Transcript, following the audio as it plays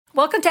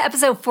Welcome to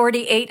episode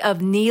 48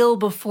 of Kneel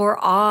Before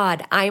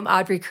Odd. I'm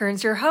Audrey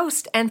Kearns, your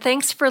host, and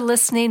thanks for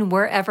listening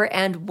wherever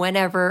and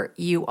whenever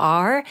you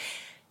are.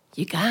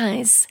 You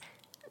guys,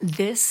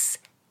 this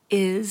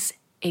is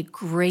a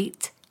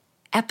great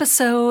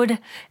episode,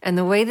 and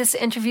the way this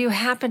interview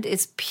happened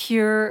is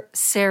pure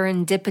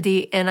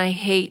serendipity, and I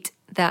hate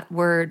that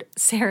word,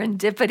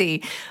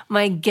 serendipity.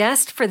 My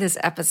guest for this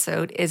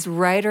episode is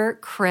writer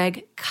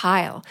Craig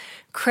Kyle.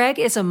 Craig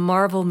is a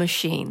Marvel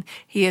machine.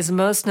 He is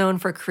most known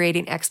for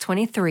creating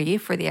X-23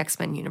 for the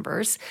X-Men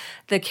universe.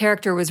 The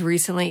character was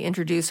recently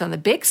introduced on the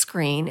big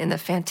screen in the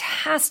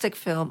fantastic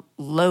film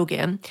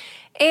Logan.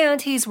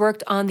 And he's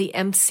worked on the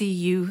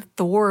MCU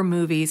Thor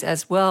movies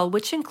as well,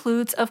 which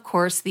includes, of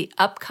course, the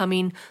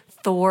upcoming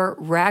Thor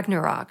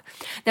Ragnarok.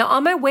 Now,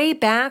 on my way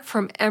back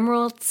from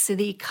Emerald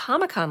City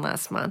Comic-Con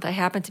last month, I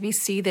happened to be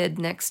seated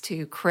next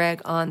to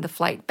Craig on the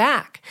flight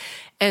back.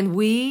 And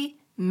we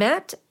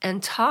met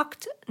and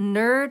talked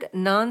nerd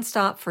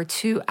nonstop for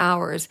 2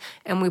 hours,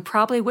 and we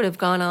probably would have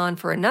gone on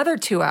for another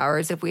 2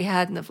 hours if we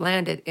hadn't have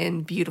landed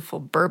in beautiful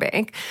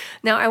Burbank.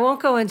 Now, I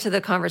won't go into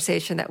the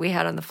conversation that we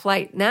had on the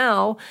flight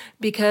now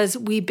because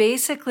we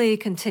basically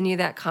continue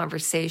that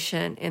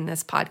conversation in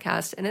this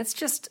podcast, and it's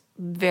just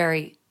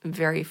very,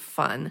 very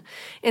fun.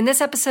 In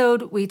this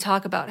episode, we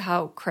talk about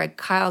how Craig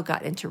Kyle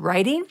got into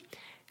writing,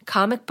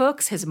 comic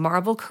books, his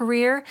Marvel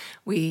career.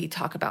 We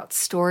talk about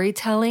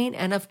storytelling,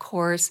 and of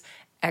course,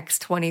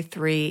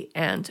 X-23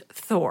 and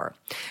Thor.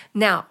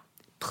 Now,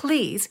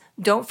 please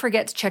don't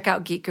forget to check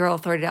out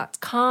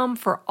geekgirlauthority.com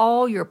for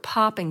all your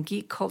pop and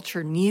geek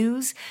culture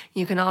news.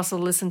 You can also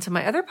listen to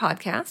my other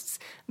podcasts,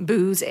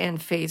 Booze and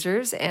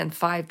Phasers and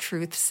 5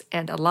 Truths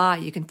and a Lie.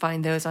 You can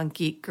find those on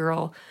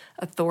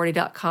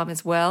geekgirlauthority.com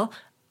as well,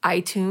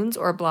 iTunes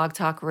or Blog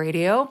Talk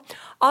Radio.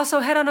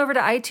 Also, head on over to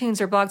iTunes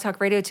or Blog Talk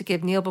Radio to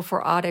give Kneel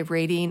Before Odd a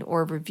rating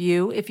or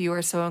review if you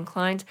are so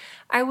inclined.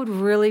 I would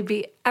really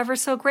be ever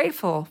so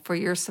grateful for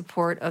your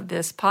support of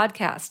this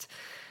podcast.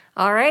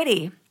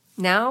 Alrighty,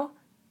 now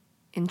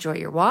enjoy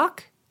your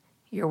walk,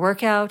 your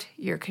workout,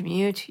 your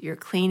commute, your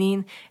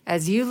cleaning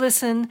as you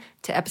listen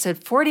to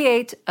episode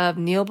 48 of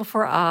Kneel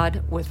Before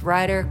Odd with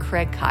writer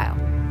Craig Kyle.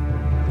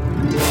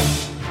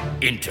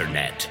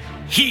 Internet,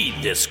 heed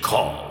this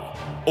call.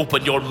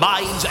 Open your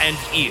minds and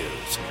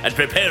ears and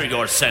prepare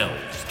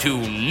yourselves to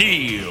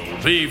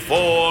kneel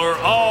before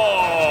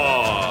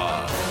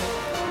awe.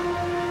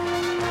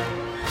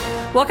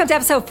 Welcome to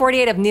episode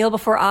 48 of Kneel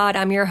Before Odd.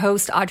 I'm your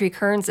host, Audrey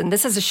Kearns, and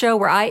this is a show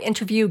where I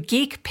interview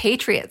geek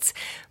patriots.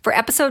 For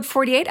episode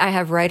 48, I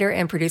have writer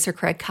and producer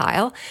Craig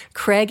Kyle.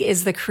 Craig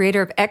is the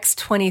creator of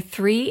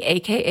X-23,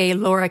 a.k.a.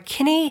 Laura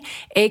Kinney,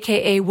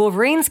 a.k.a.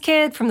 Wolverine's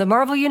kid from the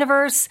Marvel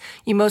Universe.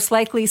 You most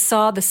likely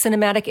saw the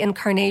cinematic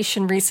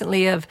incarnation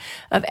recently of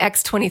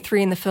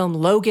X-23 in the film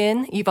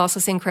Logan. You've also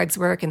seen Craig's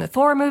work in the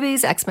Thor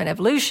movies, X-Men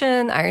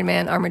Evolution, Iron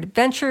Man Armored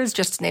Adventures,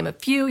 just to name a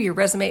few. Your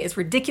resume is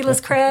ridiculous,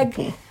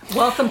 Craig.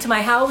 Welcome to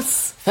my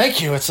house.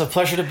 Thank you. It's a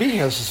pleasure to be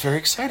here. This is very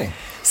exciting.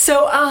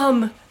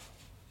 So,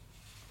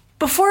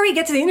 before we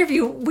get to the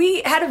interview,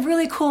 we had a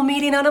really cool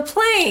meeting on a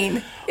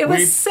plane. It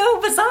was so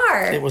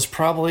bizarre. It was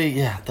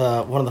probably,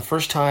 one of the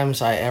first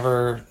times I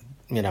ever,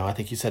 I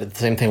think you said the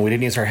same thing. We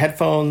didn't use our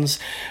headphones.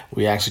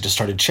 We actually just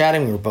started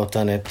chatting. We were both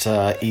done at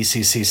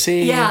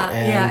ECCC.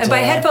 And by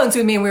headphones,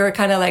 we mean we were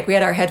kind of like, we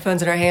had our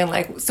headphones in our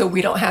hand, so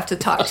we don't have to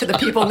talk to the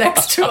people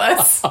next to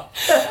us.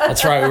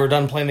 That's right. We were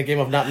done playing the game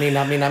of not me,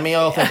 not me, not me.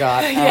 Oh, thank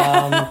God.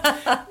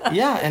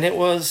 And it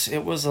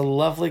was a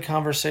lovely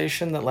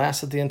conversation that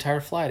lasted the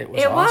entire flight. It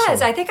was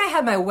awesome. I think I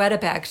had my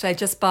Weta back because I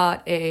just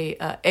bought a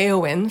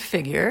Eowyn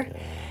figure. Yeah.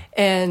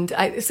 And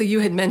so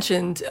you had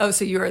mentioned,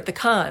 so you were at the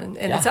con.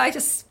 And so I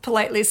just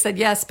politely said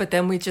yes, but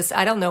then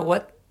I don't know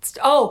what.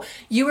 Oh,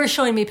 you were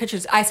showing me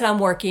pictures. I said, I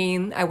work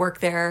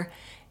there.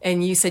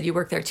 And you said you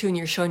work there too, and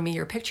you're showing me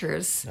your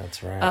pictures.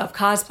 That's right. Of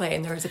cosplay.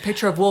 And there was a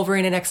picture of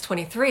Wolverine in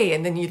X-23.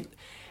 And then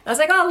I was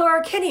like, oh,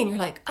 Laura Kinney. And you're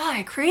like, oh,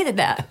 I created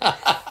that.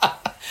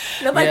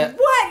 And I'm like,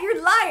 what?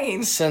 You're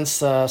lying. Since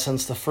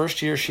the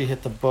first year she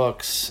hit the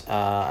books,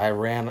 I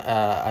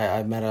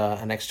met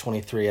an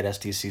X-23 at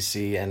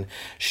SDCC, and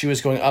she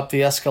was going up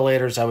the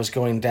escalators. I was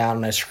going down,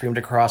 and I screamed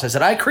across. I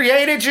said, I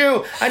created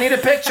you. I need a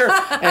picture.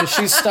 And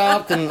she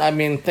stopped, and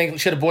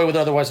she had a boy with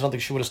her. Otherwise, I don't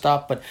think she would have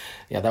stopped. But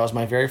yeah, that was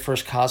my very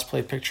first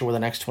cosplay picture with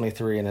an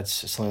X-23, and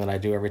it's something that I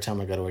do every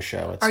time I go to a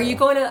show. Are you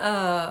going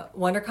to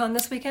WonderCon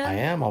this weekend? I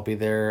am. I'll be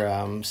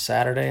there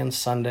Saturday and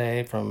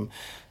Sunday from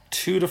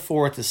 2 to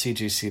 4 at the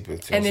CGC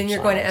booth. And then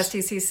you're going to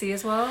SDCC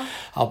as well?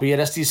 I'll be at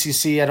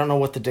SDCC. I don't know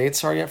what the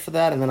dates are yet for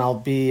that. And then I'll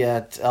be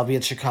at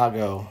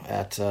Chicago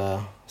at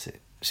C2,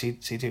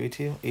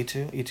 E2,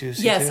 C2?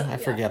 Yes. I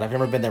forget. I've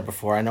never been there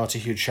before. I know it's a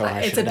huge show.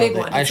 It's a big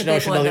one. I should know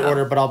the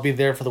order, but I'll be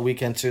there for the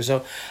weekend too.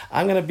 So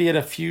I'm going to be at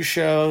a few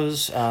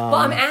shows. Well,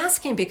 I'm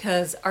asking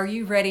because are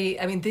you ready?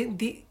 I mean,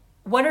 the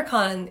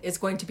WonderCon is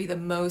going to be the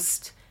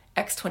most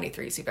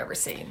X-23s you've ever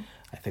seen.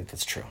 I think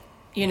that's true.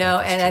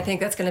 I think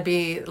that's going to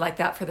be like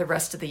that for the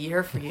rest of the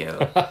year for you.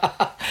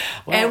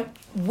 Well,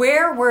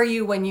 Where were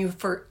you when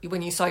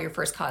you saw your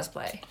first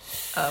cosplay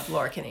of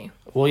Laura Kinney?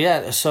 Well,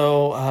 yeah.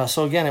 So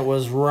again, it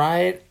was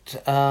right.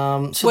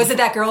 Was it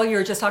that girl you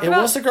were just talking about?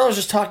 It was the girl I was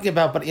just talking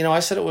about, but I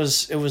said it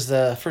was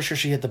the first year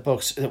she hit the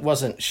books. It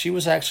wasn't. She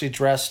was actually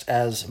dressed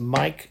as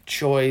Mike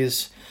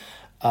Choi's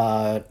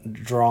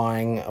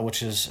drawing,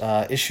 which is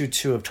issue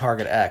 2 of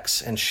Target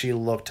X, and she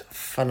looked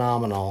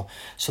phenomenal.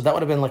 So that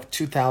would have been like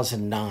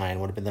 2009.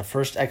 Would have been the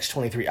first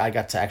X-23 I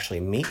got to actually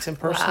meet in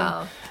person.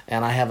 Wow.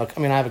 And I have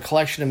a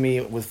collection of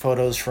me with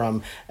photos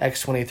from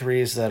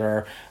X-23s that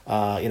are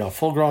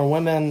full-grown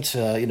women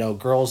to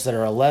girls that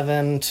are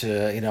 11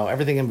 to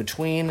everything in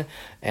between,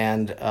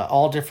 and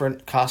all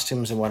different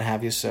costumes and what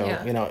have you. So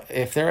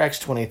if they're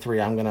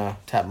X-23, I'm gonna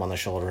tap them on the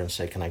shoulder and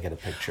say, "Can I get a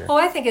picture?" Well,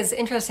 I think it's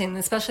interesting,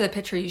 especially the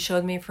picture you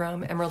showed me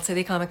from Emerald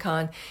City Comic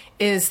Con,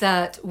 is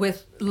that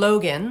with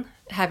Logan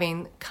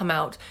having come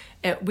out,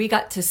 we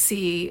got to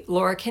see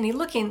Laura Kinney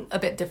looking a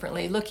bit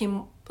differently,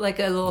 looking like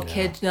a little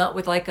kid, not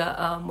with like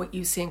a what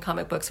you see in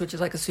comic books, which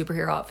is like a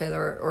superhero outfit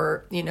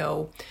or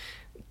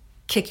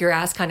kick your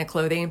ass kind of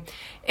clothing.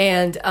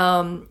 And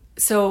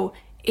so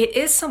it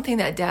is something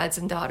that dads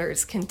and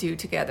daughters can do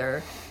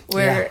together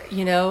where,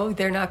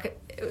 they're not...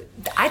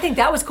 I think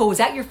that was cool. Was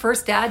that your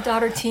first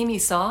dad-daughter team you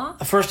saw?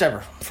 First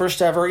ever.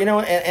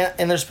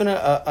 And there's been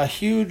a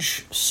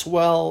huge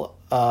swell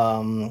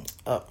from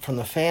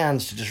the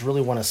fans to just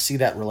really want to see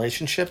that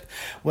relationship.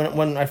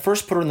 When I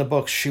first put her in the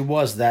books, she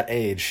was that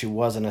age. She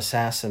was an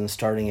assassin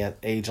starting at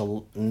age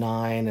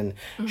 9, and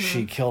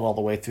she killed all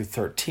the way through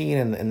 13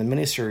 in the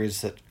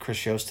miniseries that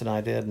Chris Yost and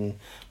I did and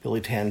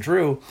Billy Tan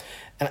drew.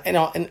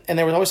 And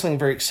there was always something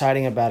very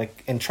exciting about it,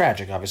 and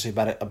tragic, obviously,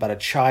 about a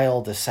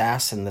child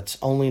assassin that's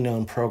only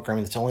known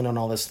programming, that's only known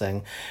all this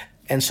thing.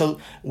 And so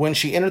when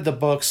she entered the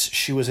books,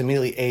 she was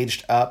immediately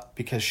aged up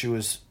because she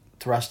was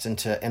thrust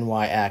into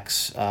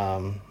NYX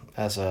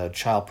as a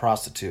child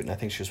prostitute, and I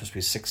think she was supposed to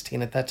be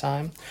 16 at that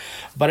time.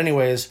 But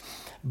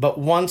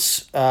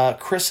once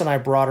Chris and I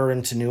brought her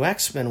into New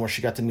X-Men, where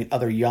she got to meet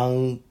other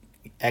young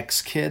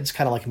X-kids,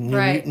 kind of like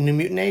New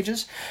Mutant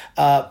ages,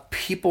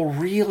 people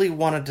really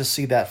wanted to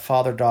see that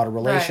father-daughter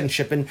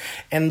relationship. Right.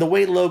 And the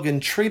way Logan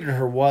treated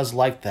her was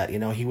like that.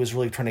 He was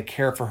really trying to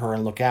care for her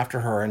and look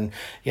after her and,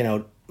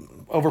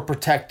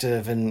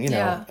 overprotective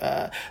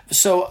and,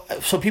 so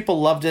people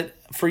loved it.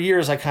 For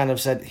years, I kind of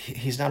said,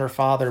 he's not her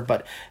father,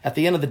 but at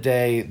the end of the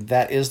day,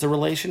 that is the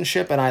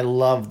relationship, and I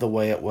love the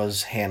way it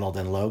was handled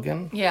in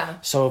Logan. Yeah.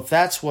 So if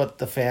that's what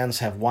the fans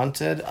have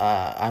wanted,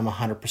 I'm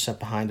 100%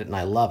 behind it, and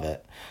I love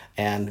it.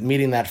 And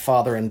meeting that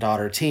father and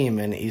daughter team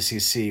in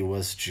ECC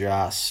was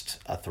just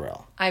a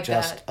thrill. I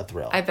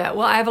bet.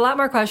 Well, I have a lot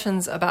more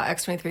questions about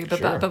X-23, but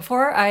Sure.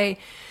 Before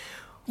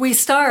we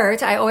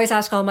start, I always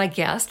ask all my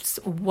guests,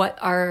 what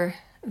are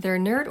their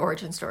nerd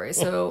origin stories?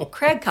 So,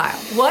 Craig Kyle,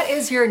 what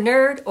is your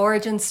nerd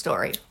origin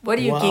story? What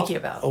are you geeky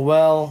about?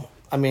 Well,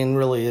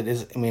 really, it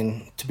is.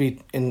 To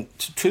be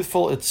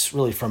truthful, it's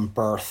really from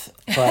birth.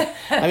 But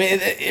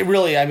it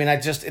really.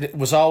 It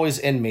was always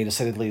in me, to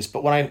say the least.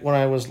 But when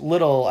I was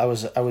little, I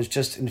was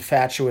just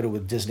infatuated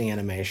with Disney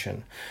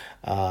animation.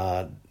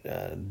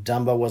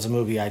 Dumbo was a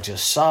movie I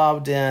just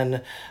sobbed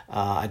in.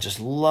 I just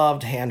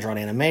loved hand-drawn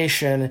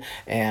animation,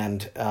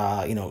 and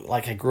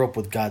I grew up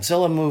with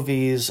Godzilla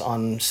movies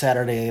on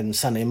Saturday and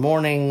Sunday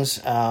mornings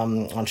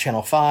on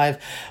Channel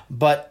 5.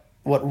 But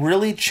what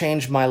really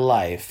changed my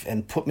life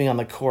and put me on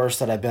the course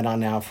that I've been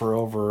on now for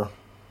over,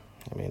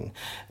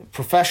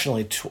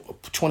 professionally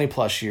 20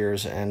 plus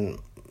years, and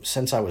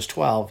since I was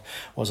 12,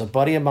 was a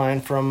buddy of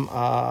mine from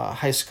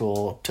high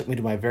school took me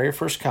to my very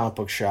first comic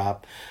book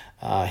shop.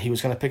 He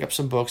was going to pick up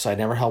some books. I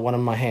never held one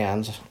in my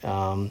hands.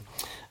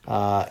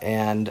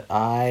 And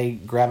I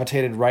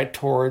gravitated right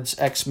towards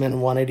X-Men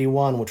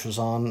 181, which was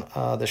on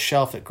the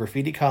shelf at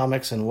Graffiti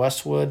Comics in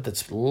Westwood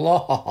that's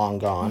long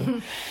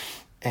gone.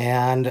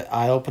 And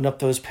I opened up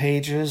those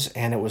pages,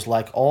 and it was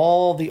like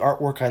all the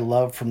artwork I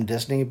loved from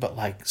Disney, but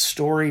like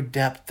story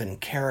depth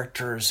and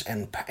characters,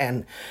 and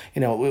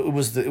it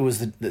was the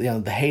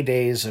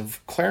heydays of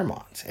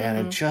Claremont,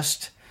 and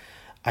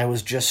I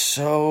was just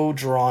so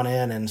drawn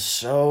in and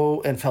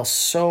fell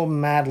so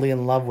madly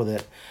in love with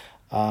it.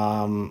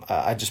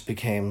 I just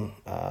became,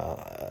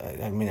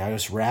 I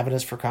was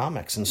ravenous for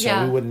comics, and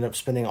so we would end up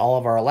spending all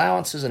of our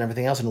allowances and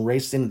everything else and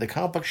raced into the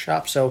comic book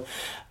shop. So,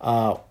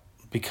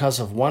 because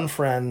of one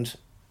friend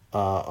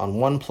on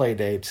one play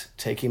date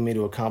taking me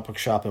to a comic book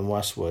shop in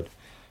Westwood,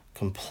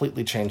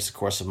 completely changed the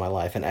course of my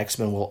life, and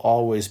X-Men will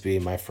always be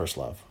my first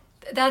love.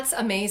 That's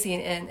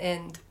amazing,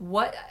 and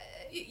what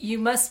you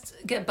must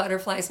get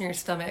butterflies in your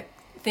stomach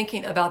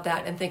thinking about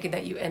that and thinking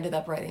that you ended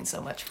up writing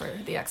so much for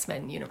the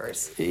X-Men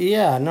universe.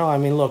 Yeah, no,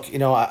 look,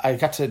 I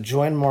got to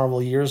join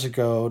Marvel years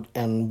ago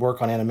and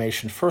work on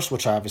animation first,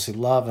 which I obviously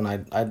love, and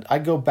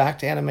I'd go back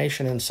to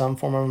animation in some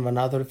form or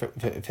another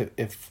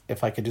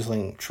if I could do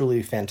something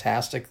truly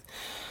fantastic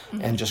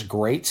and just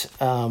great.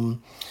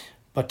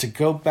 But to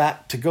go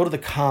to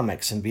the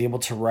comics and be able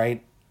to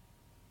write,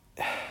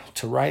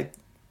 to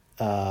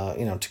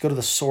go to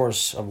the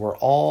source of where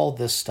all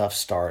this stuff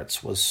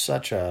starts was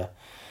such a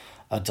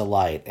a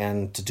delight.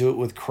 And to do it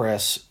with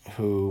Chris,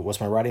 who was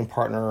my writing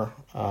partner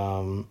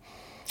on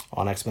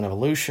X-Men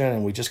Evolution,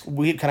 and we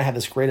kind of had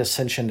this great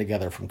ascension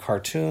together, from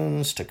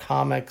cartoons to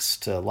comics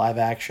to live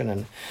action,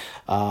 and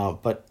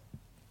but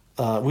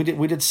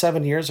we did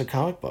 7 years of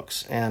comic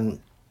books, and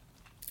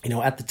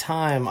at the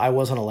time I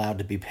wasn't allowed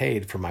to be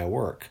paid for my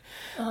work,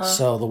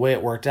 so the way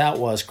it worked out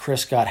was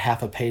Chris got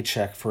half a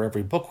paycheck for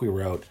every book we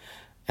wrote.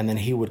 And then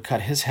he would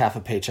cut his half a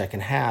paycheck in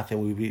half,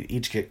 and we would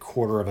each get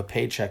quarter of a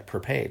paycheck per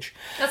page.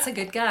 That's a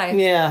good guy.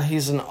 Yeah,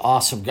 he's an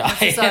awesome guy.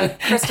 Chris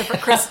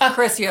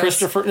Yost.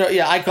 Christopher. No,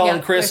 yeah, I call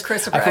him Chris.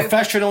 Christopher.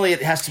 Professionally,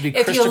 it has to be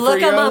if Christopher Yost.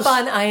 If you look him up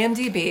on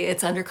IMDb,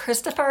 it's under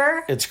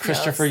Christopher. It's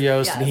Christopher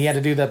Yost, yes. And he had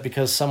to do that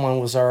because someone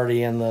was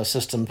already in the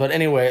system. But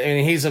anyway, I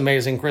mean, he's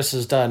amazing. Chris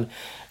has done,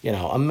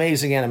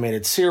 amazing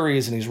animated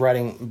series, and he's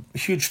writing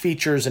huge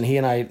features. And he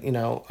and I,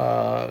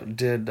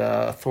 did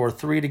Thor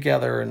 3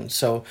 together, and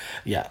so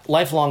yeah,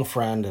 lifelong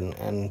friend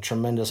and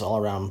tremendous all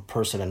around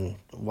person and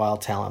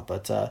wild talent.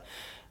 But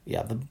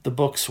the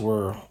books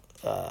were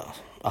a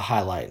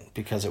highlight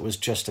because it was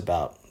just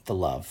about the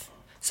love.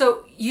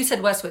 So you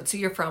said Westwood, so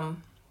you're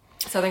from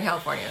Southern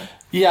California.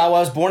 Yeah, well, I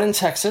was born in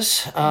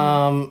Texas,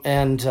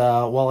 and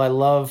while I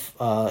love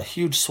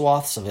huge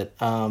swaths of it,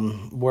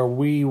 where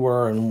we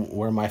were and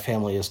where my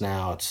family is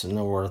now, it's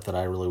nowhere that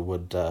I really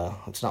would,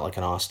 it's not like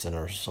in Austin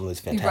or some of these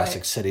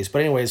fantastic cities.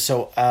 But anyways,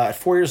 so at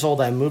 4 years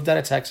old, I moved out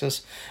of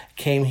Texas,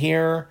 came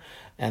here,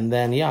 and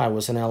then, I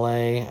was in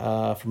L.A.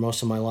 For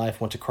most of my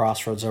life, went to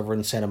Crossroads over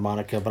in Santa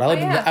Monica. But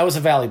I was a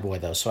Valley boy,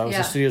 though, so I was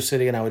in Studio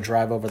City, and I would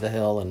drive over the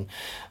hill.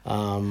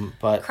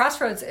 But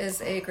Crossroads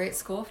is a great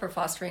school for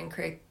fostering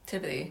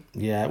creativity.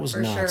 Yeah, it was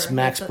nuts. Sure.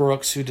 Max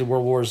Brooks, who did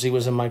World War Z,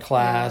 was in my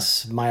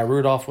class. Yeah. Maya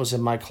Rudolph was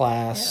in my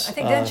class. Yeah. I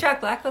think didn't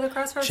Jack Black go to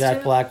Crossroads Jack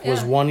too? Black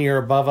was 1 year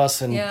above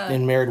us and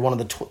married one of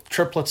the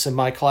triplets in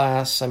my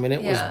class. I mean,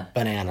 it was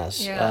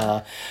bananas.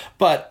 Yeah.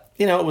 But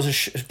it was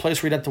a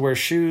place where you'd have to wear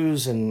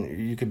shoes,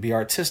 and you could be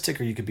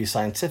artistic, or you could be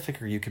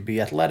scientific, or you could be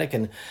athletic,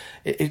 and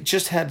it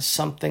just had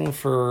something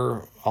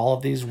for all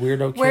of these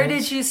weirdo kids. Where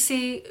did you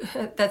see?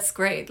 That's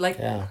great. Like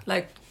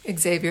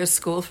Xavier's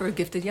School for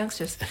Gifted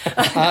Youngsters.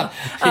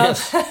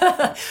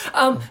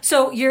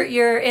 So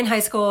you're in high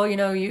school.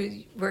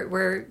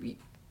 Where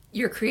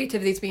your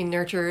creativity is being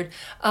nurtured.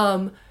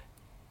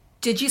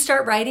 Did you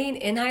start writing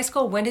in high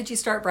school? When did you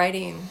start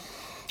writing?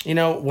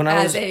 When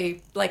I was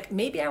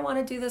maybe I want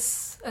to do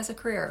this as a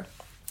career.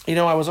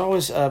 I was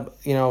always,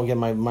 again,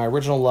 my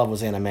original love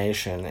was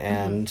animation,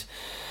 and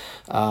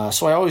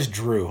so I always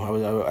drew.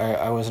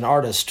 I was an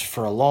artist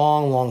for a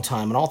long, long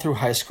time, and all through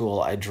high school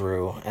I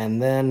drew,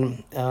 and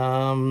then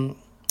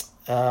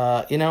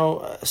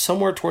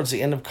somewhere towards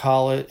the end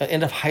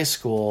of high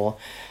school,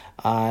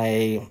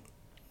 I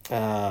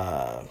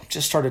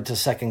just started to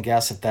second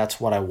guess if that's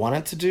what I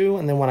wanted to do,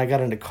 and then when I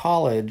got into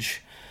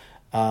college.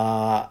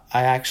 I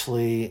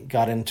actually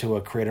got into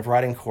a creative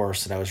writing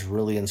course, and I was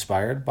really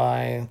inspired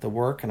by the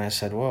work. And I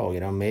said, "Whoa,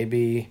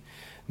 maybe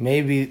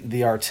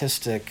the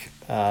artistic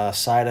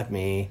side of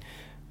me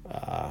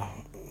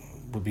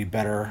would be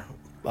better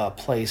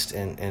placed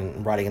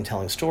in writing and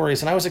telling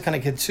stories." And I was a kind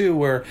of kid too,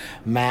 where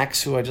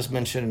Max, who I just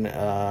mentioned,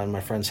 and my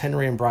friends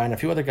Henry and Brian, a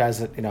few other guys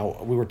that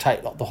we were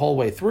tight the whole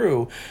way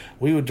through.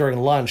 We would during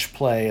lunch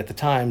play at the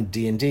time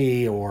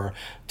D&D or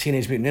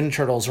Teenage Mutant Ninja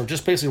Turtles, or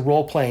just basically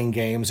role-playing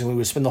games, and we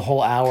would spend the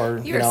whole hour.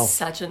 You're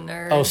such a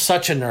nerd. Oh,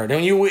 such a nerd!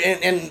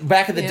 And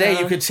back in the day,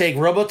 you could take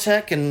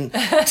Robotech and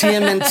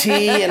TMNT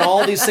and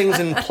all these things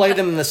and play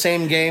them in the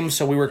same game.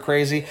 So we were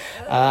crazy.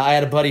 I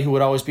had a buddy who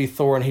would always be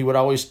Thor, and he would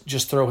always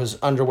just throw his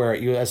underwear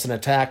at you as an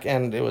attack,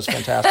 and it was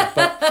fantastic.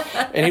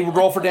 And he would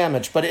roll for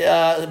damage. But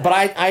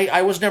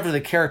I was never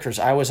the characters.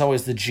 I was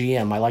always the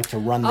GM. I like to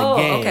run the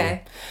game.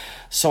 Okay.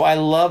 So I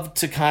love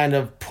to kind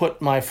of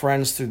put my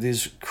friends through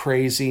these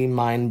crazy,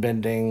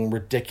 mind-bending,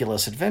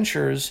 ridiculous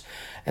adventures.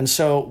 And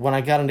so when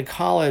I got into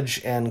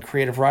college and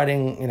creative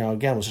writing,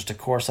 again, was just a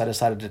course I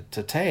decided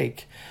to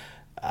take,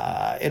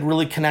 it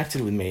really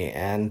connected with me.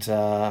 I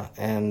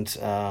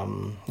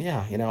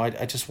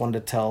just wanted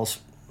to tell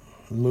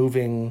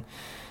moving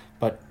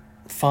but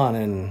fun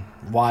and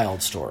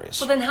wild stories.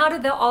 Well, then how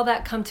did all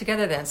that come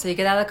together then? So you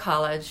get out of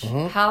college.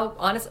 Mm-hmm.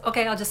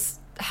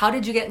 How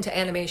did you get into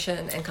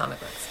animation and comic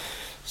books?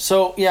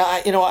 So,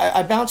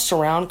 I bounced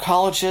around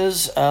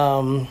colleges. It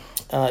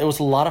was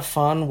a lot of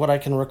fun, what I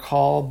can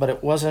recall, but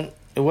it wasn't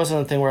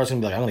a thing where I was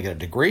going to be like, I'm going to get a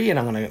degree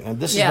and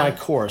this is my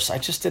course. I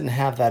just didn't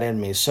have that in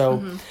me.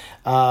 So,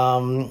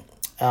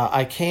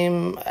 I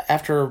came,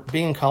 after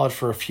being in college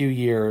for a few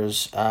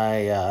years,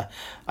 I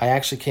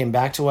actually came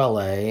back to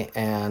LA,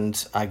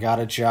 and I got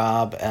a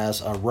job as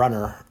a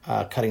runner,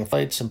 cutting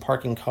plates and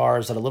parking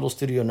cars at a little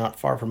studio not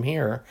far from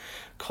here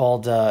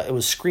called, it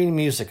was Screen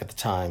Music at the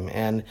time.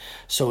 And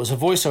so it was a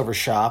voiceover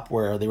shop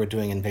where they were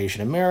doing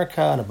Invasion America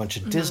and a bunch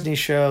of Disney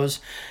shows.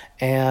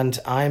 And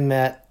I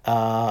met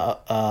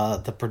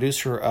the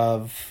producer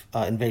of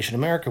Invasion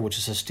America, which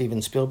is a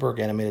Steven Spielberg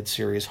animated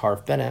series,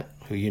 Harv Bennett,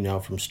 who you know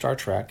from Star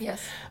Trek.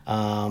 Yes.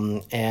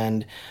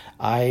 And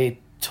I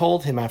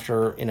told him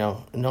after,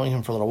 knowing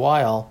him for a little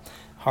while,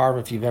 Harv,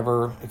 if you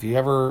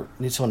ever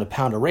need someone to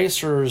pound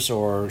erasers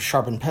or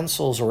sharpen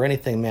pencils or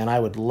anything, man, I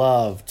would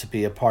love to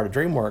be a part of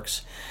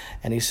DreamWorks.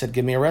 And he said,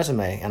 give me a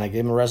resume. And I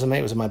gave him a resume.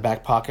 It was in my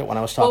back pocket when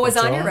I was talking to him.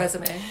 What was on your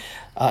resume?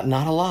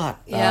 Not a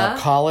lot. Yeah?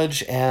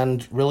 College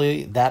and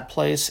really that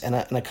place and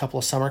a couple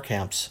of summer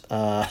camps.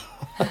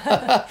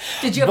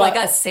 Did you have like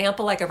a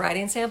sample, like a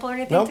writing sample or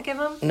anything to give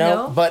him?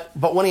 No. But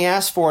when he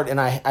asked for it and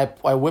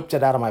I whipped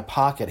it out of my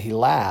pocket, he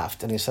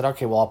laughed and he said,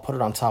 okay, well, I'll put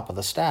it on top of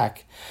the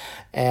stack.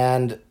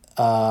 And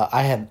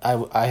I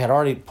had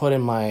already put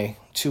in my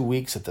 2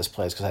 weeks at this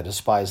place because I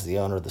despised the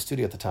owner of the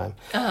studio at the time.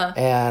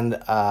 And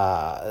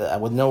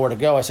with nowhere to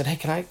go, I said, hey,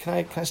 can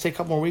I stay a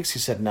couple more weeks? He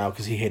said no,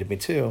 because he hated me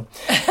too.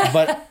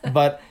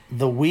 But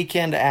the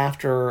weekend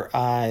after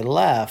I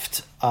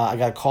left, I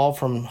got a call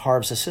from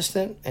Harv's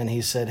assistant, and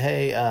he said,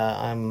 hey,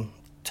 I'm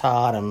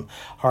Todd, I'm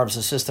Harv's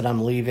assistant,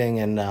 I'm leaving,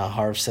 and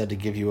Harv said to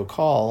give you a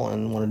call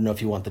and wanted to know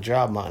if you want the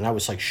job. And I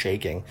was like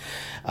shaking,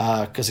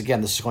 because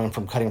again, this is going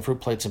from cutting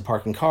fruit plates and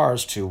parking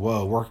cars to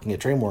working at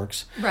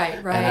DreamWorks. Right.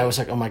 And I was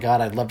like, oh my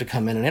God, I'd love to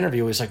come in and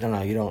interview. He's like,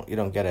 no, you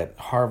don't get it.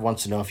 Harv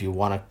wants to know if you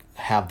want to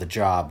have the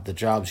job. The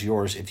job's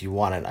yours if you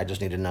want it. I just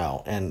need to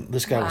know. And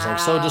this guy was like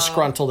so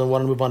disgruntled and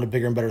wanted to move on to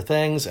bigger and better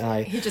things.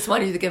 And he just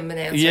wanted you to give him an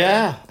answer.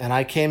 Yeah. And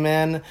I came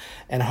in,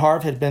 and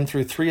Harv had been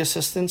through 3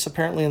 assistants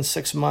apparently in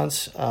 6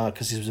 months,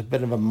 because he was a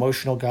bit of an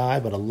emotional guy,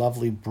 but a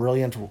lovely,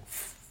 brilliant,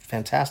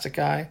 fantastic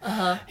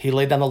guy. He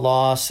laid down the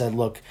law, said,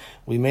 look,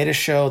 we made a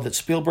show that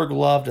Spielberg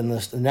loved and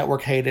the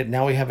network hated.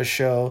 Now we have a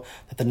show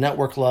that the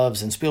network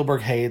loves and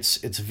Spielberg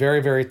hates. It's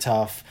very, very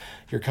tough.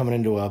 You're coming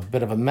into a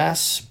bit of a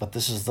mess, but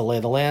this is the lay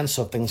of the land.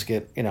 So if things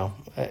get,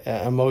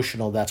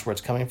 emotional, that's where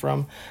it's coming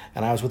from.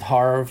 And I was with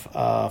Harv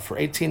for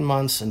 18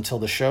 months until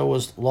the show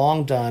was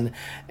long done.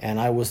 And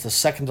I was the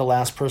second to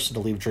last person to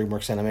leave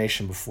DreamWorks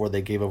Animation before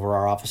they gave over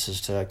our offices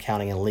to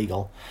accounting and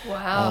legal.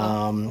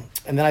 Wow.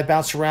 And then I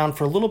bounced around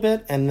for a little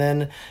bit, and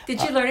then...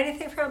 Did you learn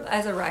anything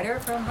as a writer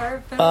from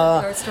Harv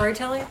or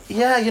storytelling?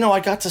 Yeah,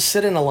 I got to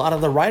sit in a lot of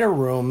the writer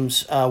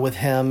rooms with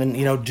him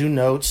and, do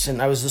notes.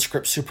 And I was the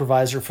script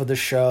supervisor for the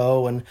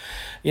show. And,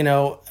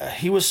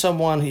 he was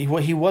someone,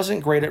 he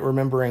wasn't great at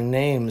remembering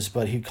names,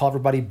 but he'd call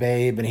everybody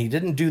babe. And he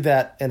didn't do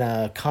that in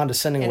a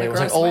condescending way. It was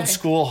like old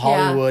school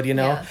Hollywood,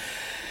 Yeah.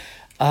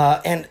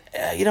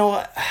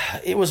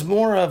 It was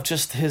more of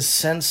just his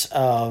sense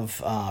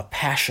of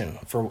passion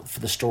for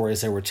the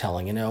stories they were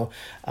telling, and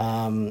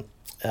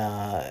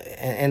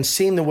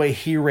seeing the way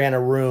he ran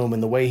a room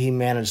and the way he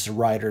managed the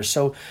writers.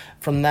 So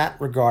from that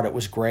regard, it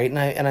was great.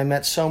 And I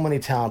met so many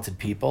talented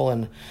people,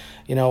 and,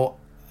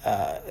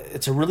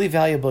 it's a really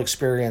valuable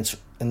experience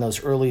in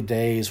those early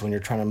days when you're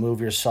trying to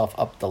move yourself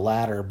up the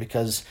ladder,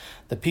 because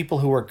the people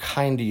who were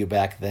kind to you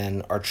back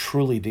then are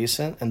truly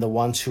decent, and the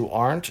ones who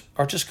aren't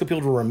are just good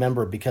people to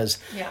remember, because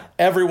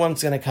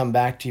everyone's going to come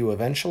back to you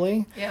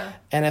eventually. Yeah.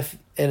 And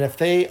if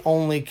they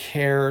only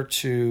care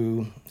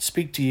to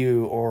speak to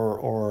you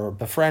or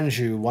befriend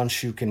you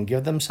once you can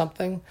give them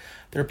something,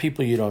 there are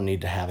people you don't need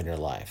to have in your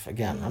life.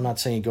 Again, I'm not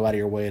saying you go out of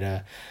your way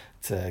to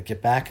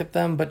get back at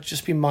them, but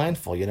just be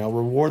mindful,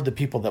 reward the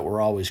people that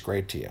were always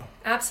great to you.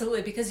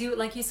 Absolutely, because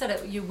like you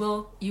said, you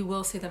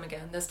will see them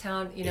again. This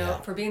town,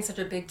 for being such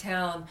a big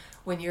town,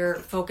 when you're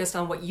focused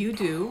on what you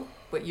do,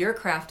 what your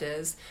craft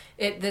is,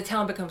 the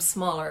town becomes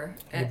smaller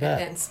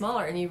and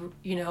smaller, and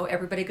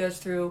everybody goes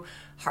through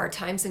hard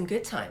times and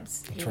good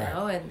times, That's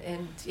right.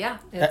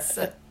 it's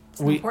an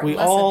we important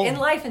lesson all in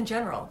life in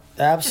general.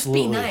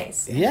 Absolutely. Just be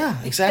nice.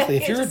 Yeah, exactly.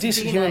 If you're a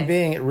decent human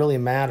being, it really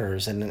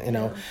matters.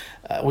 And,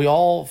 we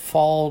all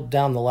fall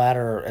down the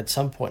ladder at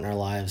some point in our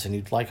lives, and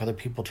you'd like other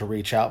people to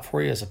reach out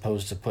for you as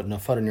opposed to putting a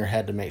foot in your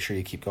head to make sure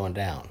you keep going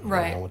down.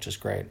 Right. Which is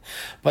great.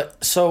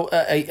 But so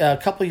a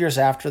couple of years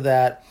after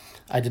that,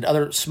 I did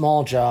other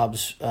small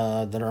jobs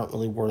that aren't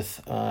really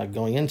worth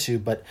going into.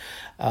 But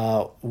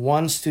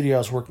one studio I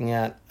was working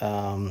at,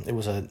 it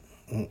was a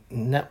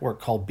network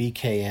called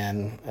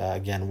BKN.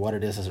 Again, what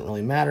it is doesn't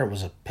really matter. It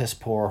was a piss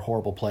poor,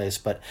 horrible place.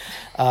 But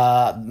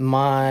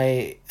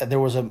there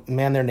was a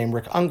man there named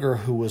Rick Unger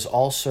who was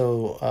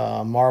also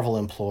a Marvel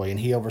employee, and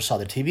he oversaw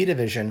the TV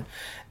division.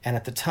 And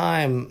at the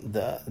time,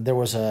 there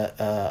was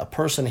a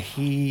person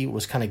he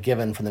was kind of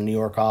given from the New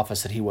York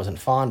office that he wasn't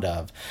fond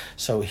of.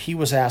 So he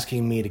was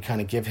asking me to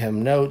kind of give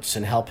him notes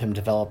and help him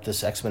develop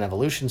this X-Men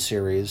Evolution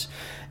series.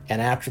 And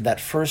after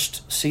that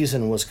first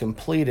season was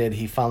completed,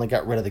 he finally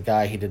got rid of the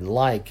guy he didn't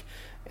like,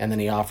 and then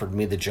he offered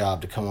me the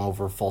job to come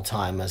over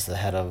full-time as the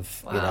head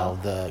of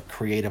the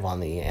creative on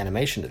the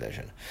animation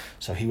division.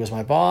 So he was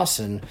my boss,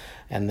 and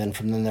then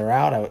from then there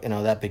out,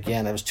 that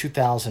began. It was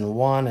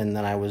 2001, and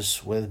then I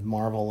was with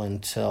Marvel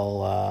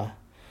until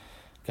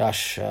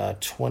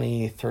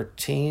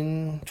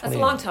 2013. That's a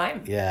long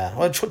time. Yeah,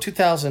 well,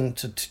 2000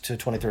 to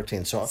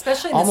 2013. So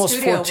especially in almost the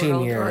studio 14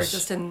 world, years. or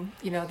just in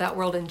that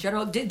world in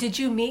general. Did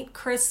you meet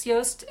Chris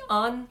Yost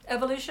on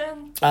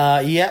Evolution?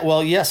 Yeah.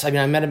 Well, yes. I mean,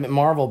 I met him at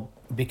Marvel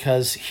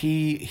because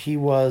he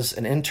was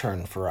an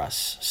intern for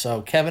us.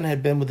 So Kevin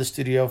had been with the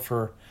studio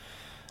for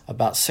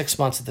about 6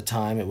 months at the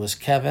time. It was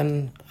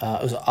Kevin.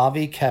 It was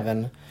Avi,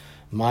 Kevin,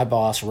 my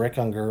boss, Rick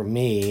Unger,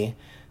 me.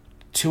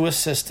 2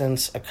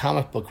 assistants, a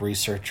comic book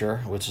researcher,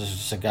 which is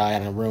just a guy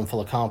in a room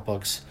full of comic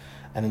books,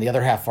 and then the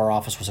other half of our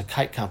office was a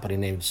kite company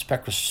named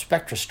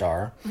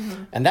SpectraStar,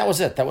 and that was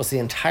it. That was the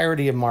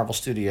entirety of Marvel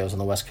Studios on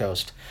the West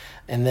Coast.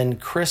 And then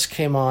Chris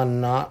came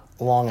on not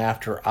long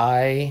after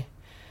I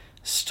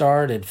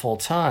started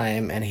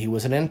full-time, and he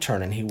was an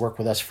intern, and he worked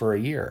with us for a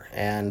year.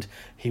 And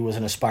he was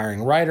an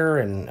aspiring writer,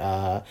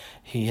 and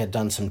he had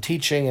done some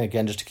teaching, and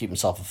again, just to keep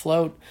himself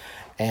afloat.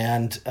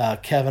 And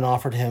Kevin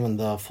offered him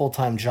the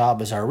full-time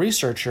job as our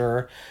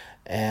researcher,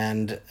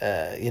 and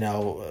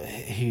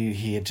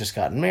he had just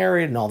gotten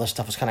married and all this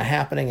stuff was kind of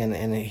happening,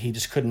 and he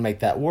just couldn't make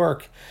that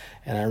work.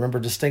 And I remember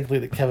distinctly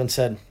that Kevin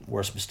said,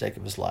 worst mistake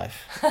of his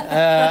life.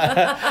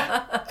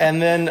 And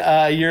then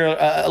a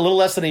little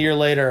less than a year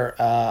later,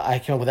 I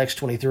came up with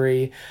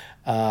X-23.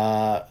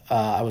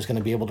 I was going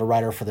to be able to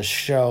write her for the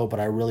show, but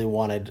I really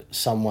wanted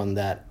someone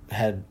that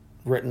had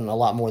written a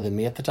lot more than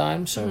me at the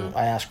time. So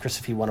I asked Chris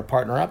if he wanted to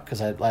partner up,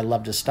 because I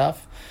loved his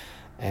stuff.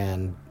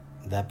 And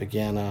that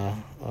began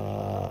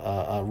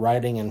a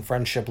writing and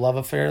friendship love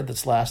affair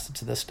that's lasted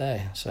to this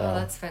day. So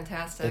that's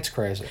fantastic. It's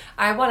crazy.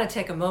 I want to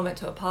take a moment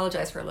to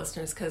apologize for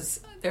listeners,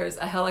 because there's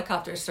a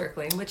helicopter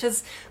circling, which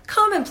is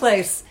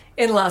commonplace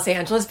in Los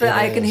Angeles, but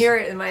I can hear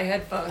it in my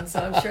headphones,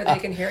 so I'm sure they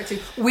can hear it too.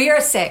 We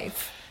are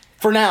safe.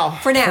 For now.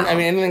 I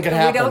mean, anything could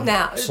happen. We don't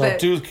now. So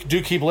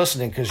do keep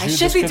listening, because I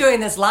should be doing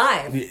this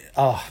live.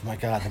 Oh my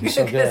God, that'd be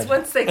so good. Because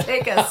once they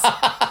take us,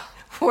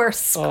 we're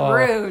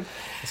screwed.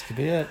 This could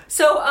be it.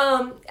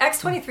 So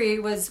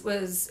X-23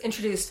 was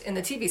introduced in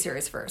the TV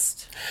series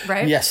first,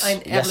 right? Yes.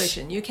 In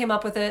Evolution. You came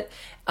up with it.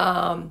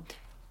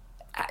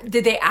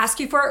 Did they ask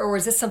you for it, or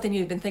was this something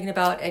you'd been thinking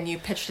about and you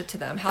pitched it to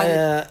them?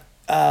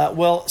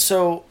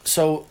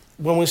 So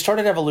when we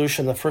started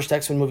Evolution, the first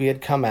X-Men movie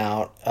had come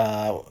out.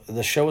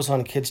 The show was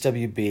on Kids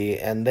WB,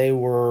 and they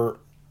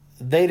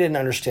didn't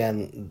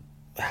understand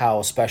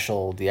how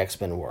special the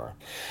X-Men were.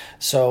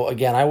 So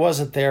again, I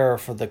wasn't there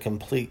for the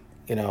complete,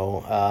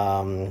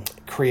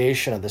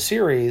 creation of the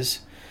series.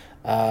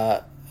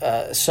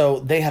 So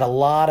they had a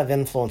lot of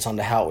influence on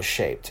how it was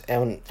shaped.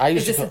 And I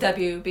used Is this the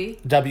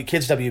WB?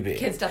 Kids WB.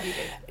 Kids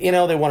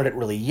WB. They wanted it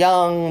really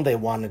young. They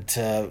wanted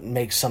to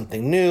make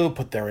something new,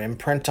 put their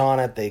imprint on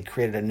it.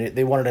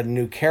 They wanted a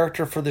new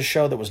character for the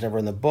show that was never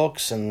in the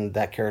books, and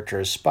that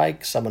character is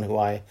Spike, someone who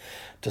I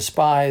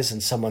despise,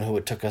 and someone who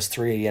it took us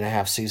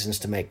 3.5 seasons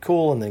to make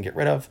cool and then get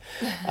rid of.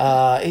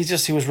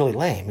 He was really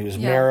lame. He was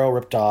narrow,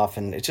 ripped off,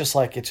 and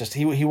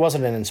he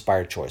wasn't an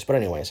inspired choice. But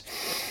anyways,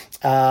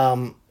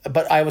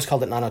 but I always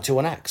called it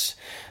 90210X.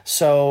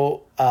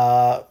 So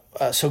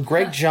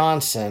Greg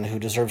Johnson, who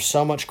deserves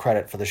so much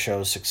credit for the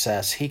show's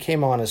success, he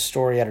came on as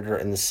story editor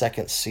in the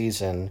second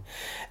season,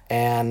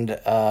 and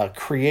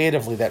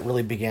creatively that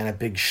really began a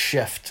big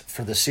shift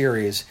for the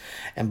series.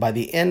 And by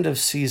the end of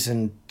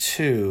season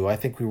 2, I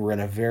think we were in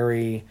a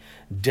very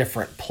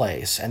different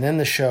place. And then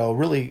the show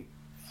really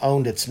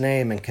owned its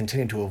name and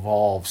continued to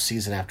evolve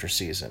season after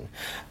season.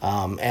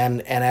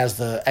 And as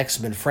the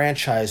X-Men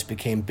franchise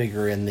became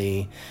bigger in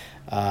the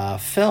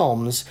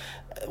films,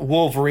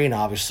 Wolverine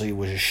obviously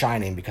was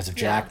shining because of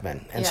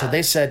Jackman. And so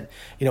they said,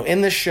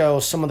 in this show,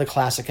 some of the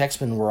classic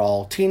X-Men were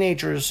all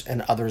teenagers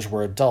and others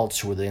were adults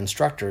who were the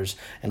instructors,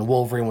 and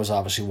Wolverine was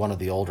obviously one of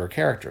the older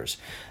characters.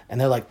 And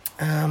they're like,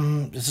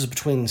 this is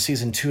between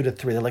season 2 to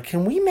 3. They're like,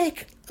 can we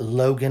make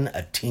Logan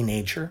a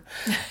teenager?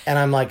 And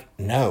I'm like,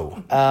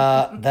 no,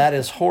 that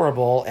is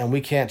horrible, and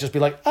we can't just be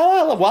like,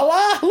 oh,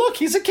 voila, look,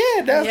 he's a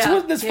kid.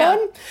 That's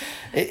fun.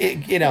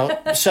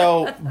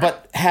 So,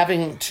 but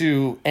having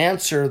to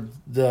answer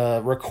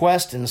the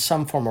request in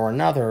some form or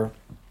another,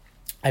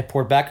 I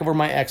poured back over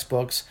my X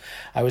books.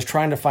 I was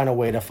trying to find a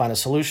way to find a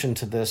solution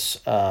to this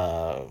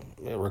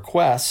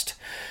request.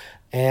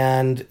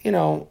 And,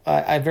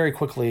 I very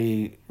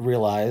quickly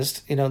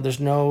realized,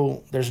 there's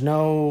no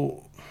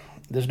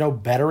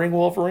bettering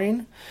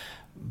Wolverine.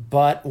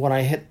 But when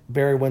I hit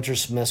Barry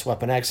Windsor-Smith's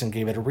Weapon X and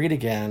gave it a read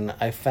again,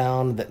 I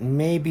found that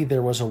maybe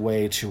there was a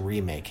way to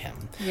remake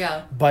him.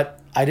 Yeah.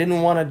 But I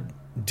didn't want to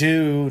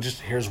do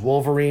just, here's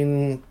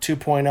Wolverine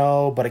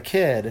 2.0, but a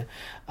kid.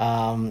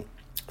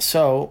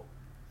 So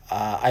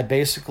I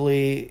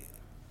basically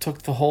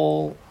took the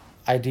whole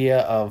idea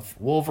of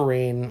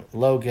Wolverine,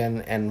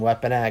 Logan, and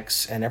Weapon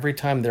X, and every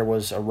time there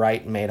was a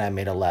right made, I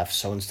made a left.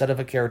 So instead of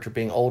a character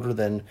being older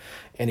than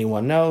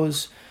anyone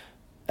knows,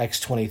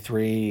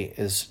 X-23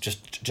 is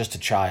just a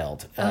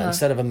child.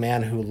 Instead of a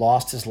man who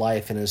lost his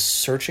life and is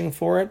searching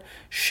for it,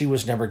 she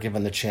was never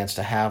given the chance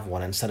to have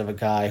one. Instead of a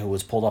guy who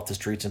was pulled off the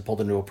streets and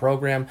pulled into a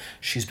program,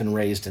 she's been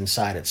raised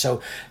inside it.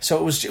 So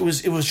it was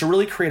to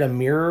really create a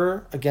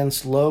mirror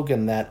against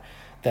Logan that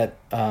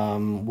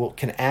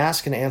can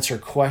ask and answer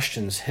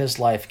questions his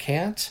life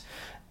can't,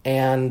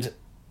 and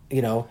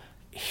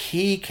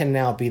he can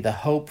now be the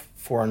hope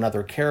for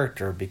another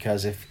character,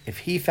 because if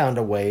he found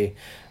a way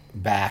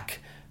back,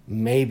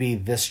 maybe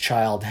this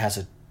child has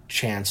a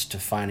chance to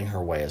finding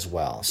her way as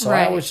well. So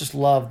I always just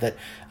loved that.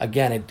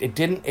 Again, it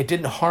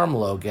didn't harm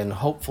Logan.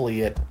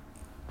 Hopefully, it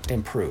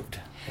improved.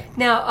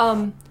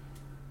 Now,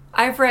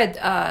 I've read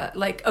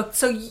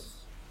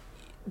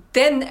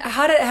then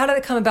how did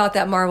it come about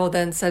that Marvel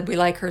then said, we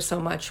like her so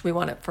much, we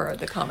want it for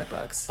the comic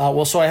books?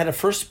 So I had a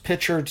first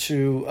pitcher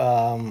to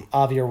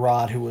Avi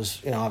Arad, who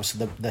was,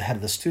 obviously the head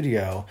of the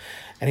studio,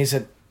 and he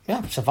said,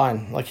 yeah, so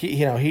fine. Like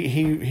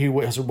he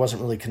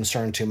wasn't really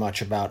concerned too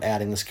much about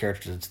adding this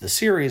character to the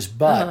series,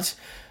 but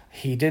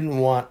he didn't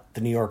want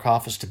the New York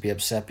office to be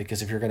upset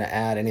because if you're going to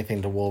add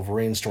anything to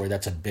Wolverine's story,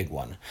 that's a big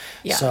one.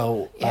 Yeah.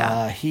 So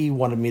he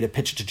wanted me to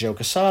pitch it to Joe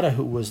Quesada,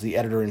 who was the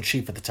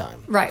editor-in-chief at the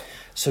time. Right.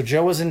 So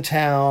Joe was in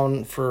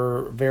town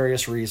for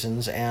various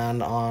reasons,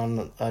 and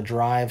on a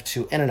drive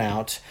to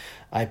In-N-Out,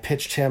 I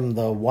pitched him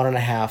the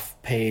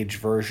 1.5-page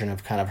version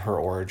of kind of her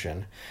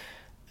origin.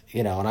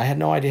 And I had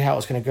no idea how it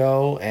was going to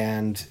go,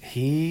 and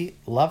he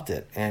loved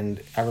it.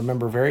 And I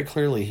remember very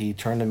clearly, he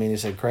turned to me and he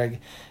said, Craig,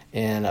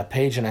 in 1.5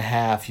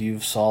 pages,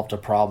 you've solved a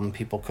problem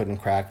people couldn't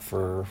crack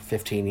for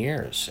 15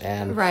 years.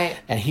 And right.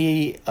 And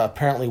he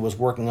apparently was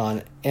working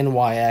on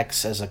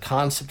NYX as a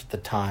concept at the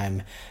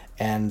time.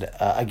 And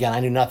again, I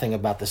knew nothing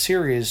about the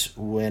series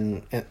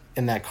when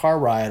in that car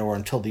ride or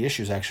until the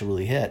issues actually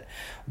really hit.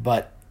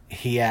 But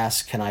he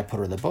asked, can I put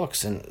her in the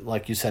books? And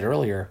like you said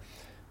earlier,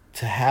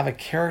 to have a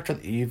character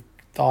that you've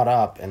thought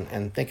up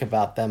and think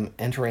about them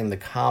entering the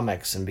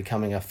comics and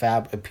becoming a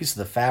piece of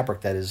the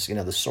fabric that is,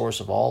 the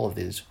source of all of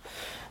these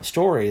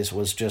stories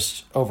was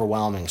just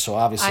overwhelming. So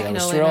obviously I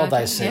was thrilled. Imagine.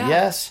 I said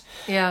yes.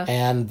 Yeah.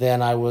 And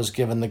then I was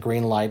given the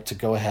green light to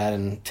go ahead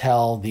and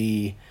tell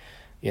the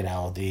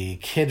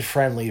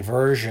kid-friendly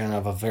version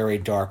of a very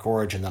dark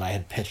origin that I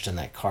had pitched in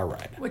that car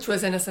ride. Which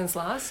was Innocence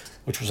Lost?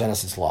 Which was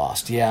Innocence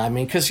Lost, yeah. I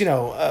mean, because,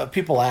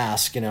 people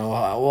ask,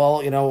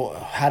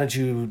 how did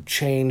you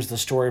change the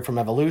story from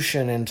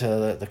Evolution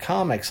into the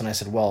comics? And I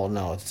said, well,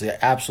 no, it's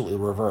the absolutely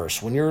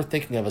reverse. When you're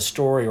thinking of a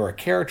story or a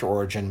character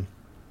origin,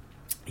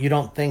 you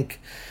don't think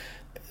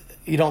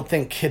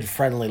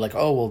kid-friendly, like,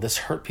 oh, well, this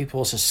hurt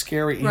people, this is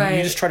scary. Right.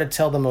 You just try to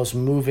tell the most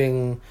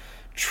moving,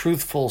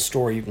 truthful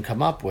story you can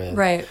come up with.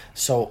 Right.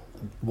 So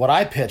what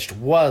I pitched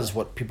was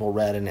what people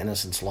read in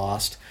Innocence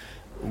Lost.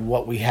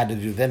 What we had to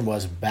do then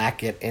was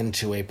back it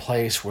into a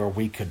place where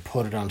we could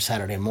put it on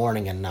Saturday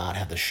morning and not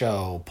have the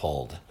show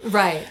pulled.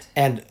 Right.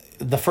 And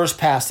the first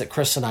pass that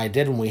Chris and I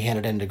did when we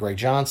handed it in to Greg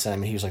Johnson, I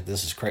mean, he was like,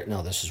 this is great.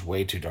 No, this is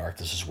way too dark.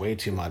 This is way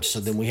too much. So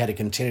then we had to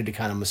continue to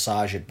kind of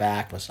massage it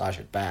back. But,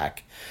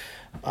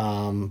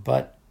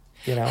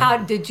 How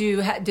did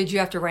you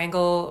have to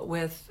wrangle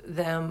with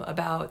them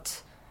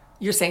about...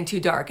 You're saying too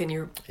dark, and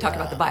you're talking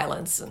about the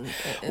violence and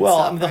well,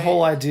 stuff, I mean, the right?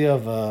 whole idea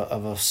of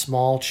a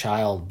small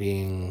child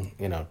being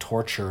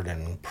tortured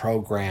and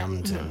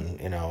programmed,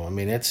 and I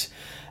mean,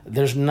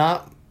 there's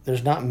not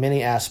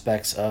many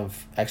aspects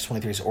of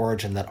X-23's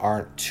origin that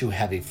aren't too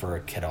heavy for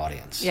a kid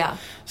audience. Yeah.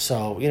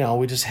 So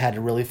we just had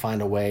to really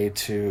find a way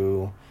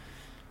to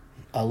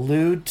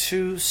allude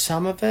to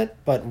some of it,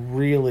 but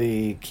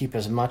really keep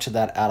as much of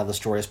that out of the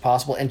story as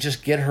possible, and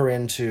just get her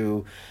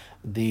into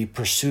the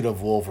pursuit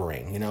of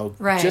Wolverine,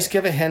 right. Just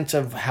give a hint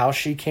of how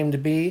she came to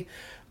be,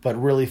 but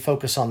really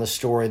focus on the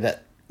story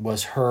that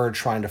was her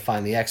trying to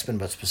find the X-Men,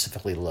 but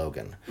specifically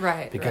Logan.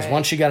 Right. Because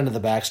once she got into the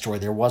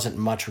backstory, there wasn't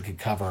much we could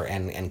cover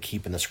and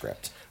keep in the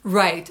script.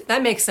 Right.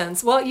 That makes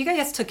sense. Well, you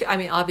guys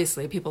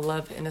obviously people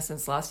love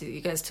Innocence Lost. You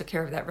guys took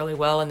care of that really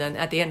well. And then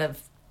at the end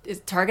of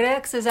Target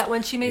X, is that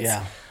when she meets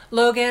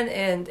Logan?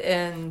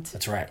 And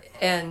that's right.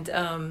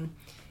 And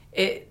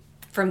it...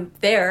 From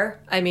there,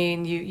 I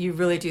mean, you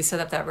really do set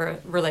up that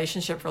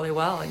relationship really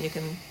well, and you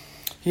can.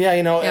 Yeah,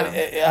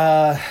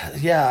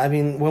 I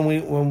mean,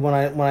 when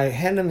I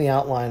handed in the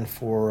outline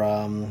for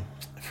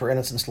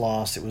Innocence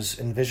Lost, it was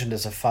envisioned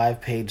as a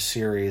 5-page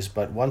series,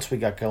 but once we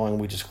got going,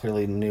 we just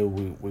clearly knew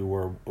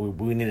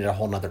we needed a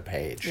whole nother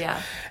page.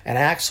 Yeah. And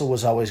Axel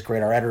was always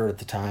great, our editor at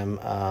the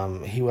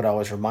time. He would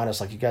always remind us,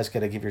 like, you guys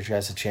got to give your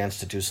guys a chance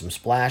to do some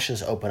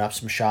splashes, open up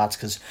some shots,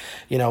 because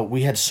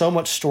we had so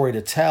much story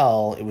to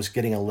tell, it was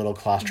getting a little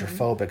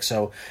claustrophobic. Mm-hmm.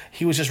 So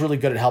he was just really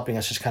good at helping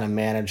us just kind of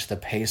manage the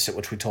pace at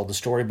which we told the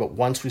story. But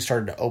once we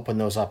started to open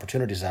those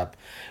opportunities up,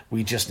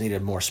 we just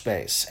needed more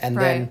space. And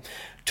then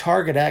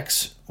Target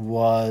X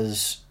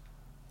was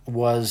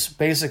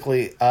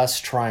basically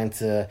us trying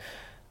to,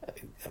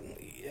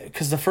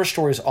 because the first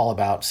story is all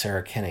about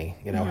Sarah Kinney,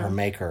 her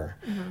maker.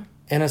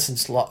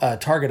 Mm-hmm.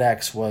 Target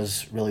X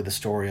was really the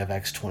story of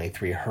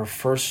X-23, her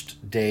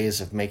first days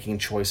of making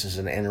choices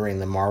and entering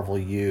the Marvel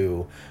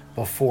U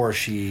before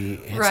she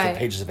hits the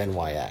pages of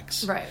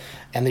NYX. Right.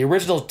 And the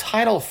original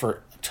title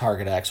for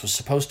Target X was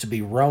supposed to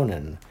be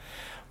Ronin,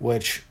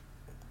 which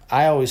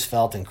I always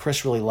felt, and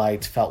Chris really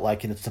felt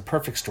like, and it's the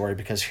perfect story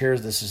because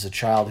this is a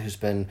child who's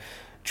been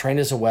trained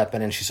as a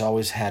weapon and she's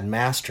always had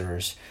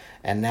masters,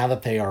 and now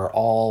that they are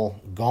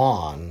all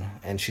gone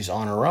and she's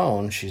on her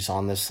own, she's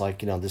on this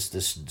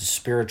this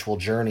spiritual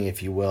journey,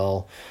 if you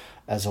will,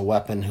 as a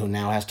weapon who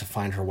now has to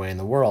find her way in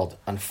the world.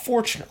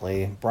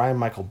 Unfortunately, Brian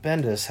Michael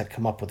Bendis had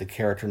come up with a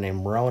character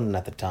named Ronin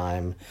at the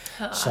time,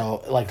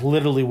 so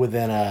literally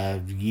within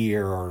a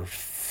year or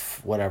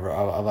whatever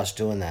of us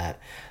doing that.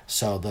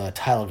 So the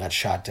title got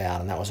shot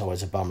down, and that was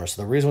always a bummer.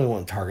 So the reason we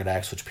went with Target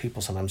X, which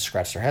people sometimes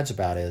scratch their heads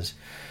about, is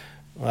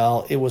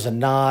Well, it was a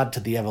nod to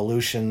the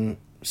Evolution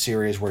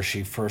series where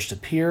she first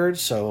appeared,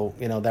 so,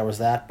 there was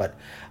that. But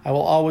I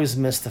will always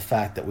miss the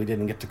fact that we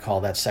didn't get to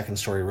call that second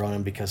story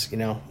Ronin because,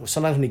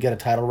 sometimes when you get a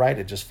title right,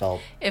 it just felt...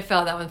 That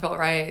one felt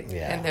right.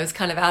 Yeah. And it was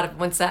kind of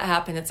once that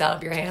happened, it's out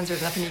of your hands.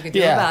 There's nothing you can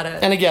do about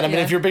it. And again,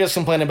 if your biggest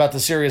complaint about the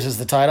series is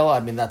the title,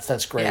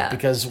 that's great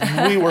because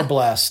we were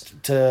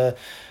blessed to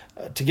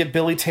get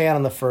Billy Tan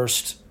on the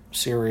first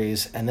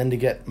series and then to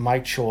get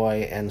Mike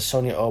Choi and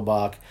Sonia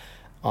Obach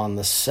on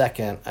the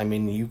second.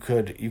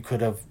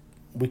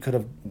 We could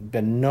have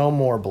been no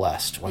more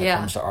blessed when it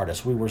comes to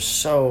artists. We were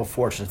so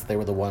fortunate that they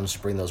were the ones to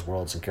bring those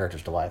worlds and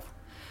characters to life.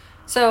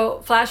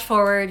 So, flash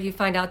forward, you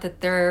find out that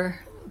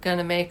they're going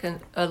to make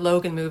a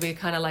Logan movie,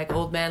 kind of like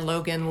Old Man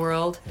Logan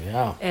world.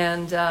 Yeah.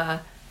 And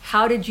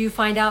how did you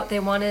find out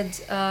they wanted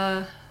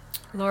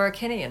Laura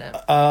Kinney in it?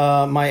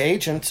 My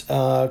agent,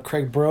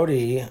 Craig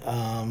Brody,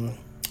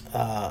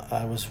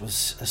 I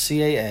was a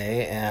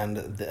CAA,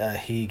 and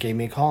he gave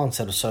me a call and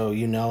said, "So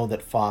you know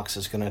that Fox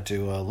is going to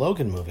do a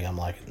Logan movie?" I'm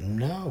like,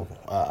 "No."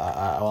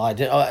 I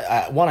did.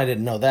 I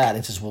didn't know that. And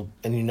he says, "Well,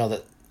 and you know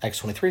that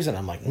X-23's in it?"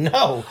 I'm like,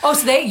 "No." Oh,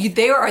 so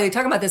are they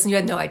talking about this and you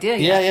had no idea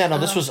yet? Yeah. No,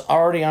 this was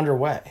already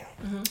underway,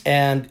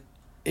 and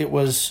it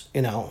was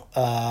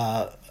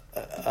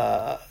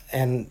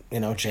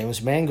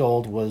James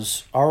Mangold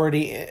was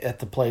already at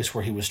the place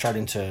where he was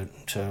starting to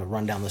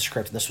run down the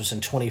script. This was in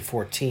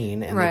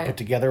 2014, and they put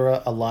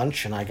together a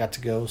lunch, and I got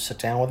to go sit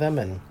down with him,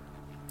 and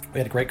we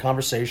had a great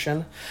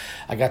conversation.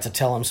 I got to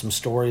tell him some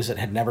stories that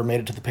had never made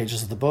it to the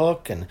pages of the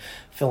book, and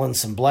fill in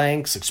some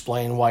blanks,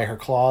 explain why her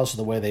claws are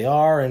the way they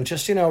are, and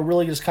just,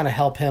 really just kind of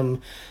help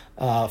him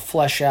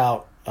flesh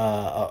out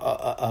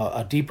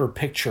a deeper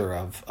picture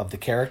of the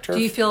character. Do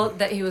you feel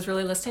that he was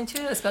really listening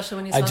to it, especially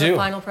when you saw the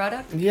final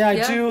product? Yeah,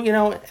 I do.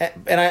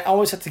 And I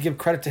always have to give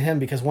credit to him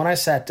because when I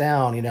sat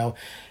down,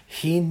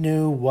 he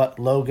knew what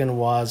Logan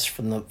was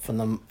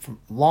from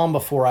long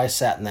before I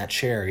sat in that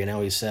chair.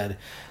 He said,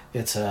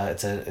 it's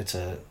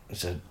a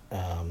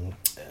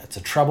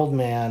troubled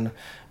man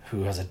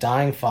who has a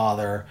dying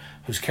father,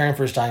 who's caring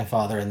for his dying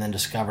father, and then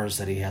discovers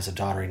that he has a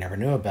daughter he never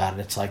knew about.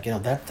 And it's like,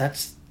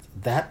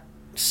 that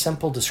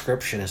simple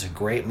description is a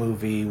great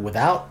movie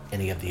without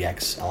any of the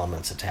X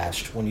elements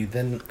attached. When you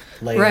then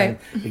lay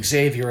in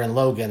Xavier and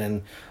Logan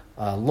and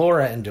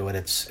Laura into it,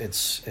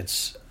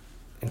 it's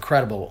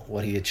incredible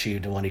what he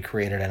achieved and what he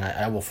created, and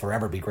I will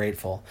forever be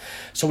grateful.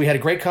 So we had a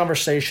great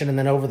conversation, and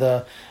then over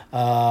the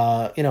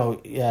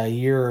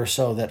year or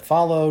so that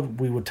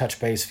followed, we would touch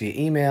base via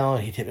email.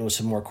 He'd hit me with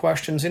some more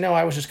questions.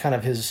 I was just kind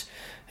of his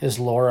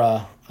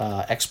Laura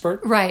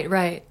expert.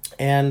 Right.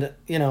 And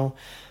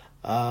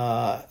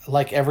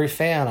like every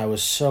fan, I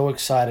was so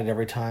excited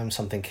every time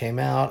something came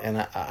out,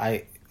 and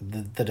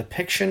the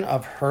depiction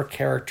of her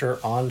character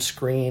on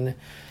screen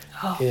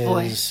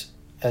is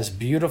as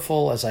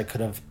beautiful as I could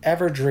have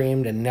ever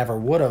dreamed and never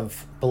would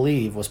have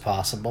believed was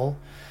possible.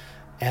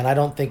 And I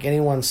don't think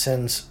anyone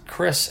since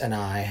Chris and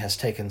I has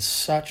taken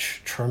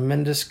such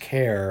tremendous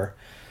care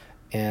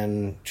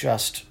in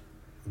just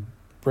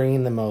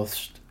bringing the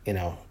most,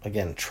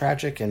 again,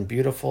 tragic and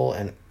beautiful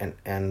and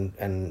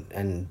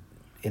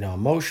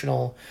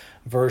emotional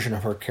version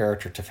of her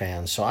character to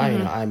fans. So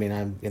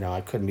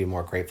I couldn't be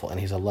more grateful. And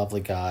he's a lovely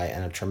guy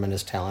and a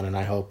tremendous talent. And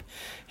I hope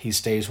he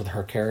stays with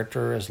her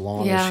character as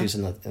long as she's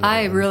in the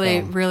I really,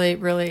 film. really,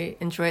 really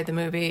enjoyed the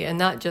movie, and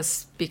not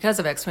just because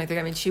of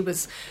X-23. She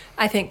was,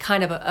 I think,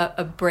 kind of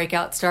a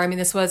breakout star.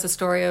 This was a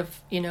story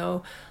of,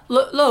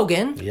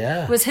 Logan.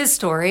 Yeah. Was his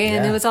story,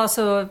 and it was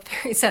also a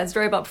very sad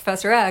story about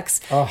Professor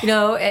X. Oh.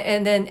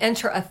 And then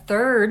enter a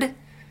third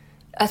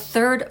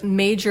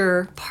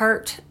major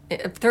part,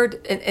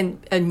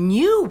 a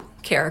new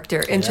character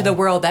into the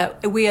world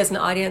that we as an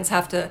audience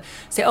have to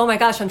say, oh my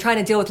gosh, I'm trying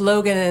to deal with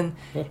Logan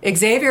and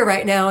Xavier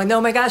right now, and oh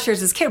my gosh,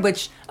 there's this kid,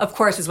 which of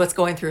course is what's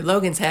going through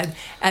Logan's head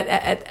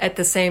at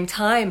the same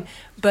time.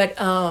 But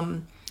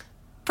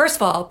first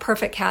of all,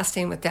 perfect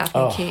casting with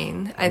Daphne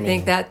Keane. I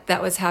think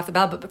that was half the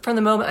battle. But from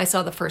the moment I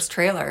saw the first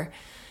trailer,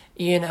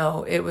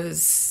 it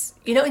was,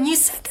 and you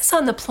said this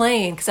on the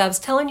plane, because I was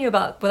telling you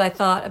about what I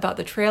thought about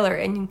the trailer,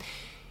 and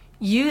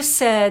you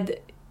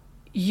said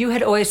you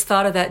had always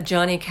thought of that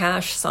Johnny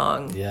Cash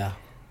song. Yeah.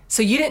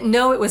 So you didn't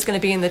know it was going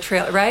to be in the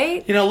trailer,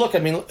 right? Look,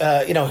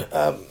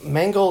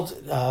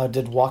 Mangold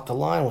did Walk the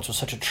Line, which was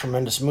such a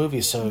tremendous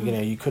movie. So,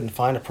 you couldn't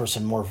find a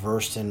person more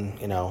versed in,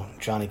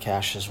 Johnny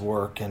Cash's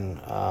work. And,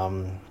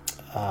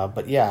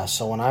 but yeah,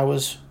 so when I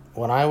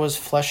was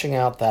fleshing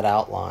out that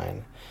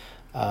outline,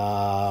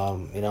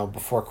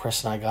 before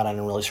Chris and I got on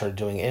and really started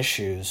doing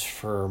issues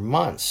for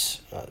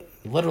months,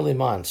 literally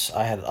months,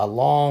 I had a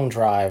long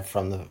drive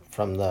from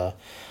the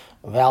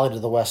Valley to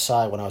the West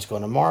Side when I was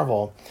going to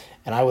Marvel,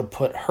 and I would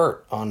put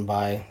Hurt on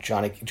by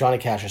Johnny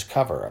Cash's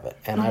cover of it,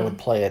 and I would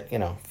play it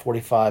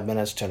 45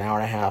 minutes to an hour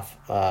and a half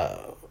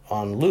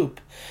on loop,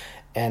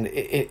 and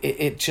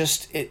it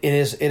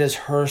is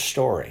her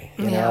story.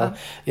 You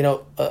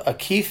know, a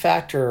key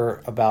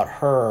factor about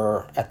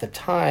her at the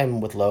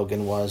time with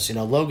Logan was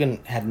Logan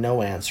had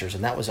no answers,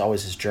 and that was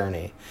always his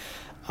journey.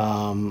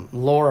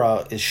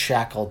 Laura is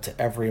shackled to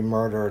every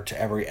murder,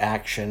 to every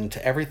action,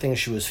 to everything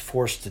she was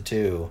forced to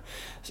do.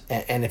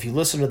 And if you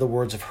listen to the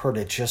words of Hurt,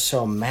 it just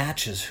so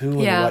matches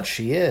who and what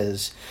she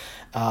is.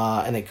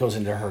 And it goes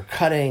into her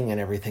cutting and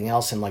everything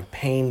else, and like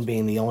pain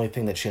being the only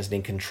thing that she has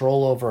any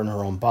control over in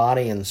her own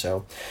body. And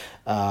so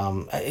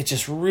it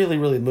just really,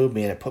 really moved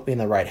me, and it put me in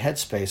the right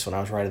headspace when I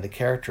was writing the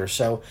character.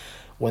 So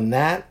when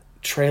that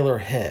trailer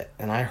hit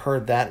and I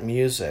heard that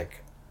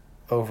music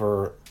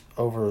over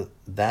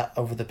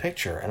the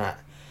picture, and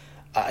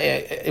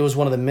it was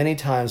one of the many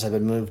times I've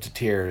been moved to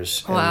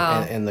tears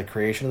in the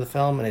creation of the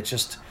film. And it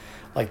just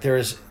like there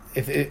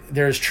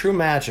is true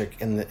magic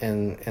in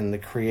the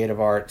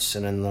creative arts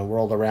and in the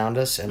world around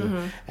us,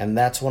 and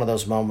that's one of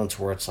those moments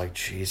where it's like,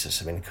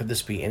 Jesus, I mean, could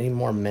this be any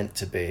more meant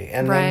to be?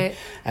 And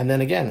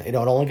then again, it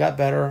only got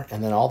better,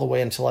 and then all the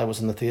way until I was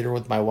in the theater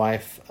with my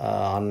wife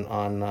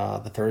on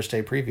the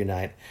Thursday preview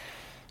night,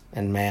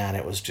 and man,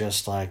 it was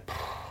just like,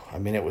 I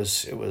mean, it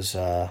was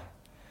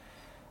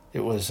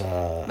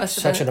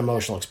such an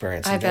emotional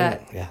experience. I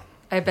bet. Yeah,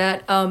 I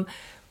bet.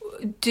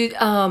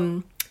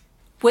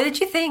 What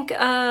did you think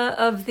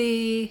of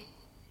the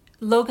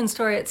Logan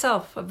story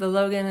itself, of the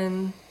Logan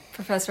and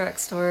Professor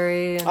X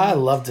story? I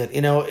loved it.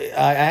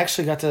 I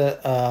actually got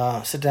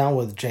to sit down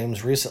with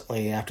James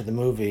recently after the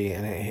movie,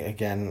 and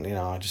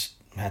I just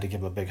had to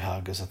give him a big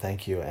hug as a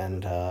thank you.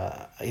 And,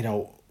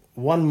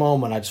 one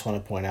moment I just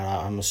want to point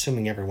out, I'm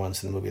assuming everyone's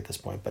seen the movie at this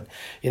point, but,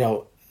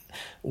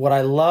 what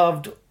I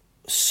loved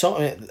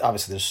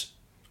obviously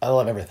I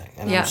love everything,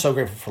 and I'm so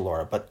grateful for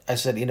Laura. But I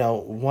said,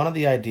 one of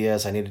the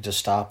ideas I needed to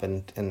stop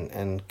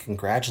and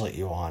congratulate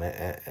you on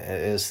it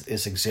is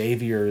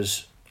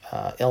Xavier's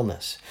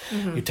illness.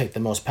 Mm-hmm. You take the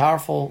most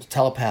powerful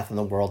telepath in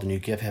the world and you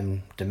give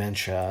him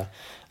dementia,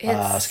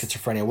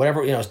 schizophrenia,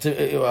 whatever,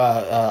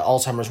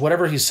 Alzheimer's,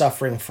 whatever he's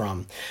suffering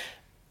from.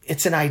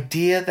 It's an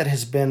idea that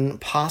has been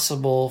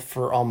possible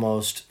for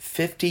almost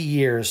 50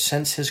 years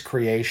since his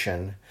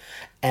creation,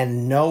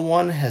 and no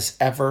one has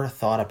ever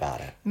thought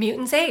about it.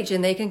 Mutants age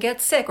and they can get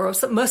sick, or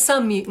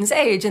some mutants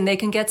age and they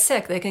can get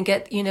sick. They can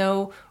get,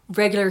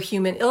 regular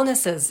human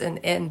illnesses,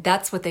 and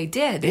that's what they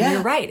did. And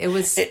you're right.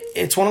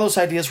 It's one of those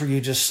ideas where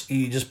you just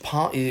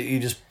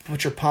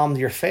put your palm to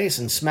your face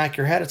and smack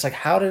your head. It's like,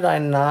 how did I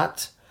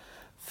not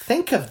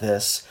think of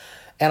this?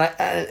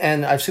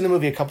 And I've seen the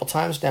movie a couple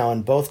times now,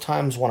 and both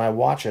times when I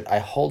watch it, I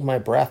hold my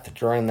breath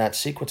during that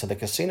sequence of the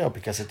casino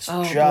because it's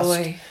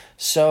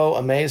so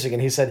amazing.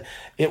 And he said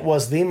it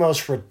was the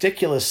most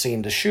ridiculous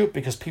scene to shoot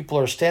because people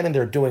are standing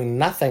there doing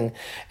nothing,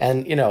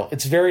 and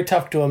it's very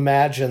tough to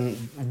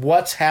imagine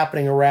what's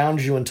happening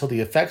around you until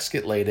the effects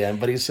get laid in.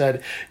 But he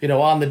said,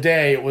 on the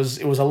day it was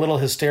a little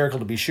hysterical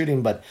to be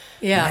shooting, but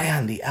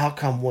man, the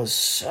outcome was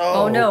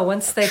so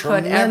once they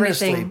put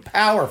everything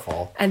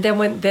powerful, and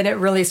then it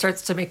really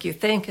starts to make you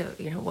think.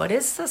 What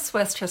is this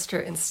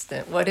Westchester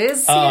incident? What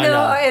is,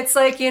 it's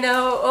like,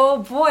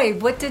 oh boy,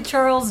 what did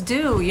Charles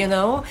do?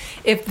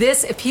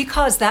 If he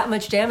caused that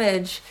much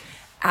damage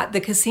at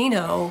the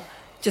casino,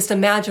 just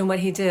imagine what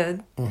he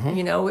did.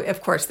 Mm-hmm.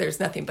 Of course, there's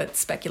nothing but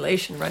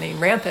speculation running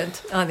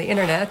rampant on the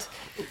internet.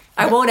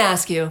 I won't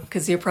ask you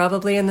because you're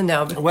probably in the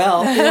know.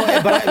 Well,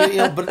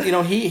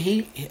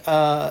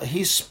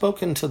 he's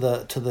spoken to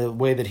the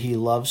way that he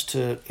loves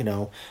to,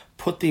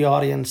 put the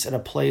audience in a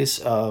place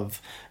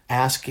of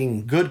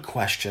asking good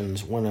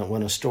questions when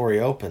a story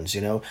opens.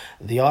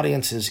 The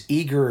audience is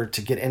eager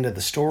to get into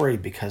the story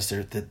because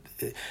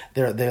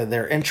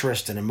their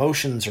interest and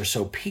emotions are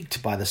so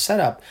piqued by the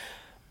setup,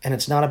 and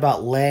it's not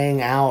about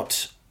laying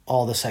out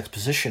all this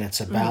exposition. It's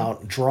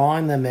about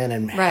drawing them in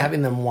and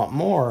having them want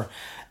more.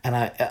 And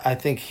I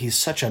think he's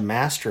such a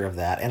master of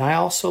that. And I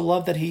also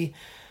love that he,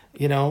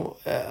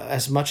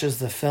 as much as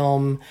the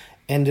film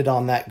ended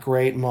on that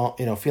great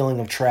feeling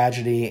of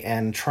tragedy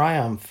and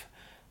triumph,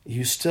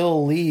 you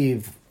still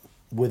leave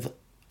with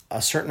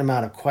a certain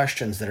amount of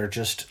questions that are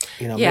just,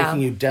 making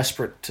you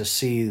desperate to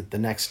see the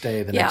next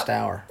day, the next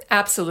hour.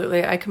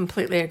 Absolutely. I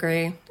completely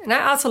agree. And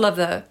I also love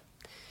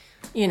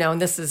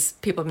and this is,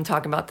 people have been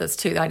talking about this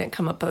too. I didn't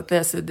come up with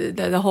this.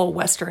 The whole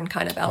Western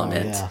kind of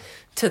element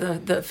to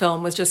the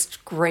film was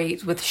just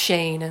great with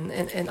Shane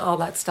and all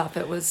that stuff.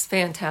 It was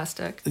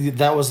fantastic.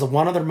 That was the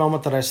one other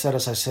moment that I said,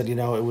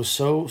 it was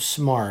so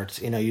smart.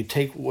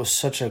 Was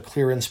such a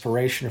clear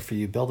inspiration for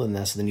you building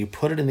this, and then you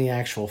put it in the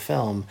actual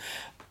film.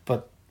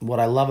 But what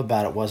I love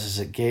about it is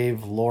it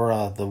gave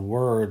Laura the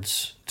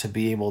words to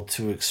be able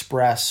to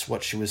express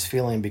what she was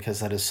feeling, because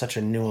that is such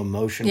a new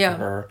emotion for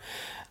her.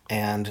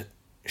 And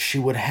she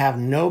would have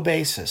no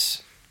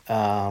basis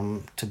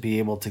to be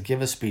able to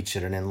give a speech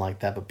at an end like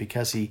that, but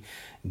because he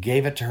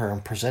gave it to her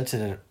and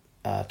presented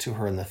it to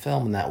her in the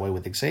film in that way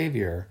with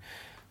Xavier,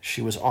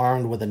 she was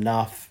armed with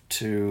enough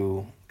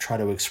to try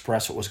to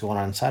express what was going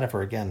on inside of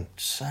her. Again,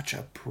 such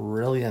a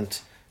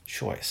brilliant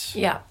choice.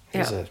 Yeah,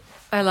 He's yeah.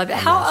 I love it. a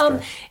How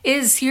master.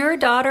 is your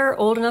daughter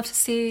old enough to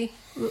see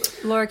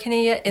Laura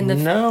Kinney yet?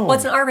 No. Well,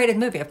 it's an R-rated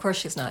movie. Of course,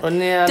 she's not.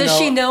 Yeah, Does no.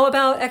 she know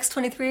about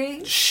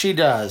X-23? She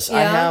does.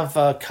 I Yeah?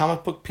 have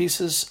comic book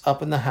pieces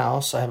up in the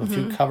house. I have a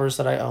few covers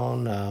that I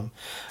own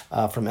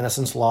from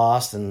Innocence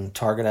Lost and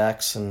Target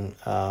X and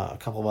a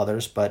couple of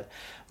others. But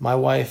my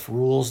wife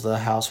rules the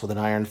house with an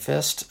iron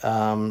fist.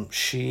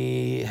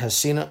 She has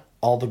seen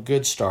all the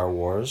good Star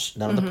Wars,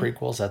 none of the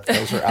prequels.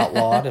 Those are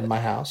outlawed in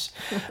my house.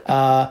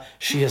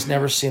 She has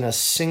never seen a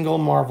single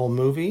Marvel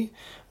movie.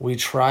 We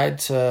tried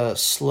to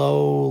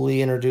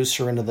slowly introduce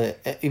her into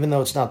even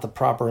though it's not the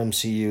proper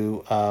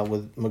MCU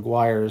with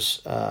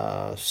Maguire's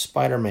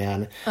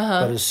Spider-Man,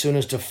 but as soon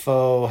as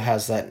Dafoe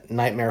has that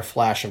nightmare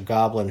flash of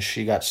goblins,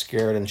 she got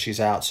scared and she's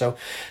out. So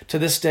to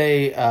this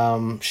day,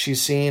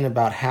 she's seen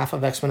about half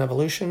of X-Men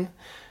Evolution,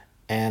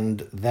 and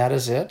that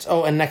is it.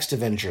 Oh, and Next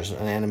Avengers,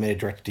 an animated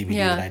direct-to-DVD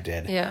that I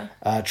did. Yeah.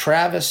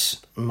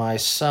 Travis, my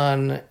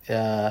son,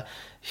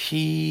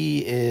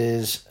 he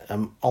is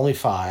only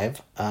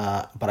 5,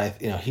 but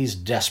he's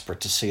desperate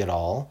to see it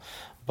all.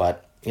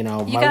 But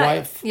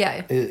wife,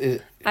 Yeah.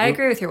 I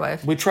agree with your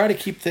wife. we try to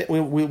keep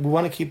we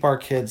want to keep our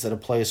kids at a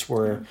place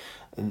where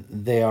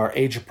they are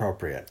age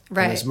appropriate.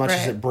 Right, And as much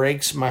as right. it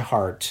breaks my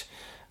heart,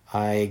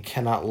 I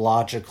cannot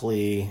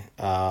logically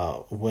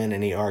win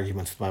any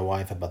arguments with my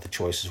wife about the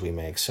choices we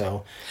make.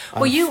 So,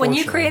 Well, when you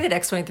unfortunately, created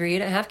X-23, you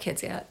didn't have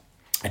kids yet.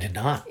 I did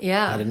not.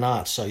 Yeah. I did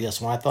not. So yes,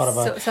 when I thought of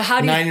a So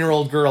how do you-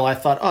 9-year-old girl, I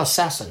thought, oh,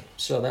 assassin.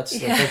 So that's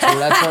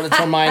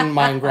where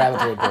mine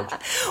gravitated towards.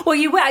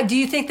 Well, do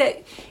you think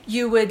that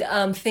you would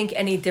think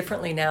any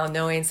differently now,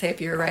 knowing, say,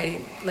 if you were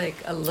writing like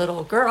a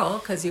little girl,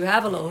 because you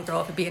have a little girl,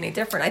 if it'd be any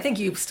different? I think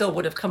you still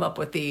would have come up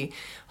with the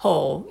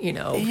whole,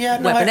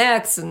 Weapon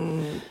X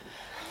and.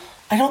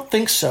 I don't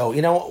think so.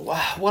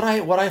 What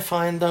I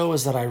find though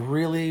is that I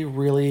really,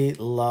 really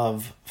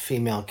love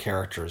female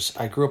characters.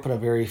 I grew up in a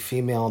very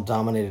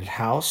female-dominated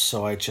house,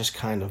 so I just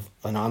and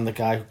I'm the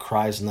guy who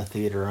cries in the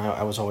theater.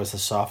 I was always the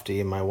softie,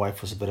 and my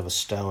wife was a bit of a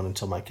stone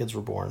until my kids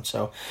were born.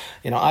 So,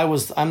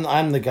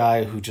 I'm the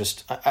guy who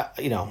just,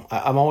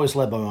 I'm always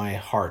led by my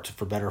heart,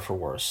 for better or for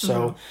worse.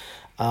 So,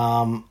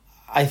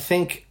 I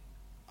think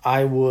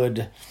I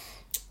would,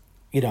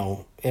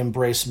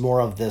 embrace more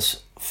of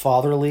this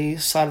fatherly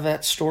side of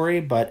that story,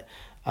 but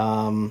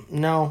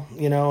no,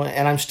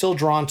 and I'm still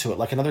drawn to it.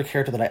 Like another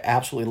character that I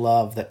absolutely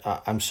love that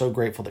I'm so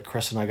grateful that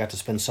Chris and I got to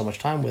spend so much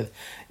time with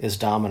is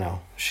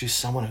Domino. She's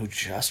someone who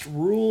just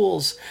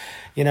rules,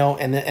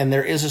 and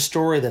there is a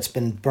story that's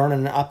been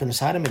burning up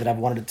inside of me that I've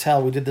wanted to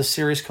tell. We did this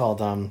series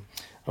called a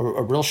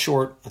real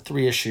short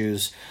 3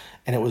 issues,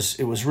 and it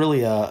was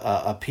really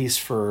a piece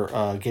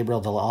for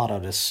Gabriel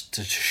Dell'Otto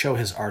to show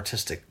his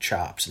artistic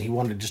chops, and he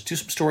wanted to just do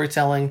some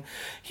storytelling.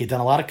 He'd done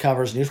a lot of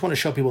covers, and he just wanted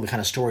to show people the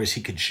kind of stories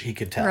he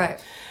could tell. Right.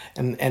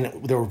 And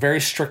there were very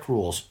strict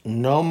rules: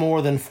 no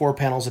more than 4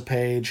 panels a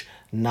page,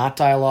 not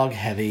dialogue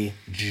heavy.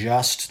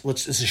 Just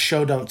it's a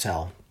show don't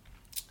tell.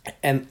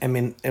 And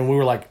we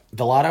were like,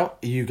 Dell'Otto,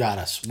 you got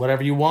us.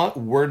 Whatever you want,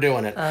 we're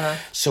doing it.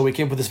 So we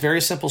came up with this very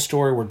simple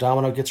story where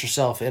Domino gets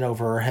herself in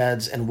over her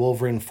heads, and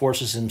Wolverine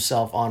forces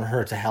himself on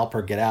her to help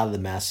her get out of the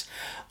mess,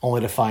 only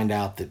to find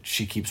out that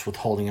she keeps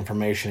withholding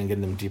information and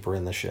getting them deeper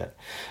in the shit.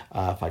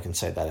 If I can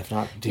say that, if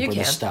not deeper in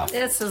the stuff.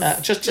 This is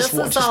Just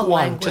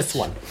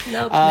one.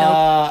 Nope.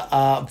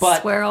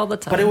 But Swear all the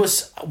time.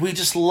 But we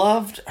just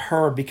loved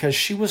her because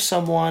she was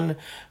someone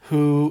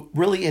who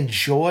really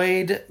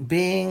enjoyed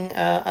being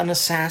an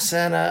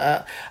assassin,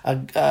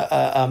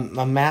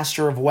 a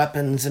master of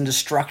weapons and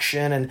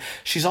destruction, and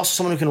she's also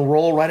someone who can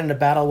roll right into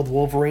battle with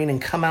Wolverine and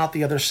come out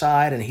the other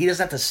side, and he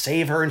doesn't have to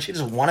save her, and she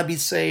doesn't want to be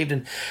saved,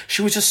 and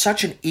she was just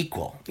such an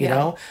equal, you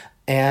know?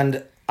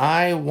 And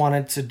I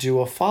wanted to do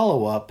a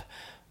follow-up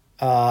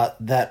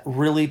that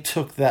really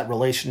took that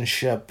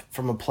relationship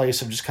from a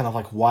place of just kind of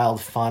like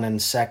wild fun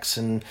and sex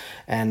and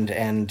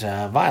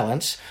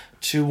violence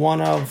to one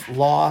of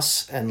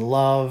loss and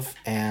love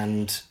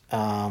and,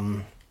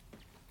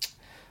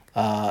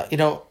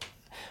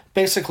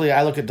 basically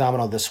I look at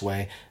Domino this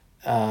way.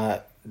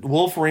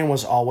 Wolverine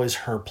was always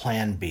her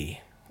plan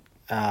B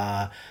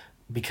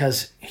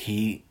because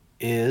he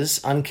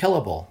is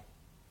unkillable.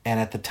 And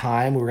at the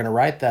time we were going to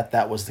write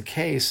that was the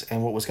case,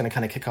 and what was going to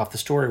kind of kick off the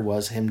story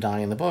was him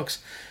dying in the books.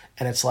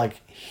 And it's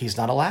like, he's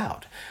not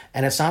allowed.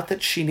 And it's not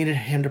that she needed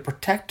him to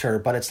protect her,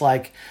 but it's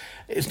like,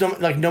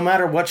 no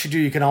matter what you do,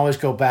 you can always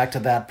go back to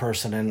that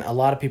person. And a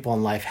lot of people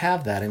in life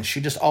have that. And she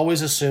just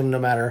always assumed no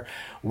matter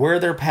where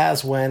their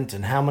paths went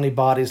and how many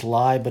bodies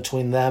lie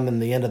between them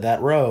and the end of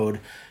that road,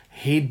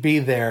 he'd be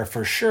there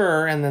for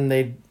sure. And then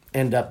they'd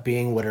end up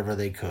being whatever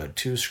they could.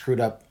 2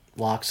 screwed up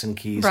locks and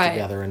keys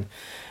together.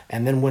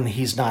 And then when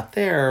he's not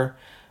there,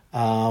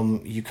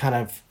 you kind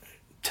of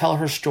tell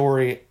her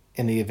story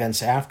in the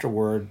events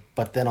afterward,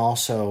 but then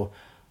also,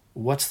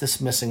 what's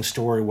this missing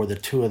story where the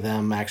 2 of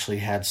them actually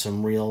had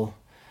some real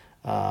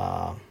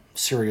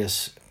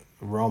serious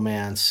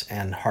romance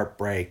and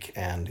heartbreak,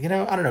 and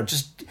I don't know,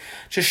 just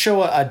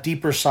show a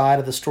deeper side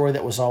of the story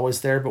that was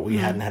always there, but we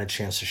hadn't had a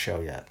chance to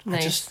show yet.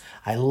 Nice.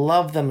 I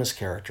love them as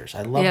characters.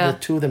 I love the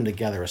two of them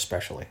together,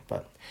 especially.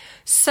 But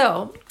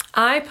so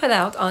I put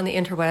out on the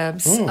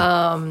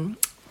interwebs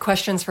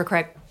questions for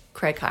Craig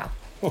Kyle,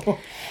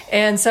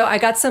 and so I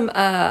got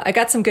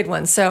some good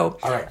ones. So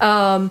all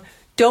right.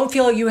 Don't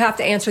feel you have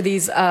to answer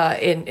these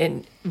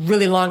in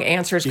really long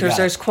answers, because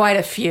there's quite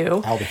a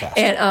few. I'll be fast.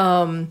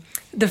 And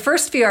the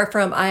first few are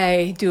from,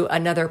 I do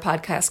another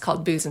podcast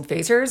called Booze and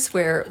Phasers,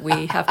 where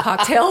we have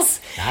cocktails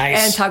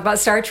and talk about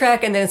Star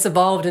Trek, and then it's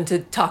evolved into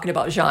talking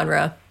about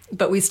genre,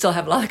 but we still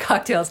have a lot of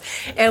cocktails.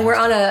 And we're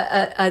on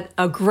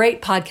a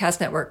great podcast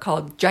network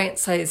called Giant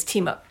Size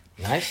Team Up.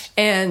 Nice.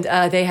 And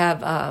they have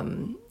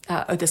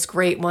this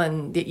great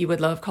one that you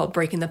would love called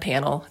Breaking the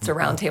Panel. It's a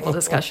roundtable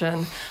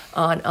discussion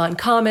on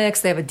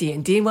comics. They have a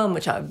D&D one,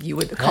 which you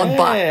would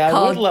call I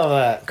would love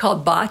that.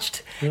 Called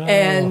Botched. Oh.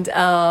 And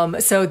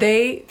so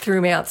they threw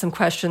me out some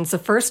questions. The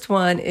first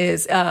one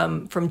is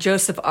from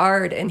Joseph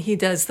Ard, and he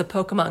does the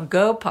Pokemon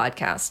Go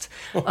podcast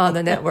on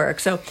the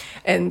network. So,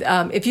 and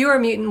if you were a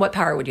mutant, what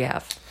power would you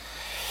have?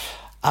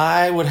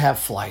 I would have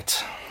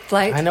flight.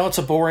 Flight? I know it's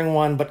a boring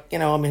one, but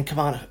come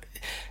on.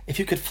 If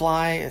you could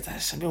fly,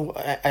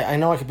 I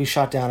know I could be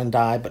shot down and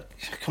die, but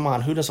come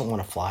on, who doesn't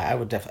want to fly? I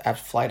would definitely.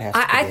 Flight has to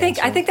be the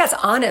answer. I think that's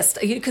honest,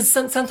 because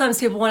sometimes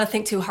people want to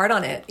think too hard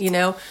on it.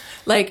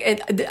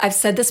 I've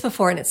said this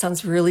before, and it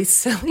sounds really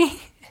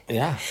silly.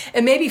 Yeah.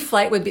 And maybe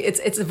flight would be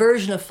it's a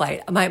version of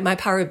flight. My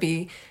power would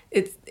be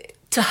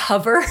to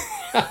hover.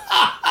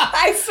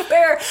 I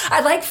swear,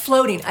 I like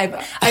floating. I've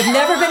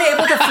never been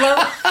able to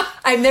float.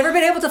 I've never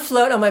been able to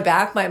float on my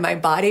back. My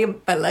body,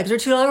 my legs are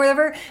too long or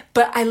whatever.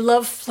 But I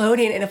love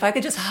floating, and if I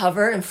could just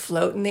hover and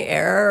float in the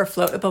air or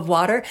float above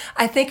water,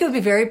 I think it would be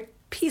very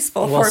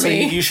peaceful for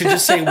me. You should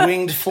just say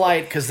winged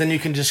flight, because then you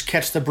can just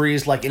catch the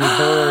breeze like any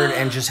bird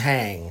and just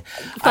hang.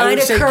 Find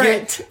a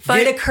current.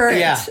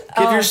 Yeah,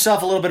 give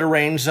yourself a little bit of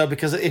range, though,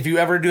 because if you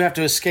ever do have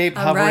to escape,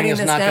 hovering is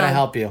not going to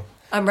help you.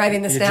 I'm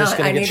writing this down. Just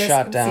going to get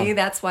shot down. See,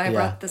 that's why I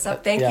brought this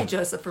up. Thank you,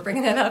 Joseph, for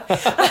bringing that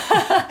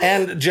up.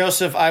 And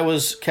Joseph, I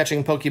was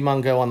catching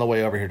Pokemon Go on the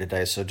way over here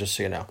today, so just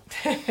so you know.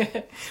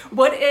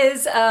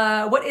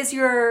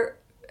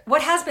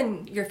 What has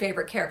been your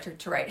favorite character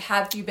to write?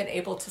 Have you been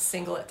able to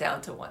single it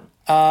down to one?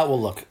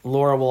 Well, look,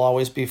 Laura will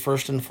always be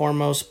first and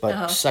foremost,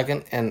 but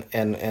second, and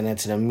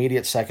it's an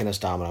immediate second, is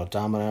Domino.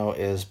 Domino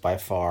is by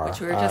far. Which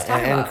we were just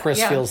talking about. And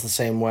Chris feels the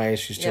same way.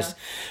 She's just,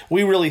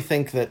 we really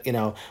think that,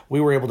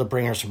 we were able to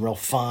bring her some real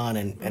fun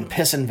and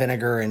piss and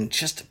vinegar and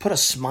just put a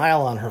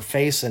smile on her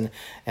face, and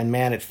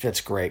man, it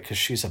fits great, because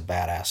she's a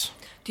badass.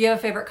 Do you have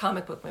a favorite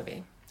comic book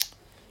movie?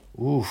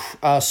 Ooh,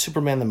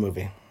 Superman the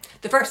movie.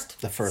 The first.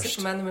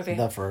 Superman the movie.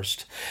 The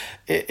first.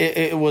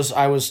 It was.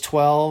 I was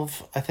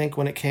 12, I think,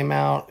 when it came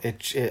out.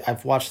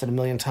 I've watched it a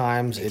million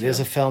times. It is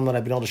a film that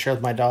I've been able to share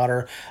with my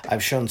daughter.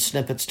 I've shown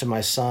snippets to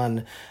my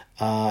son.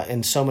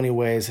 In so many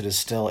ways, it is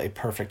still a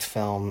perfect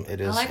film.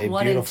 It is a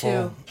beautiful. 1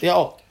 and 2. Yeah.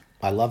 Oh,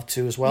 I love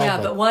 2 as well.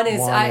 Yeah, but one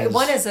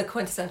is a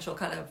quintessential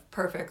kind of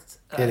perfect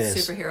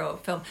superhero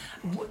film.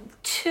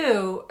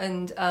 2,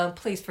 and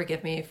please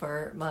forgive me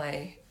for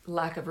my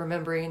lack of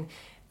remembering.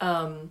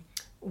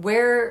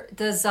 Where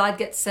does Zod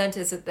get sent?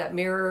 Is it that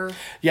mirror?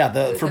 Yeah,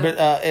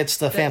 it's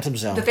the Phantom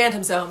Zone. The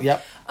Phantom Zone.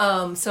 Yep.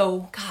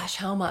 So, gosh,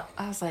 how much?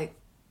 I was like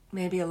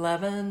maybe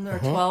 11 or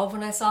 12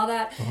 when I saw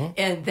that,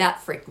 and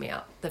that freaked me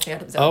out. The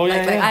Phantom Zone. Oh, yeah,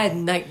 I had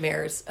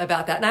nightmares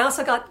about that, and I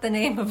also got the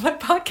name of a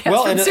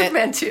podcast from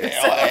Superman 2.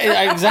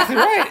 Exactly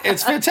right.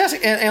 It's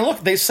fantastic, and look,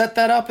 they set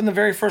that up in the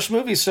very first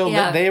movie, so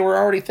they were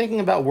already thinking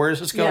about where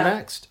does this go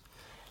next.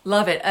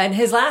 Love it. And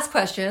his last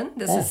question,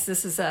 this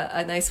is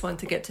a nice one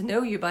to get to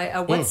know you by.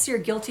 What's your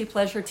guilty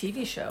pleasure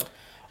TV show?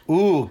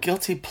 Ooh,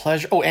 guilty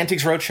pleasure. Oh,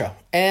 Antiques Roadshow.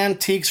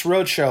 Antiques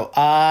Roadshow.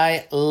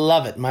 I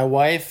love it. My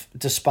wife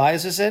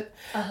despises it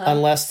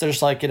unless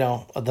there's like,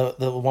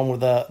 the one where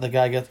the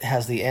guy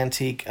has the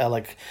antique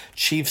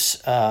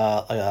Chiefs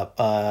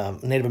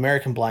Native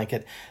American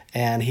blanket,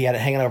 and he had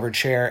it hanging over a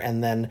chair,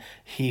 and then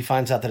he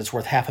finds out that it's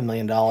worth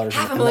 $500,000.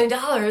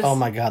 $500,000? Oh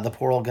my God, the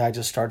poor old guy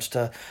just starts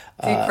to...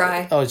 Do you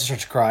cry? Oh, he just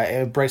starts to cry.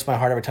 It breaks my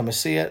heart every time I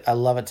see it. I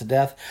love it to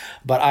death.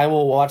 But I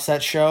will watch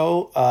that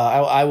show.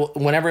 I will,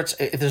 whenever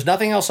if there's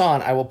nothing else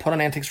on, I will put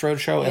on Antiques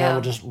Roadshow, and I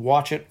will just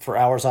watch it for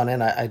hours on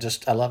end. I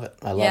love it.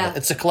 I love it.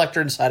 It's a collector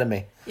inside of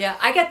me. Yeah,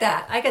 I get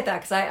that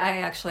because I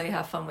actually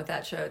have fun with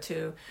that show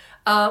too.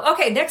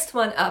 Okay, next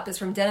one up is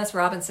from Dennis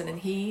Robinson, and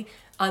he...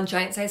 on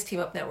Giant Size Team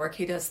Up Network,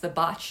 he does the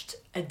Botched,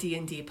 a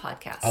D&D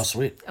podcast. Oh,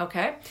 sweet.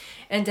 Okay.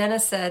 And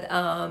Dennis said,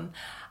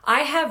 I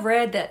have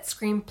read that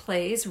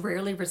screenplays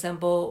rarely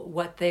resemble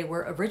what they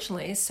were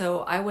originally,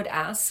 so I would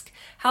ask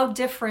how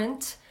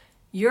different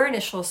your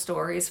initial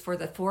stories for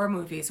the Thor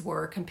movies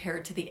were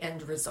compared to the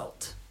end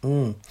result.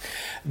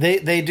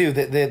 They do.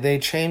 They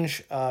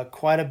change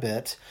quite a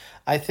bit.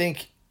 I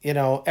think,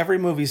 every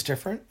movie's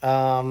different.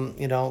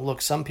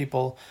 Look, some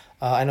people...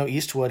 I know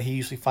Eastwood, he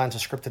usually finds a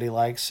script that he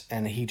likes,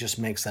 and he just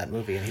makes that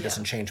movie, and he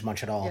doesn't change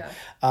much at all.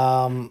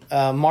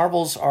 Yeah.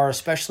 Marvels are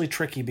especially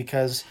tricky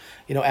because,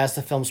 as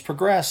the films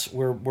progress,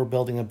 we're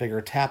building a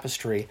bigger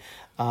tapestry.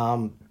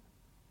 There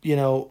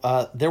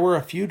were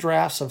a few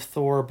drafts of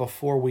Thor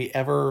before we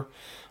ever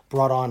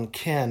brought on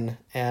Ken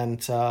and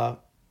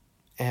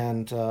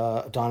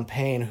Don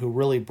Payne, who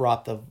really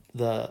brought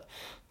the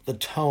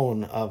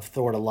tone of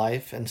Thor to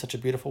life in such a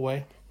beautiful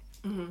way.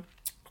 Mm-hmm.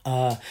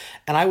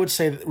 And I would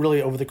say that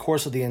really over the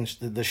course of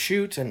the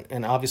shoot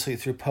and obviously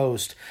through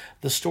post,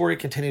 the story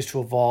continues to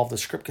evolve, the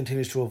script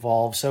continues to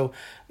evolve. So,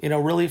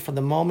 really from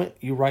the moment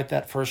you write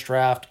that first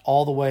draft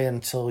all the way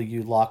until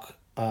you lock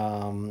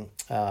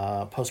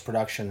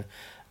post-production,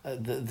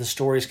 the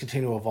stories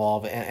continue to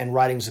evolve, and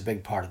writing's a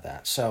big part of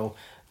that. So,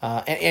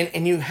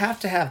 and you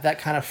have to have that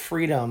kind of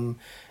freedom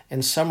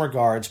in some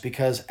regards,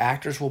 because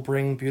actors will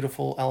bring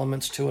beautiful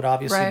elements to it,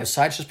 obviously, right,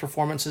 besides just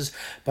performances.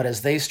 But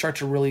as they start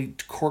to really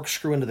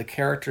corkscrew into the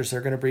characters, they're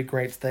going to bring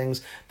great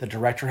things. The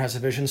director has a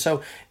vision.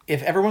 So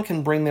if everyone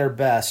can bring their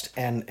best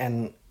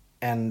and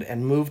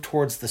move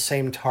towards the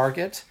same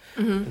target,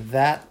 mm-hmm,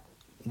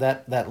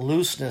 that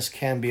looseness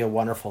can be a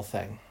wonderful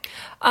thing.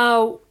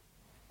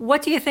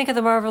 What do you think of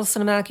the Marvel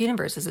Cinematic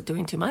Universe? Is it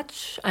doing too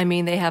much? I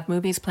mean, they have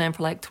movies planned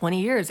for like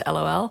 20 years,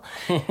 LOL.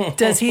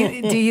 Do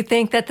you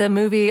think that the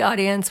movie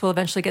audience will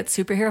eventually get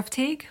superhero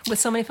fatigue with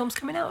so many films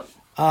coming out?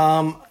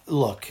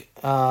 Look,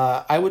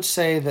 I would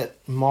say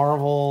that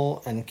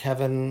Marvel and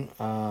Kevin,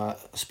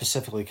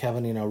 specifically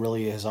Kevin,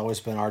 really has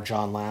always been our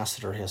John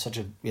Lasseter. He has such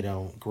a,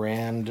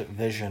 grand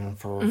vision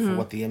for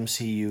what the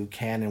MCU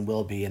can and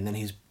will be. And then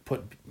he's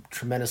put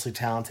tremendously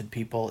talented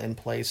people in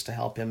place to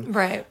help him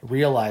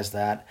realize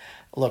that.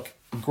 Look,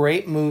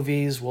 great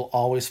movies will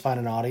always find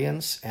an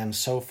audience, and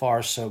so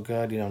far so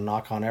good,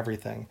 knock on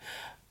everything.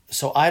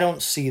 So I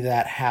don't see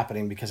that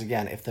happening because,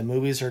 again, if the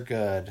movies are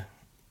good,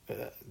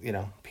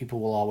 people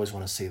will always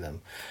want to see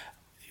them.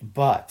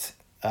 But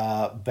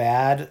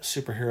bad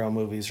superhero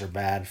movies are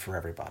bad for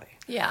everybody.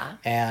 Yeah.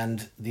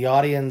 And the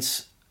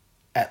audience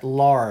at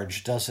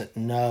large doesn't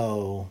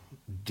know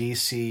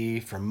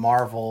DC from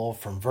Marvel,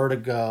 from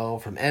Vertigo,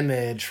 from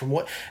Image, from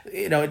what,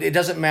 it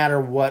doesn't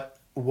matter what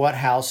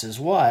house is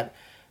what.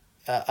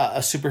 A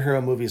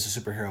superhero movie is a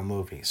superhero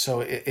movie.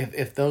 So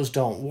if those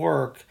don't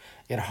work,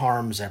 it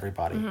harms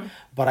everybody. Mm-hmm.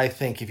 But I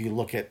think if you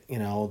look at,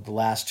 the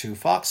last two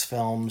Fox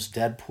films,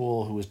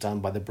 Deadpool, who was done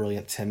by the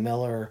brilliant Tim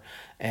Miller,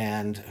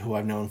 and who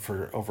I've known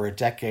for over a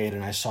decade,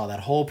 and I saw that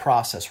whole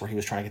process where he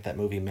was trying to get that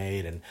movie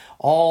made, and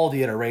all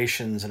the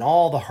iterations and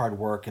all the hard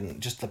work and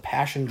just the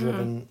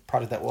passion-driven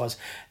project that was.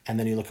 And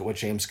then you look at what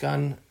James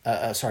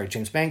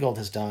Mangold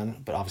has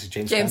done, but obviously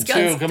James Gunn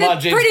too. Come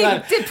on, James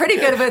Gunn did pretty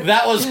good with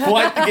that. Was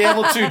quite the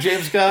gamble too.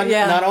 James Gunn,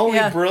 not only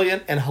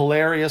brilliant and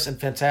hilarious and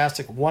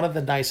fantastic, one of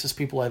the nicest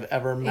people I've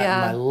ever met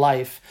in my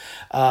life.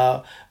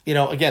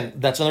 Again,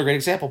 that's another great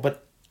example.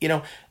 But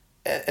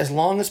as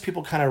long as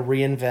people kind of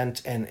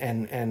reinvent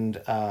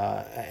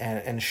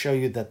and show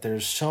you that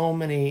there's so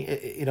many,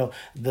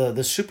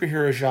 the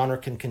superhero genre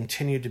can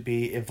continue to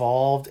be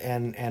evolved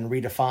and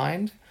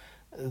redefined.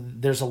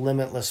 There's a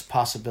limitless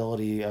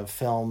possibility of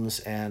films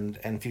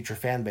and future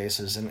fan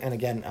bases. And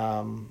again,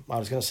 what I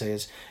was going to say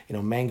is,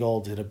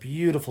 Mangold did a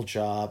beautiful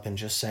job in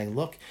just saying,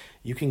 look,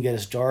 you can get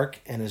as dark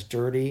and as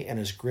dirty and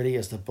as gritty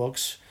as the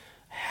books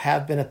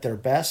have been at their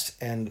best,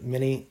 and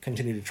many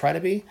continue to try to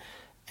be.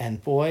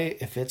 And boy,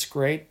 if it's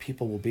great,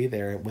 people will be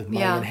there with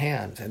money in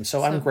hand. And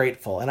so I'm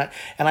grateful. And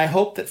I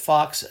hope that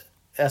Fox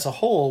as a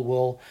whole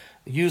will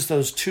use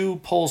those two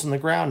poles in the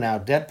ground now,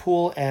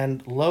 Deadpool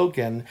and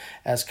Logan,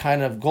 as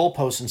kind of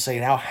goalposts and say,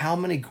 now how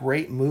many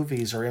great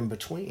movies are in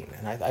between?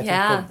 And I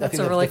think that's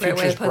a really great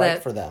way to put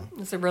it for them.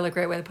 It's a really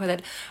great way to put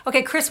it.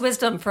 Okay, Chris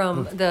Wisdom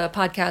from the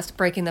podcast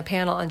Breaking the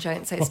Panel on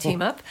Giant Size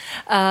Team Up.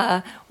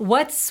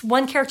 What's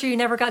one character you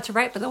never got to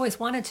write but always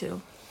wanted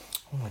to?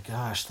 Oh my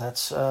gosh,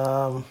 that's...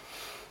 and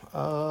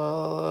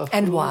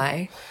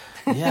why?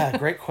 Yeah,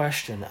 great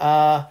question.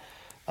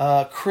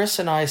 Chris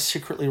and I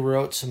secretly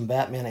wrote some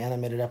Batman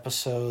animated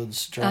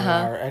episodes during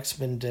our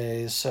X-Men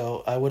days.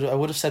 So I would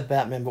have said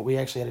Batman, but we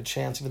actually had a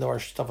chance, even though our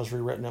stuff was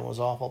rewritten and it was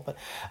awful. But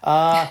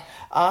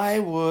I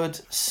would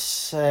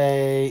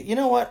say, you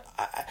know what?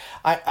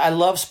 I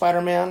love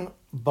Spider-Man,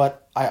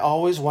 but I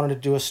always wanted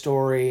to do a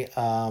story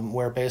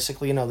where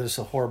basically, there's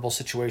the horrible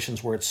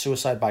situations where it's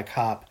suicide by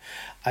cop.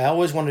 I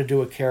always wanted to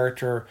do a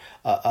character,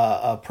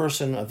 a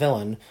person, a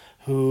villain,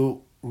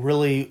 who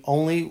really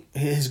only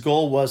his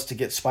goal was to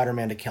get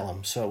Spider-Man to kill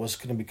him. So it was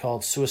going to be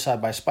called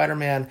Suicide by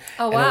Spider-Man.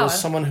 Oh, wow. And it was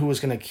someone who was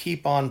going to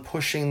keep on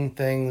pushing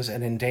things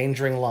and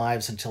endangering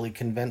lives until he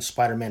convinced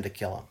Spider-Man to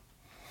kill him.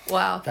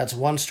 Wow. That's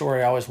one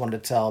story I always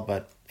wanted to tell,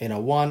 but,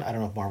 one, I don't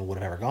know if Marvel would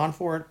have ever gone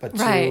for it, but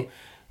right.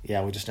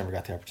 two, we just never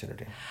got the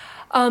opportunity.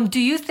 Do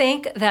you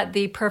think that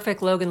the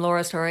perfect Logan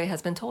Laura story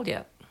has been told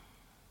yet?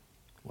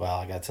 Well,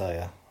 I got to tell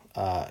you,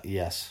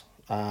 yes.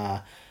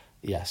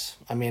 Yes.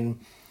 I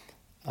mean...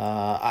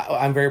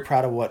 I'm very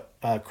proud of what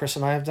Chris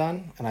and I have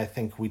done, and I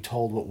think we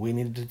told what we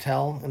needed to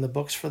tell in the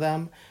books for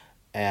them.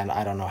 and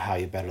I don't know how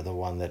you better the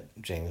one that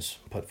James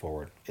put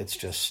forward. It's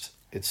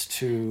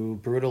too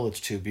brutal. It's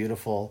too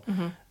beautiful.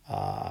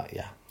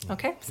 Yeah.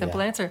 Okay,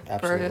 simple answer.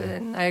 Absolutely.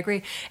 And I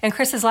agree. And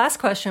Chris's last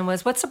question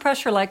was, what's the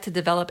pressure like to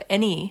develop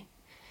any,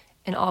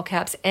 in all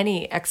caps,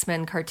 any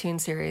X-Men cartoon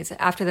series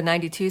after the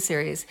 92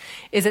 series?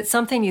 Is it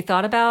something you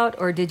thought about,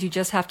 or did you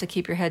just have to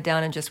keep your head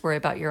down and just worry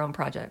about your own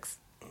projects?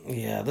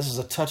 Yeah, this is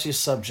a touchy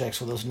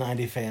subject with those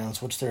 90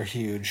 fans, which they're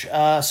huge.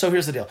 So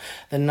here's the deal.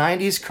 The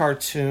 90s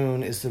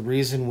cartoon is the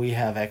reason we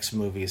have X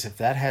movies. If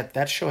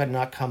that show had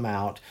not come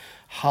out,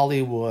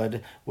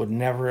 Hollywood would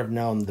never have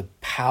known the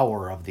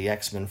power of the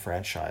X-Men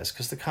franchise,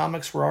 because the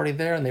comics were already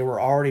there and they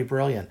were already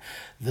brilliant.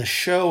 The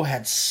show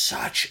had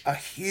such a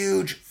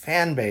huge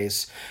fan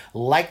base,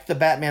 like the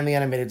Batman the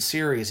Animated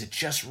Series. It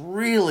just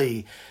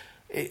really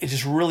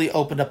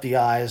opened up the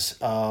eyes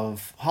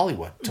of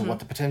Hollywood to what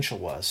the potential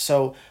was.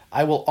 So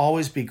I will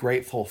always be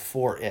grateful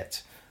for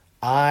it.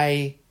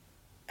 I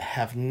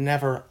have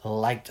never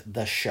liked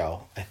the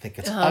show. I think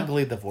it's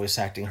ugly. The voice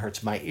acting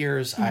hurts my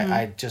ears.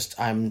 I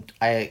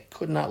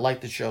could not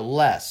like the show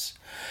less.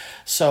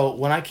 So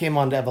when I came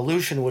on to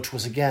Evolution, which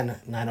was again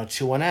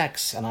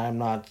 90210X, and I'm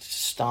not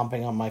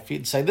stomping on my feet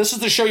and saying this is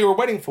the show you were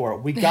waiting for,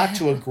 we got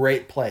to a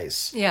great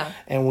place. Yeah.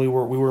 And we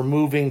were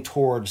moving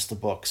towards the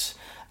books.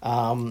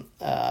 But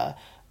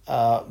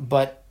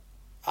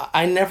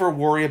I never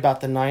worry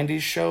about the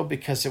 90s show,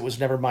 because it was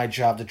never my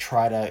job to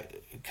try to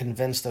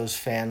convince those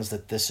fans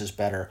that this is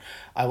better.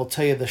 I will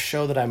tell you, the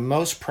show that I'm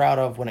most proud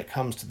of when it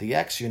comes to the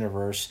X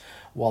universe,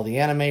 while the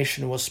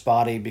animation was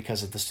spotty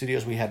because of the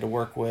studios we had to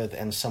work with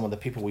and some of the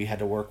people we had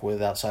to work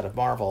with outside of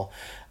Marvel,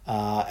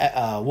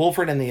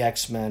 Wolverine and the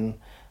X-Men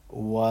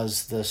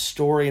was the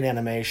story and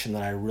animation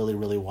that I really,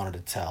 really wanted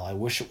to tell. I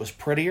wish it was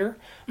prettier,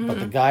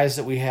 but the guys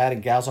that we had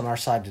and gals on our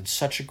side did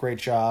such a great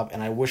job,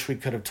 and I wish we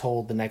could have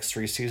told the next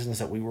 3 seasons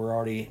that we were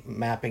already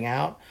mapping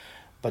out.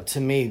 But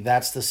to me,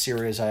 that's the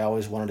series I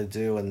always wanted to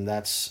do, and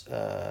that's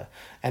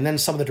and then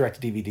some of the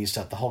direct-to-DVD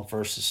stuff, the Hulk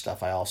versus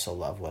stuff, I also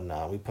love when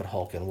we put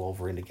Hulk and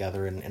Wolverine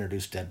together and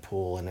introduced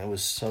Deadpool, and it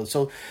was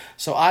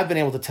so I've been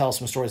able to tell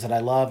some stories that I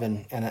love,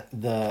 and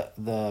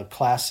the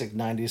classic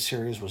 90s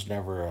series was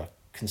never a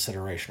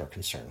consideration or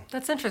concern.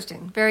 That's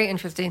interesting. Very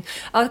interesting.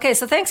 Okay,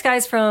 so thanks,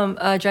 guys, from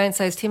Giant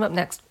Size Team Up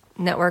Next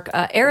Network.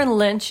 Erin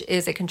Lynch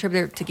is a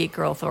contributor to Geek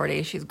Girl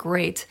Authority. She's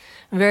great,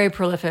 very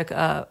prolific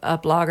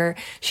blogger.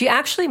 She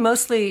actually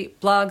mostly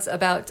blogs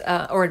about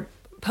or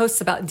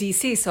posts about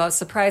DC, so I was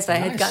surprised I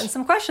had gotten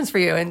some questions for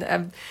you. And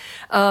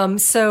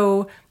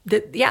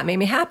it made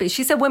me happy.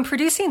 She said, when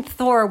producing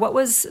Thor, what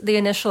was the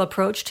initial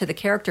approach to the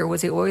character?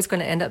 Was he always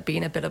going to end up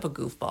being a bit of a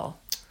goofball?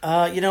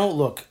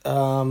 Look,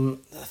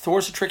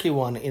 Thor's a tricky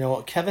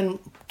one. Kevin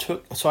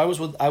so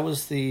I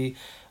was the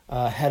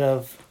head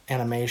of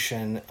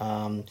animation,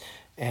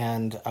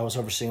 and I was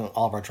overseeing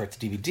all of our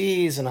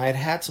direct-to-DVDs, and I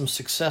had some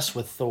success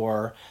with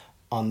Thor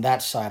on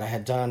that side. I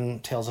had done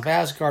Tales of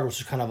Asgard, which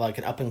was kind of like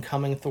an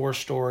up-and-coming Thor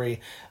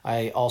story.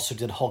 I also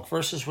did Hulk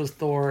versus with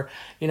Thor.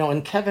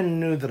 And Kevin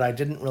knew that I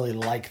didn't really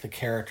like the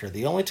character.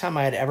 The only time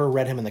I had ever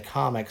read him in the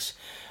comics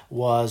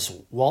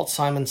was Walt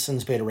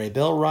Simonson's Beta Ray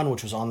Bill run,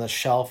 which was on the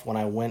shelf when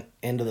I went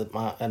into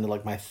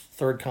my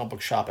third comic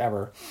book shop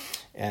ever,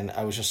 and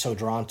I was just so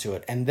drawn to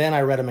it. And then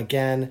I read him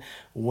again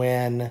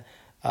when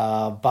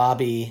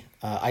Bobby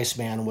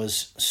Iceman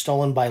was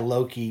stolen by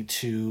Loki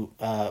to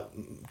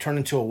turn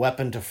into a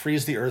weapon to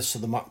freeze the Earth so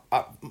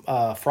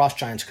the Frost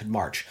Giants could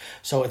march.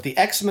 So if the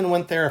X-Men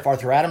went there, if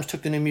Arthur Adams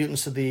took the New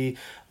Mutants to the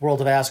world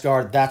of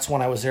Asgard, that's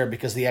when I was there,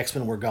 because the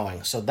X-Men were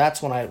going. So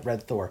that's when I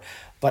read Thor.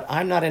 But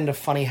I'm not into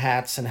funny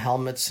hats and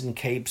helmets and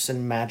capes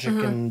and magic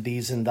and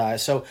these and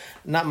that. So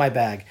not my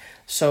bag.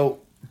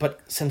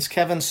 But since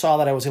Kevin saw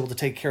that I was able to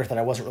take care of that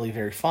I wasn't really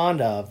very fond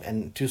of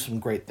and do some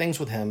great things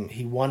with him,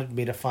 he wanted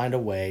me to find a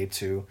way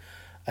to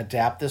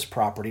adapt this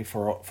property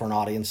for an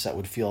audience that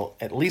would feel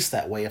at least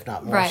that way, if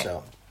not more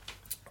so.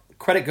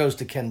 Credit goes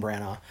to Ken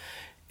Branagh.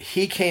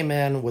 He came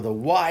in with a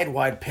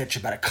wide pitch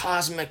about a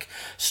cosmic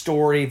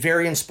story,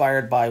 very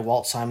inspired by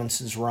Walt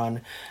Simonson's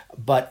run,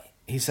 but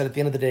he said at the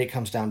end of the day it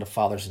comes down to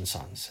fathers and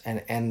sons,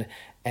 and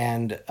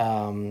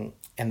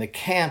the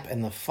camp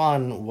and the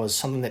fun was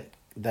something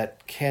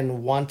that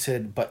Ken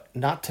wanted, but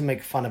not to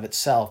make fun of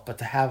itself, but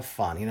to have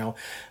fun.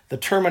 The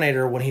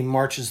Terminator, when he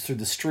marches through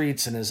the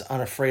streets and is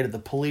unafraid of the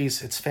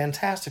police, it's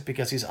fantastic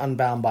because he's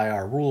unbound by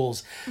our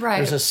rules. Right.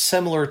 There's a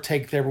similar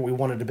take there, but we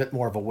wanted a bit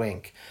more of a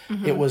wink.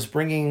 It was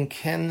bringing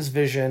Ken's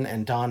vision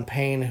and Don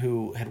Payne,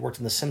 who had worked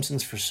in The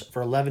Simpsons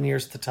for 11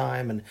 years at the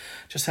time and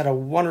just had a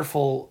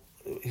wonderful,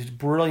 he's a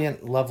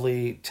brilliant,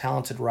 lovely,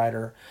 talented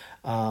writer,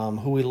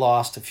 who we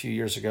lost a few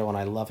years ago, and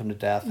I love him to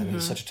death, and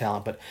he's such a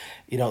talent. But,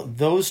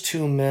 those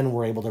two men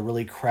were able to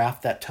really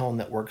craft that tone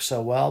that worked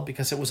so well,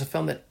 because it was a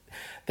film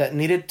that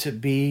needed to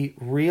be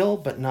real,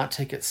 but not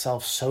take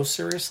itself so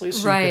seriously,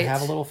 so you could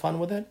have a little fun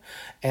with it.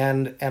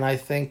 And I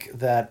think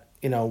that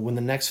when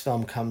the next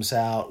film comes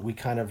out, we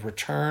kind of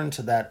return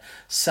to that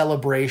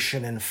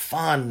celebration and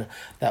fun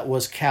that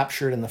was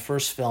captured in the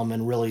first film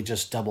and really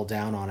just double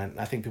down on it.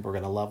 I think people are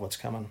going to love what's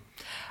coming.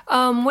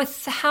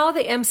 With how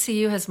the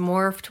MCU has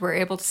morphed, we're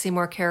able to see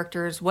more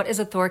characters. What is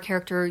a Thor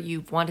character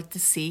you've wanted to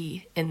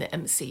see in the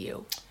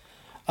MCU?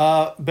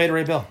 Beta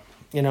Ray Bill.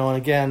 And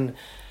again,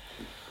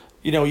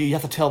 you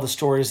have to tell the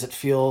stories that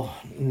feel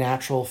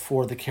natural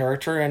for the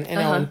character, and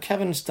and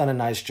Kevin's done a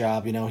nice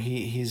job.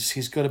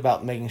 He's good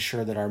about making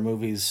sure that our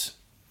movies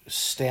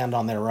stand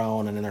on their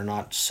own and they're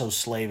not so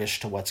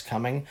slavish to what's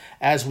coming.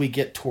 As we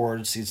get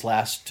towards these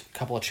last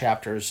couple of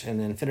chapters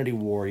in Infinity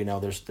War,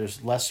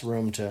 there's less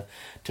room to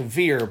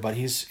veer, but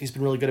he's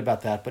been really good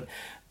about that. But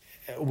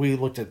we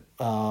looked at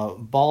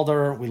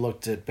Balder, we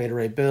looked at Beta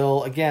Ray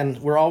Bill. Again,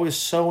 we're always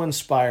so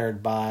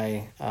inspired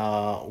by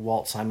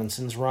Walt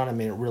Simonson's run. I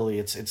mean, it really,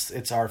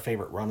 it's our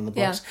favorite run in the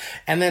books. Yeah.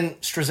 And then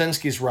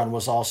Straczynski's run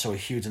was also a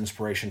huge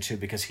inspiration too,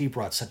 because he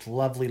brought such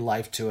lovely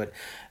life to it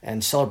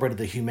and celebrated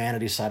the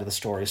humanity side of the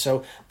story.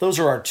 So those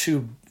are our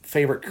two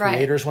favorite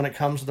creators when it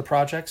comes to the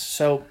projects.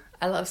 So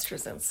I love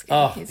Straczynski.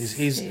 Oh,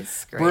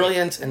 he's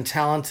brilliant and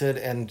talented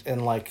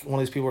and like one of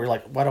these people where you're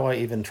like, why do I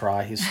even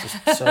try? He's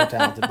just so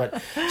talented.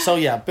 But so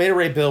yeah, Beta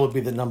Ray Bill would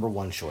be the number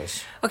one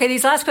choice. Okay,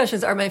 these last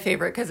questions are my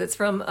favorite because it's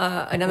from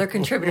another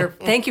contributor.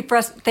 Thank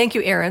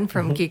you, Aaron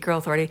from Geek Girl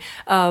Authority.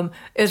 It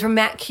was from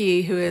Matt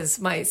Key, who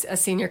is a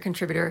senior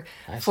contributor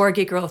for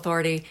Geek Girl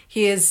Authority.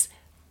 He is.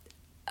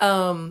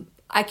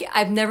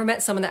 I've never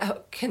met someone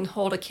that can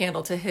hold a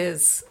candle to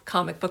his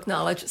comic book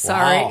knowledge.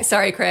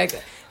 Sorry, Craig.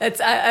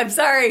 I'm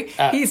sorry.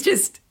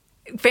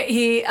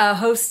 He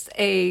hosts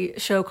a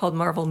show called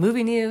Marvel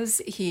Movie News.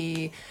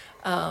 He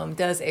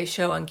does a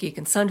show on Geek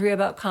and Sundry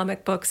about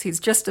comic books. He's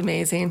just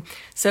amazing.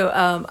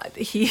 So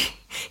he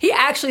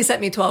actually sent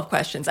me 12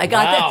 questions. I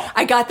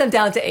got them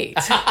down to 8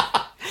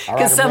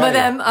 because some of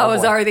them I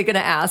was already going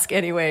to ask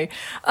anyway.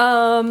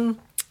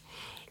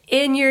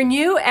 In your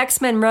new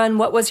X-Men run,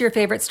 what was your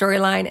favorite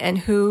storyline and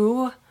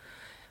who,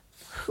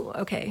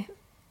 I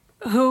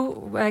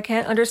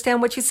can't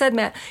understand what you said,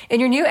 Matt. In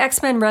your new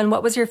X-Men run,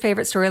 what was your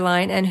favorite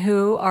storyline and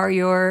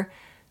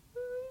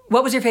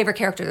what was your favorite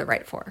character to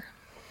write for?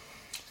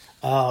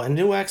 In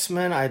new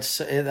X-Men, I'd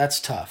say that's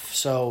tough.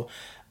 So,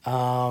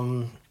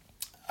 I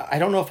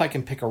don't know if I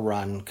can pick a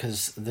run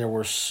because there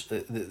were,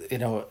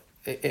 for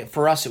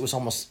us, it was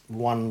almost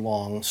one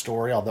long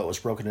story, although it was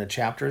broken into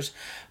chapters.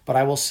 But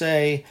I will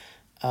say,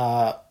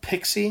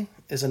 Pixie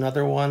is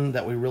another one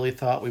that we really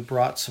thought we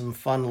brought some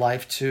fun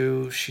life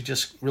to. She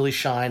just really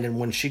shined, and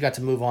when she got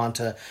to move on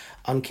to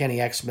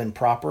Uncanny X-Men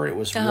proper, it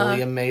was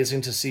really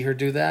amazing to see her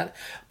do that.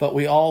 But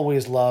we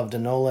always loved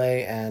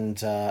Enole and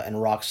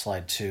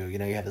Rockslide too. You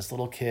have this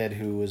little kid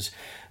who was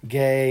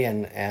gay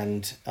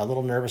and a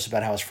little nervous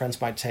about how his friends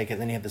might take it.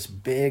 And then you have this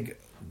big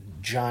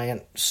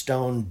giant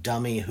stone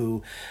dummy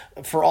who,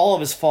 for all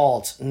of his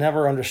faults,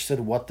 never understood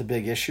what the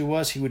big issue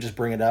was. He would just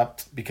bring it up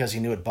because he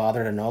knew it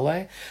bothered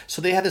Enole.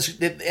 So they had this,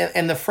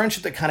 and the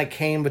friendship that kind of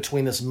came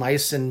between this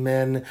mice and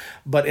men,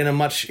 but in a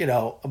much,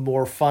 a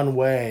more fun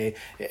way.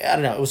 I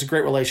don't know. It was a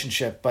great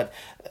relationship, but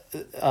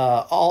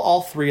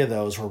all three of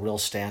those were real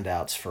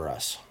standouts for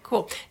us.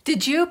 Cool.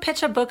 Did you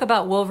pitch a book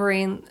about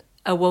Wolverine?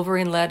 A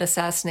Wolverine-led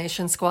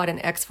assassination squad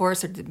in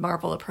X-Force, or did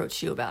Marvel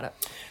approach you about it?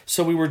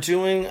 So we were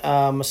doing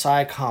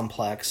Messiah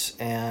Complex,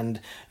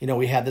 and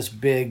we had this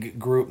big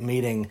group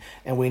meeting,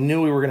 and we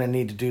knew we were going to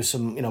need to do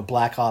some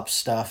Black Ops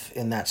stuff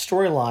in that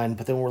storyline.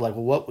 But then we were like,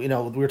 well, what we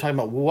were talking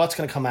about what's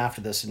going to come after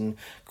this, and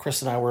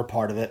Chris and I were a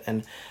part of it,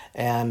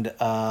 and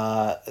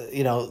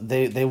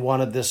they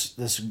wanted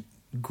this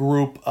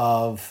group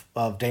of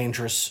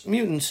dangerous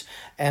mutants,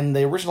 and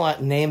the original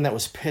name that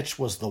was pitched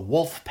was the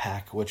Wolf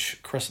Pack, which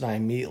Chris and I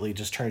immediately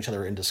just turned each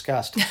other in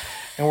disgust.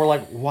 And we're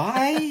like,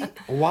 why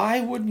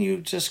wouldn't you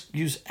just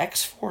use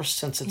X-Force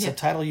since it's a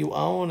title you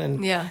own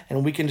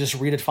and we can just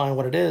redefine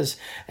what it is?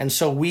 And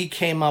so we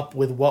came up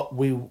with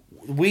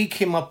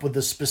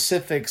the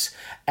specifics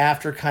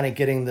after kind of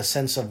getting the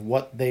sense of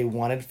what they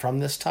wanted from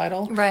this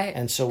title. Right.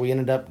 And so we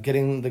ended up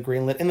getting the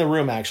green lit in the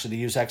room, actually,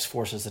 to use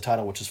X-Force as the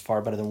title, which is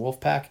far better than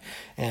Wolfpack.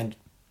 And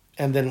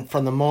then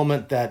from the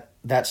moment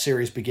that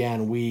series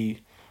began,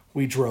 we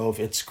drove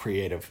its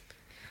creative.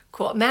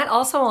 Cool. Matt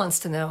also wants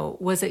to know,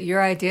 was it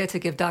your idea to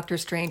give Doctor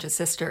Strange a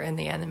sister in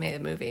the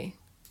animated movie?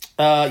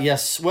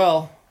 Yes.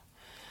 Well,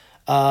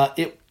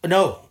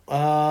 no.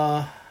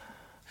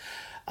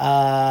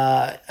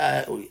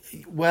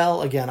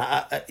 Well, again,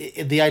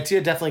 the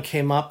idea definitely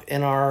came up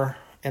in our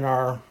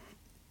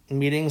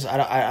meetings. I'm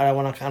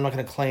not going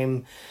to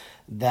claim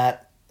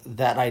that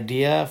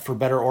idea for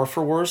better or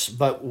for worse,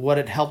 but what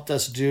it helped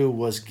us do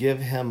was give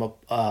him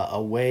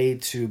a way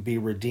to be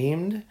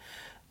redeemed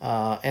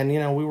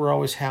And we were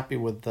always happy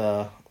with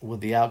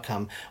the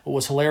outcome. What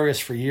was hilarious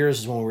for years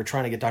is when we were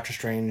trying to get Doctor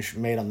Strange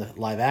made on the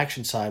live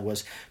action side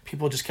was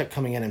people just kept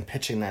coming in and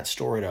pitching that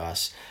story to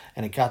us,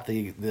 and it got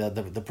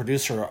the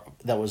producer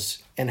that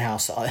was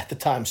in-house at the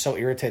time so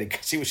irritated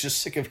because he was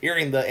just sick of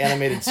hearing the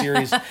animated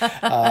series, the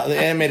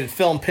animated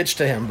film pitched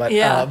to him. But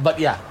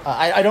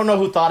I don't know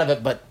who thought of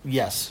it, but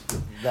yes,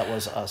 that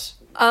was us.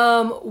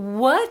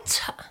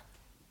 What,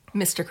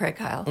 Mr. Craig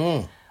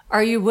Kyle,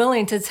 are you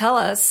willing to tell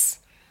us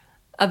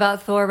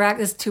about Thor Ragnarok?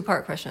 This is a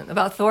two-part question.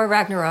 About Thor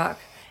Ragnarok,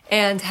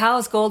 and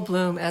how's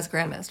Goldblum as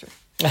Grandmaster?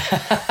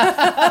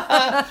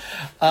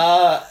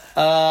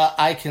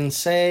 I can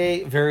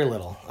say very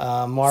little.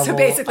 Marvel. So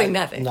basically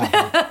nothing.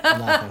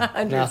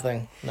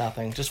 Nothing.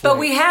 Just. But wait.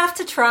 we have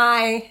to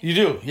try. You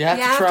do. You have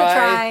to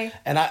try.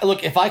 And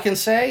look, if I can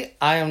say,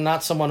 I am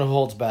not someone who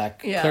holds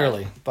back. Yeah.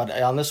 Clearly, but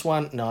on this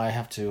one, no, I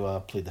have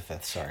to plead the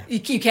fifth. Sorry. You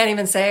can't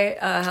even say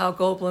how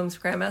Goldblum's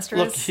Grandmaster is.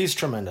 Look, he's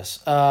tremendous.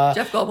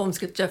 Jeff Goldblum's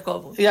Jeff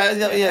Goldblum. Yeah,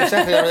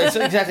 exactly.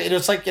 Exactly.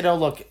 It's like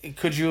look,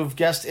 could you have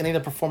guessed any of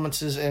the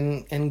performances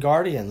in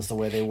Guardians the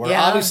way they were?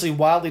 Yeah. Obviously,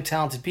 wildly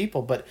talented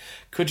people, but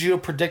could you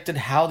have predicted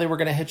how they were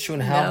going to hit you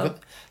and how? No.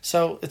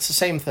 So it's the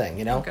same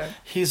thing, Okay.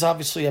 He's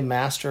obviously a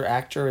master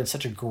actor and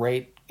such a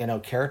great,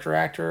 character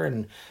actor,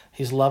 and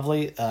he's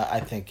lovely. I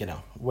think,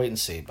 wait and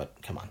see, but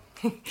come on.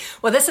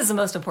 Well, this is the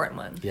most important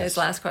one. Yes. His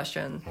last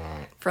question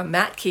from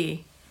Matt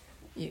Key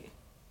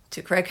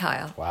to Craig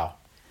Kyle. Wow.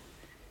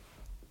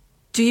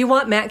 Do you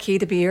want Matt Key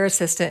to be your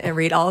assistant and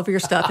read all of your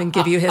stuff and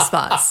give you his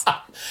thoughts?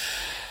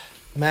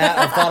 Matt,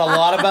 I've thought a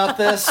lot about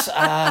this.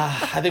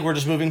 I think we're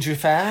just moving too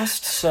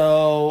fast.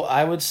 So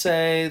I would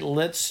say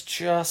let's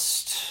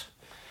just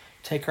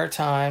take our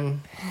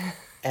time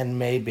and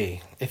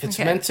maybe. If it's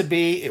meant to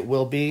be, it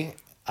will be.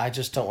 I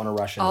just don't want to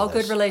rush into all this.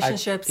 All good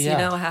relationships,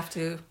 have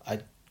to.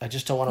 I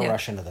just don't want to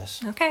rush into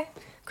this. Okay.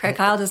 Craig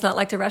Kyle does not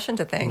like to rush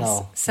into things.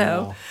 No.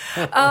 So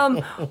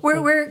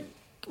we're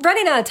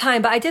running out of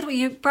time, but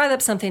you brought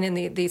up something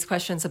in these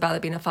questions about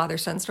it being a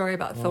father-son story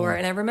about Thor.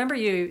 And I remember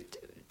you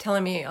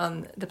telling me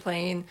on the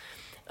plane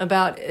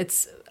about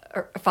it's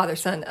a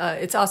father-son.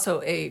 It's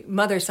also a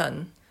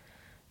mother-son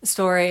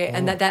story,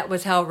 and that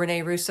was how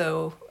Rene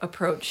Russo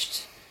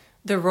approached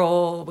the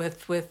role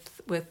with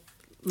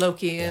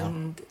Loki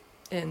and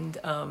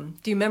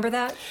do you remember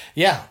that?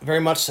 Yeah, very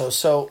much so.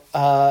 So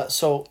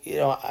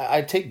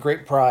I take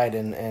great pride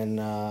in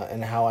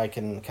how I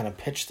can kind of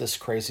pitch this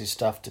crazy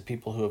stuff to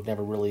people who have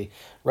never really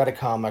read a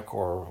comic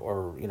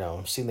or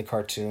seen the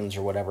cartoons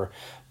or whatever.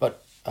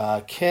 But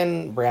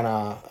Ken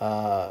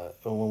Branagh,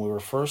 when we were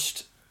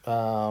first,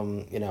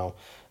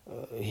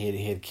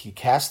 he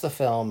cast the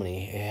film and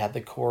he had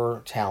the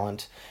core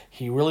talent.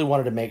 He really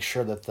wanted to make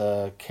sure that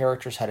the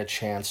characters had a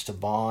chance to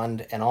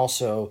bond and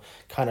also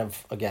kind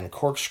of, again,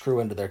 corkscrew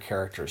into their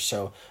characters.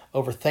 So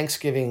over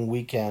Thanksgiving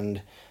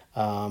weekend,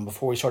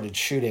 before we started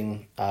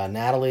shooting,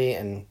 Natalie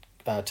and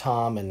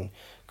Tom and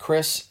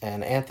Chris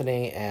and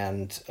Anthony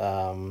and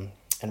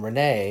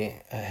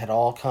Renee had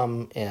all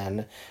come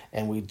in,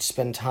 and we'd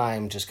spend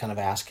time just kind of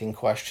asking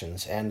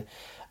questions. And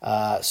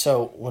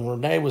so when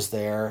Renee was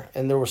there,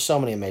 and there were so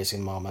many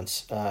amazing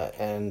moments, but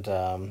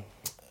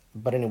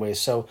anyway,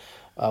 so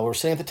we're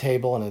sitting at the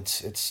table, and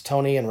it's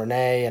Tony and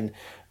Renee, and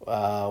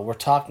we're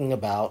talking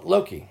about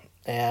Loki.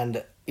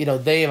 And,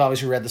 they have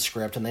obviously read the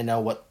script, and they know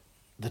what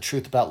the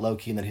truth about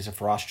Loki, and that he's a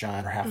frost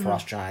giant or half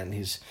frost giant, and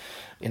he's,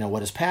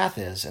 what his path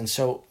is. And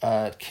so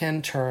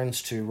Ken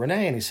turns to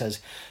Renee, and he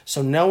says,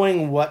 so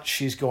knowing what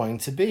he's going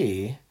to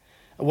be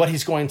when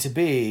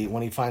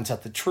he finds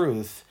out the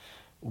truth,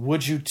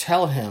 would you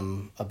tell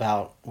him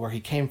about where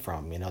he came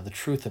from, the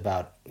truth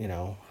about,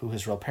 who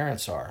his real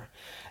parents are?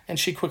 And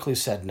she quickly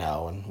said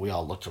no, and we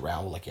all looked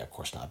around. We're like, yeah, of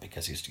course not,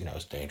 because he's,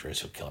 he's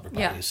dangerous, he'll kill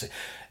everybody. Yeah.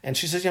 And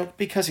she says,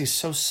 because he's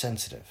so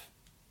sensitive.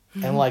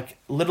 Mm-hmm. And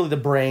literally the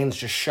brains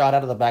just shot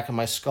out of the back of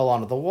my skull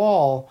onto the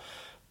wall,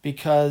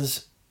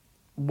 because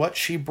what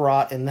she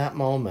brought in that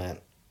moment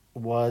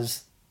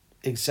was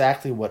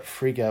exactly what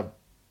Frigga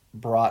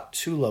brought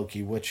to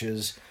Loki, which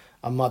is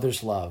a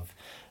mother's love.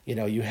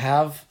 You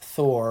have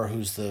Thor,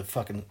 who's you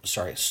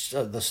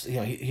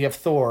have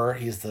Thor,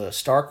 he's the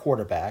star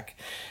quarterback.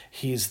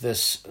 He's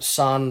this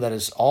son that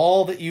is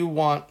all that you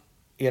want,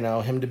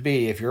 him to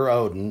be if you're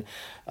Odin.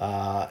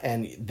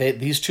 And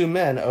these two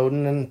men,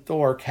 Odin and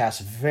Thor,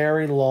 cast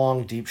very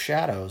long, deep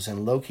shadows,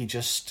 and Loki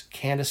just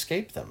can't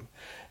escape them.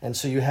 And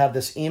so you have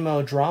this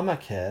emo drama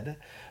kid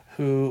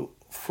who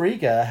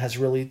Frigga has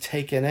really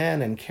taken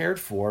in and cared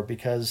for,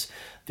 because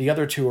the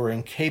other two are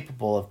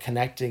incapable of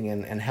connecting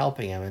and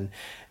helping him.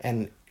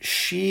 And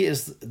she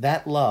is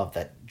that love,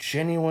 that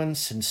genuine,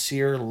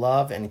 sincere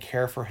love and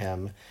care for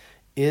him,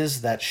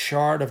 is that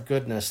shard of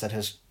goodness that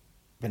has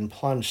been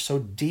plunged so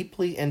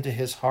deeply into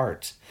his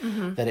heart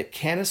that it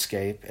can't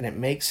escape, and it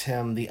makes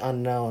him the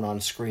unknown on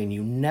screen.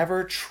 You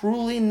never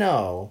truly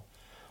know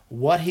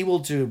what he will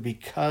do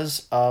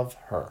because of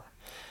her.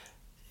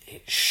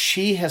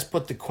 She has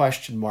put the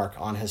question mark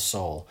on his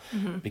soul,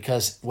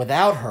 because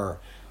without her,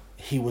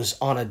 he was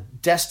on a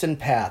destined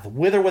path.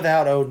 With or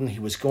without Odin, he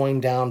was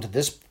going down to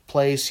this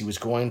place. He was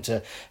going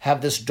to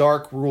have this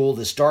dark rule,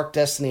 this dark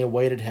destiny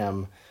awaited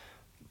him.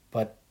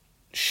 But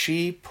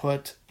she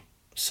put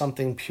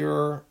something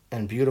pure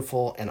and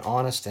beautiful and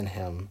honest in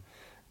him,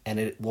 and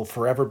it will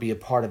forever be a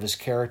part of his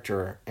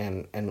character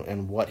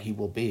and what he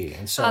will be.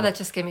 And so, that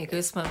just gave me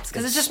goosebumps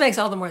because it just makes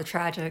all the more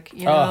tragic.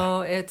 You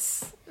know,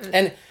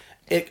 and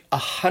it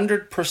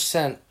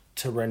 100%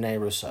 to Renee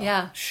Russo.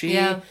 Yeah, she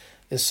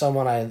is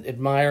someone I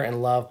admire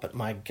and love. But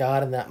my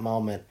God, in that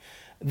moment,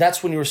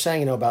 that's when you were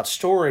saying, about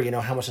story.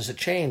 How much does it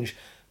change?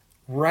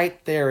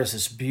 Right there is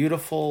this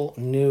beautiful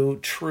new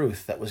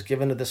truth that was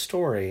given to the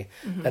story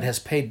that has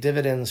paid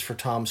dividends for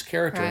Tom's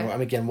character. Right.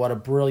 And again, what a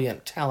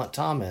brilliant talent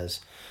Tom is.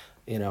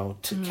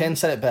 Ken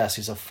said it best.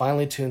 He's a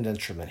finely tuned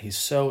instrument. He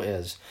so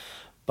is.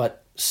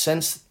 But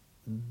since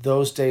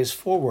those days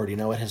forward, it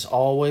has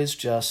always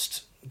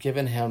just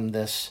given him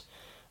this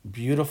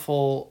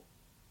beautiful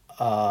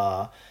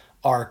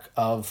arc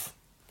of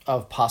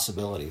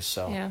possibilities.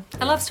 So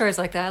I love stories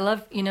like that. I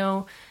love,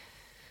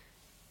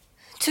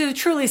 to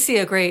truly see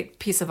a great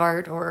piece of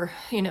art, or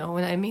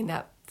when I mean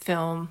that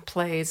film,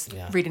 plays,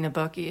 reading a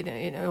book,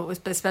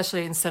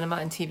 especially in cinema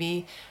and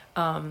TV,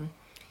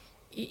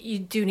 you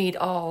do need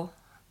all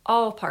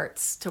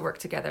parts to work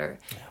together,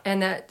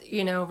 and that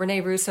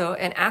Renee Russo,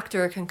 an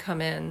actor, can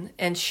come in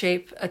and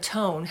shape a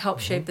tone, help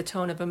shape the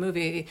tone of a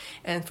movie.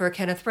 And for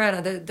Kenneth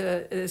Branagh,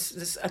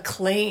 this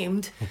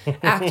acclaimed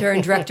actor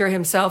and director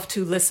himself,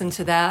 to listen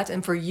to that,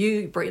 and for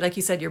you, like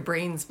you said, your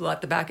brains blow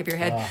out the back of your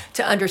head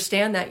to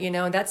understand that.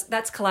 And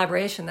that's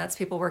collaboration. That's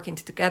people working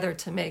together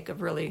to make a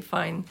really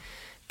fine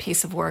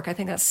piece of work. I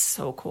think that's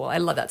so cool. I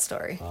love that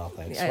story. Oh,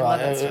 thanks. I love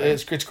that story.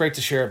 It's great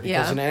to share it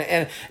because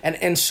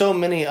and so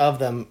many of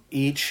them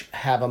each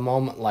have a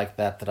moment like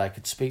that I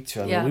could speak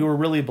to. I mean, we were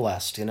really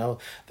blessed.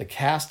 The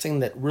casting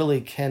that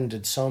really Ken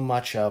did so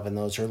much of in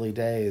those early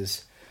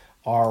days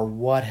are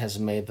what has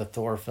made the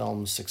Thor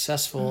films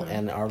successful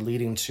and are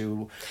leading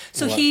to.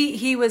 So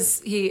he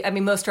was. I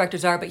mean, most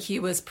directors are, but he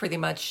was pretty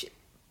much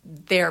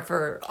there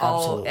for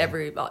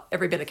every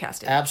bit of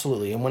casting.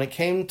 Absolutely. And when it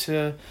came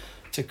to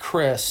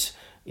Chris,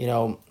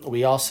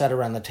 we all sat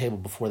around the table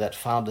before that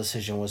final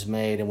decision was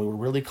made, and we were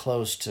really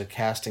close to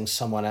casting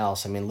someone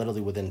else. I mean,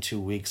 literally within 2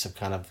 weeks of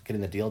kind of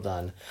getting the deal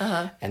done.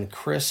 And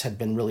Chris had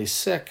been really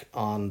sick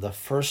on the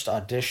first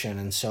audition,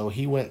 and so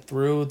he went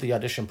through the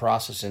audition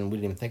process, and we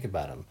didn't even think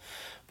about him.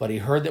 But he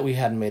heard that we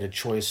hadn't made a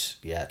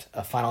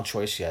final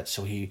choice yet,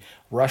 so he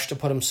rushed to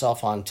put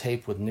himself on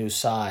tape with new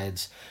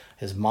sides.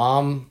 His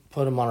mom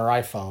put him on her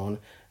iPhone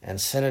and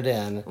sent it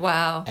in.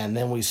 Wow. And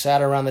then we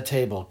sat around the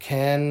table,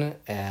 Ken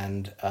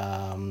and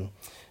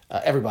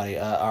everybody,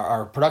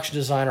 our production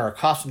designer, our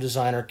costume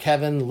designer,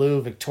 Kevin,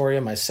 Lou,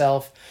 Victoria,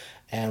 myself,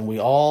 and we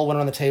all went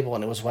around the table,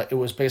 and it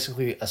was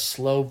basically a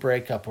slow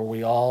breakup where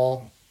we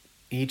all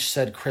each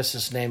said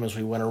Chris's name as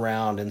we went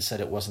around and said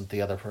it wasn't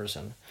the other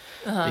person.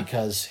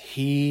 Because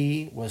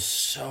he was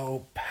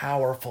so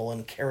powerful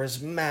and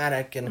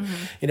charismatic, and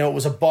it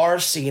was a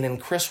bar scene,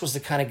 and Chris was the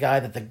kind of guy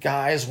that the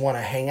guys want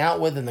to hang out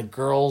with and the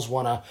girls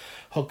want to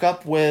hook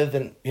up with,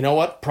 and you know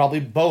what? Probably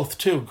both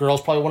too. Girls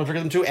probably want to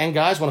drink with them too, and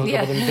guys want to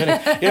hook up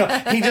with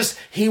them.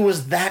 He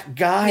was that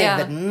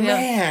guy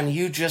that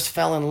you just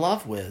fell in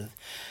love with,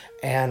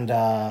 and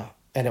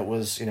it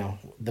was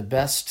the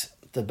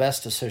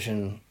best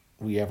decision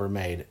we ever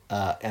made,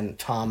 and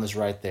Tom is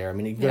right there. I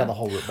mean, you can go down the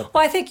whole route. But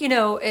I think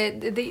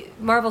the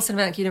Marvel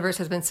Cinematic Universe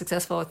has been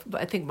successful with,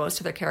 I think,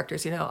 most of their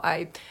characters.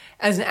 I,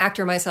 as an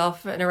actor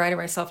myself and a writer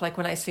myself, like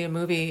when I see a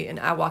movie and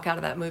I walk out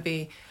of that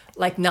movie,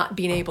 like not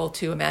being able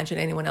to imagine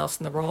anyone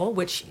else in the role,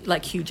 which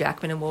like Hugh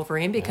Jackman and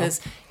Wolverine,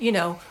 because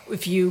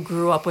if you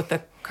grew up with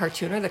the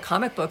cartoon or the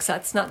comic books,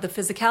 that's not the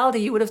physicality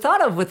you would have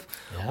thought of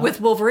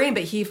with Wolverine,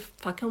 but he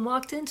fucking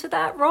walked into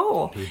that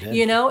role. He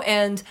did.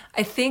 And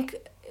I think,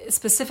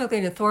 specifically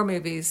in the Thor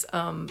movies,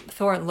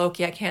 Thor and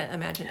Loki, I can't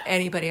imagine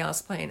anybody else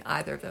playing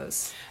either of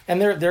those.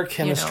 And their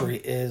chemistry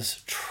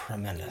is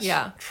tremendous.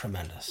 Yeah.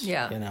 Tremendous.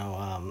 Yeah.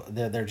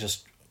 They're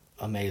just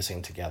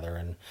amazing together.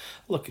 And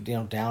look,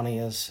 Downey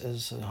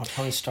is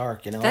Tony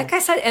Stark, That guy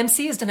said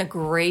MC has done a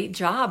great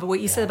job. What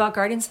you said about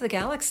Guardians of the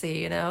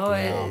Galaxy,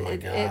 Oh my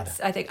God.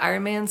 I think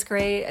Iron Man's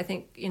great. I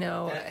think,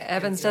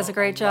 Evans does a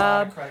great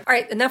job. All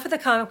right, enough of the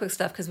comic book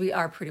stuff because we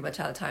are pretty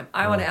much out of time.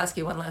 I want to ask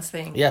you one last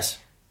thing. Yes.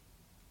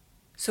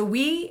 So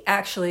we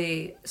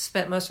actually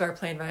spent most of our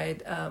plane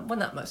ride, well,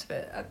 not most of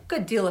it, a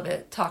good deal of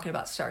it, talking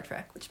about Star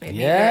Trek, which made me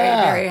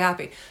very, very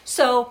happy.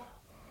 So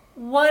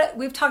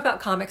we've talked about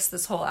comics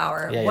this whole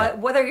hour.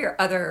 What are your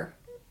other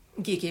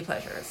geeky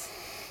pleasures?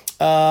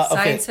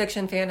 Science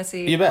fiction,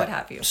 fantasy, what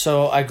have you.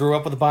 So I grew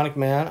up with a Bionic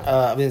Man,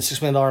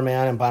 $6 Million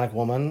Man and Bionic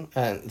Woman,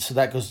 and so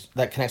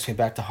that connects me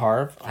back to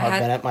Harv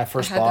Bennett, my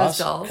first boss,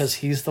 because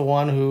he's the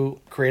one who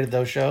created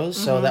those shows.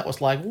 So that was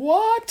like,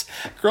 what?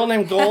 Girl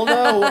named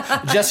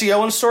Golda, Jesse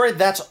Owens story.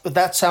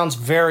 That sounds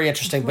very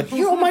interesting. But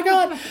oh my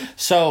God!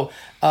 So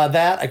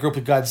I grew up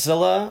with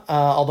Godzilla,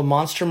 all the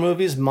monster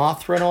movies,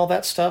 Mothra, and all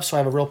that stuff. So I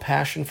have a real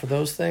passion for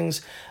those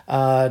things.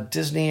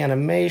 Disney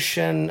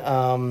animation.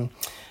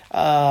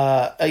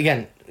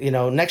 Again,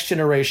 Next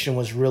Generation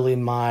was really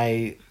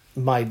my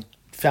my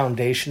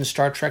foundation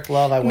Star Trek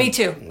love. Me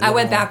too. I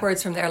went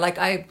backwards from there. Like,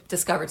 I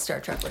discovered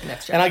Star Trek with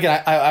Next Gen. And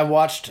again, I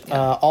watched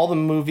all the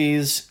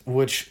movies,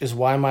 which is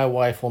why my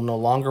wife will no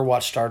longer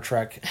watch Star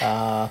Trek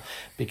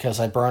because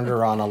I burned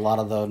her on a lot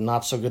of the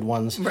not so good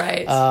ones.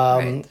 Right.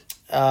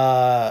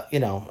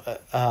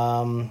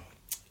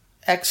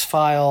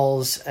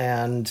 X-Files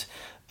and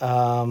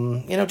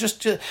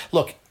just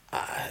look.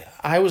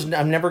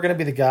 I'm never going to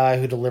be the guy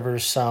who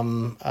delivers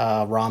some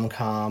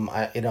rom-com.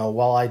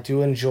 While I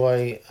do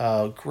enjoy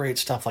great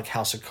stuff like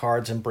House of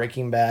Cards and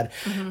Breaking Bad,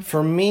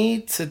 for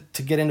me to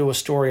get into a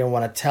story and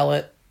want to tell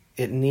it,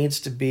 it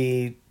needs to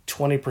be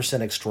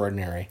 20%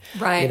 extraordinary.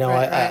 Right.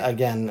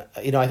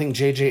 I think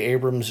J.J.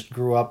 Abrams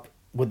grew up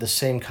with the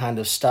same kind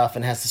of stuff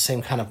and has the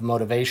same kind of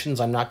motivations.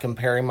 I'm not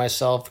comparing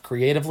myself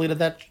creatively to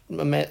that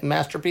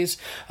masterpiece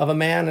of a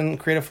man and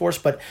creative force,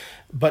 but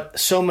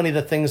so many of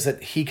the things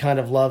that he kind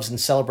of loves and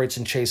celebrates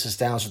and chases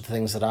down are the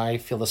things that I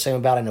feel the same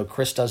about. I know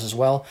Chris does as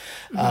well.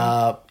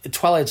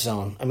 Twilight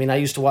Zone. I mean, I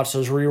used to watch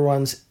those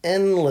reruns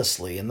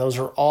endlessly, and those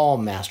are all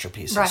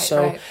masterpieces.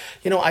 Right.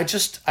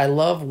 I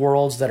love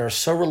worlds that are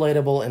so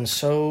relatable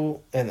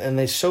and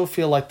they so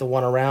feel like the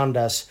one around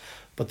us,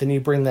 but then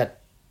you bring that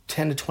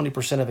 10 to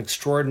 20% of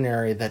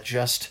extraordinary that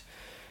just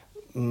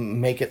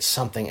make it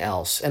something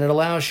else. And it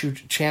allows you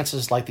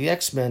chances like the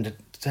X-Men to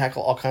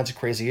tackle all kinds of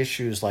crazy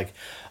issues like,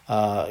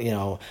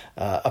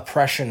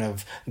 oppression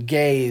of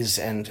gays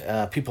and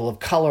people of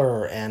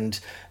color and,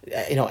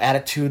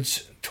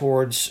 attitudes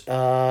towards,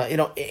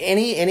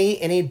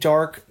 any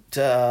dark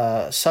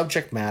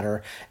subject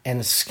matter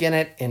and skin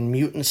it in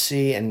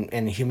mutancy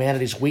and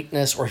humanity's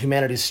weakness or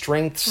humanity's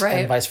strengths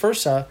and vice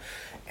versa.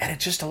 And it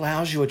just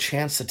allows you a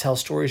chance to tell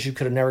stories you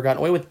could have never gotten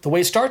away with the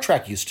way Star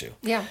Trek used to.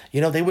 Yeah.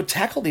 They would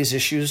tackle these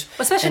issues.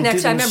 Especially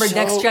Next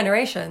Next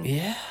Generation.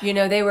 Yeah.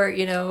 They were,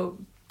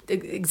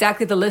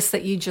 exactly the list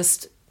that you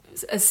just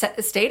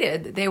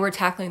stated. They were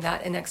tackling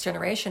that in Next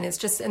Generation. It's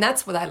just, and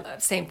that's what I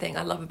love. Same thing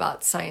I love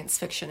about science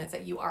fiction is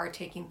that you are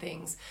taking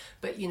things,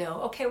 but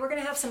okay, we're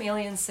going to have some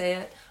aliens say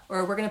it,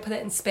 or we're going to put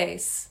it in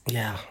space.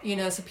 Yeah.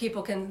 So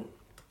people can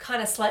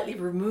kind of slightly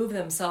remove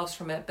themselves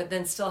from it, but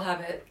then still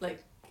have it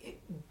like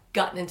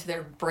gotten into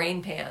their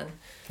brain pan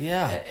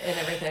and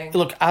everything.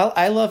 Look,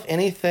 I love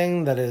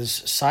anything that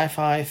is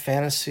sci-fi,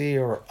 fantasy,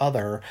 or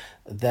other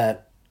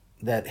that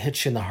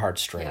hits you in the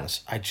heartstrings.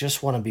 I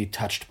just want to be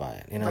touched by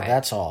it.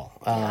 That's all.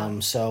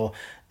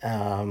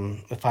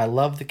 If I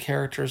love the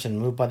characters and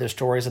moved by their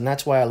stories, and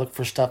that's why I look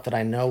for stuff that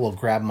I know will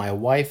grab my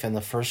wife in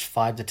the first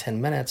 5 to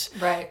 10 minutes.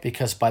 Right.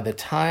 Because by the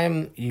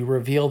time you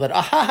reveal that,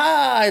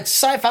 it's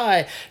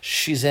sci-fi,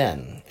 she's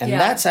in. And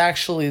that's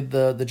actually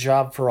the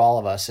job for all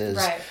of us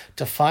is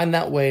to find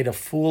that way to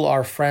fool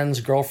our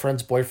friends,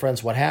 girlfriends,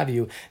 boyfriends, what have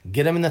you,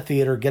 get them in the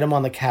theater, get them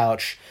on the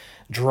couch,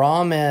 draw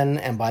them in,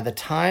 and by the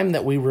time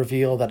that we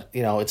reveal that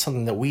it's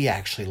something that we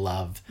actually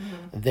love,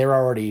 they're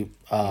already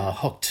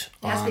hooked.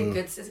 It has to be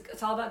good.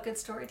 It's all about good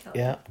storytelling.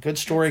 Yeah, good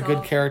story,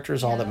 good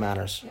characters, all that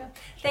matters. Yeah.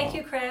 Thank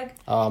you, Craig.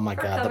 Oh my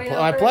God,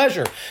 my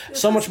pleasure.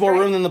 So much more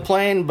room than the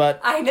plane, but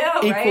I know,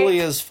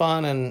 equally as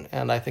fun,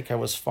 and I think I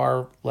was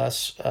far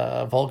less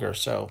vulgar.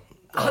 So.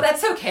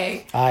 That's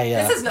okay.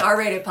 This is an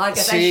R-rated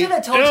podcast. I should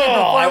have told you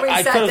before we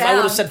sat down. I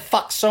would have said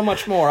fuck so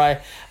much more.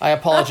 I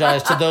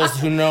apologize to those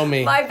who know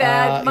me. My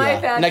bad.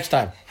 Bad. Next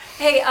time.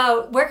 Hey,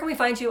 where can we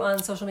find you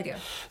on social media?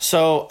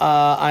 So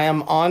I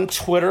am on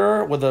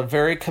Twitter with a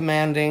very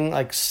commanding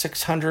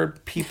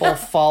 600 people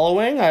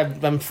following.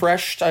 I'm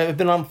fresh. I've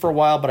been on for a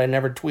while, but I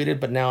never tweeted.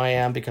 But now I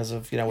am because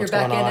of what's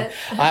going on.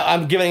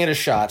 I'm giving it a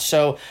shot.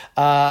 So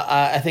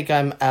I think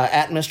I'm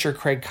at Mr.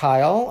 Craig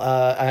Kyle.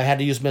 I had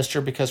to use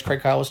Mr. because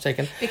Craig Kyle was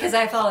taken. Because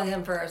I followed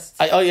him first.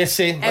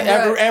 See,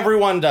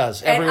 everyone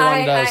does.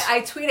 Everyone does. I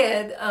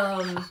tweeted,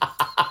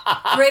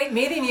 great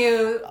meeting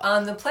you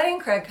on the plane,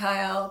 Craig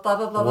Kyle. Blah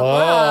blah blah blah.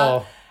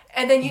 Blah.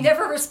 And then you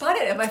never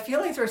responded, and my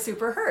feelings were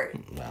super hurt.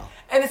 Wow.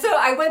 And so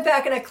I went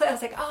back and I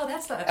was like, oh,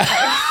 that's not.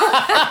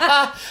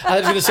 I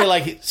was going to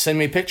say, send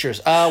me pictures.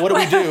 What do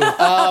we do?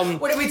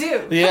 What do we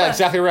do? Yeah,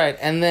 exactly right.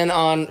 And then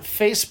on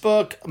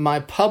Facebook, my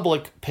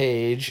public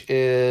page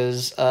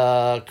is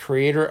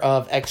creator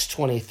of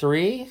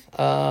X23.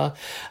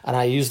 And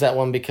I use that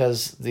one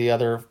because the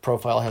other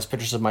profile has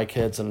pictures of my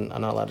kids, and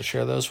I'm not allowed to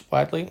share those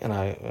widely.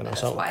 And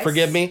so wise.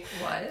 forgive me.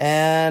 Wise.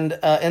 And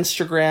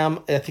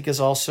Instagram, I think, is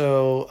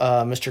also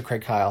Mr.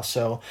 Craig Kyle.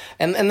 So,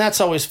 and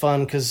that's always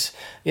fun because,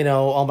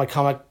 all my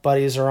comic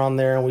buddies are on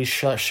there and we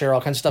share all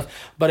kinds of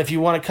stuff. But if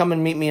you want to come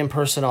and meet me in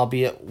person, I'll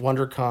be at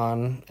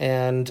WonderCon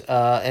and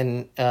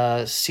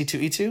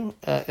C2E2,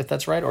 if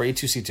that's right, or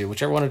E2C2,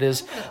 whichever one it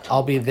is.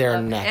 I'll be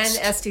there next.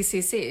 And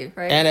SDCC,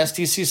 right? And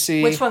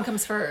SDCC. Which one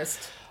comes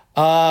first?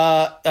 So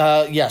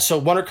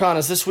WonderCon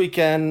is this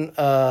weekend,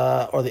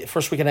 or the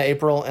first weekend of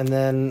April, and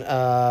then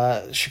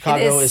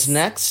Chicago is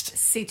next.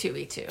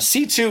 C2E2.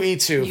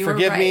 C2E2.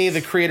 Forgive me,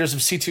 the creators of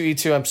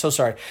C2E2. I'm so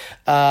sorry.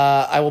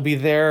 I will be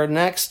there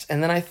next,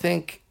 and then I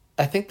think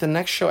the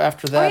next show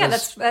after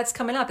that that's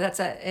coming up. That's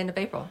at end of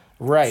April.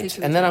 Right.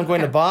 C2E2. And then I'm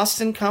going to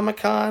Boston Comic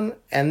Con,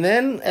 and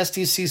then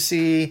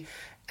SDCC,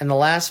 And the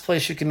last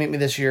place you can meet me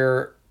this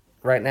year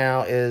right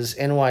now is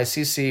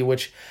NYCC,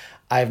 which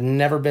I've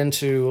never been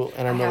to,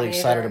 and I'm really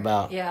excited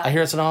about. Yeah. I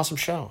hear it's an awesome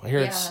show. I hear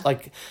it's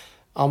like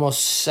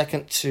almost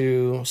second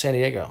to San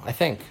Diego, I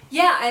think.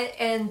 Yeah,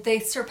 and they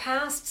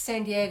surpassed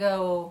San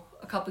Diego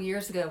a couple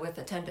years ago with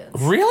attendance.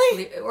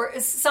 Really? Or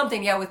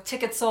something, with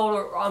tickets sold,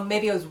 or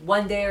maybe it was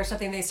one day or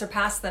something. They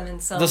surpassed them in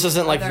some. This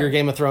isn't like your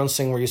Game of Thrones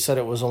thing where you said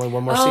it was only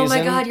one more season? Oh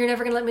my God, you're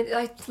never going to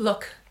let me...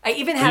 Look, I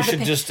even have you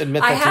should just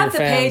admit that I to have your the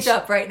fans. page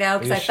up right now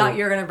because I thought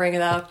you were going to bring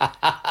it up.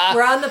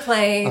 We're on the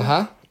plane.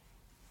 Uh-huh.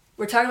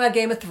 We're talking about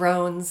Game of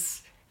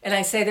Thrones. And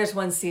I say there's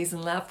one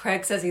season left.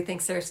 Craig says he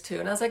thinks there's 2.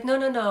 And I was like, no.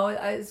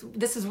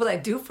 This is what I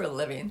do for a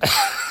living.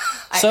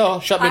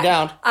 Shut me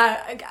down.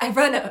 I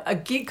run a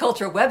geek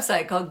culture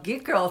website called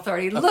Geek Girl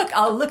Authority. Look,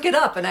 I'll look it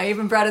up. And I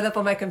even brought it up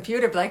on my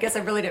computer, but I guess I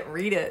really didn't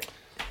read it.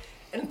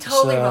 And I'm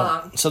totally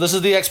wrong. So this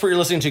is the expert you're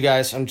listening to,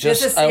 guys. I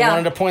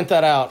wanted to point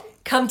that out.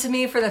 Come to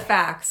me for the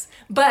facts.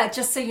 But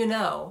just so you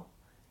know,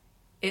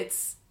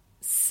 it's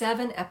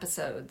 7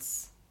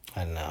 episodes.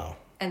 I know.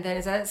 And then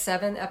is that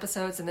 7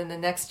 episodes? And then the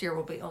next year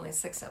will be only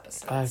 6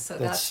 episodes. So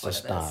that's what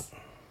it is.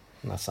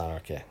 That's not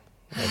okay.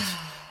 It's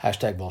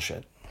hashtag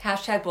bullshit.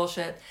 Hashtag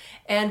bullshit.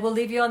 And we'll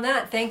leave you on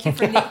that. Thank you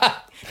for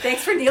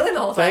thanks for kneeling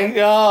the whole time.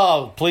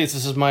 Please,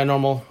 this is my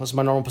normal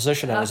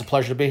position. It was a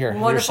pleasure to be here.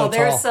 Wonderful.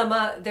 There's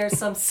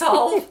some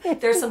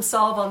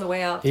solve on the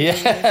way out.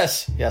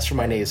 Yes, for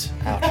my knees.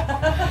 Ouch.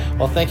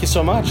 Well, thank you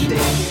so much.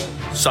 Thank you.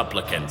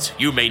 Supplicants,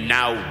 you may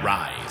now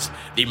rise.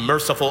 The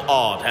merciful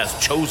Odd has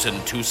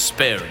chosen to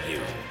spare you.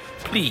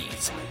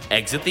 Please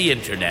exit the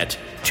internet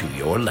to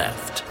your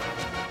left.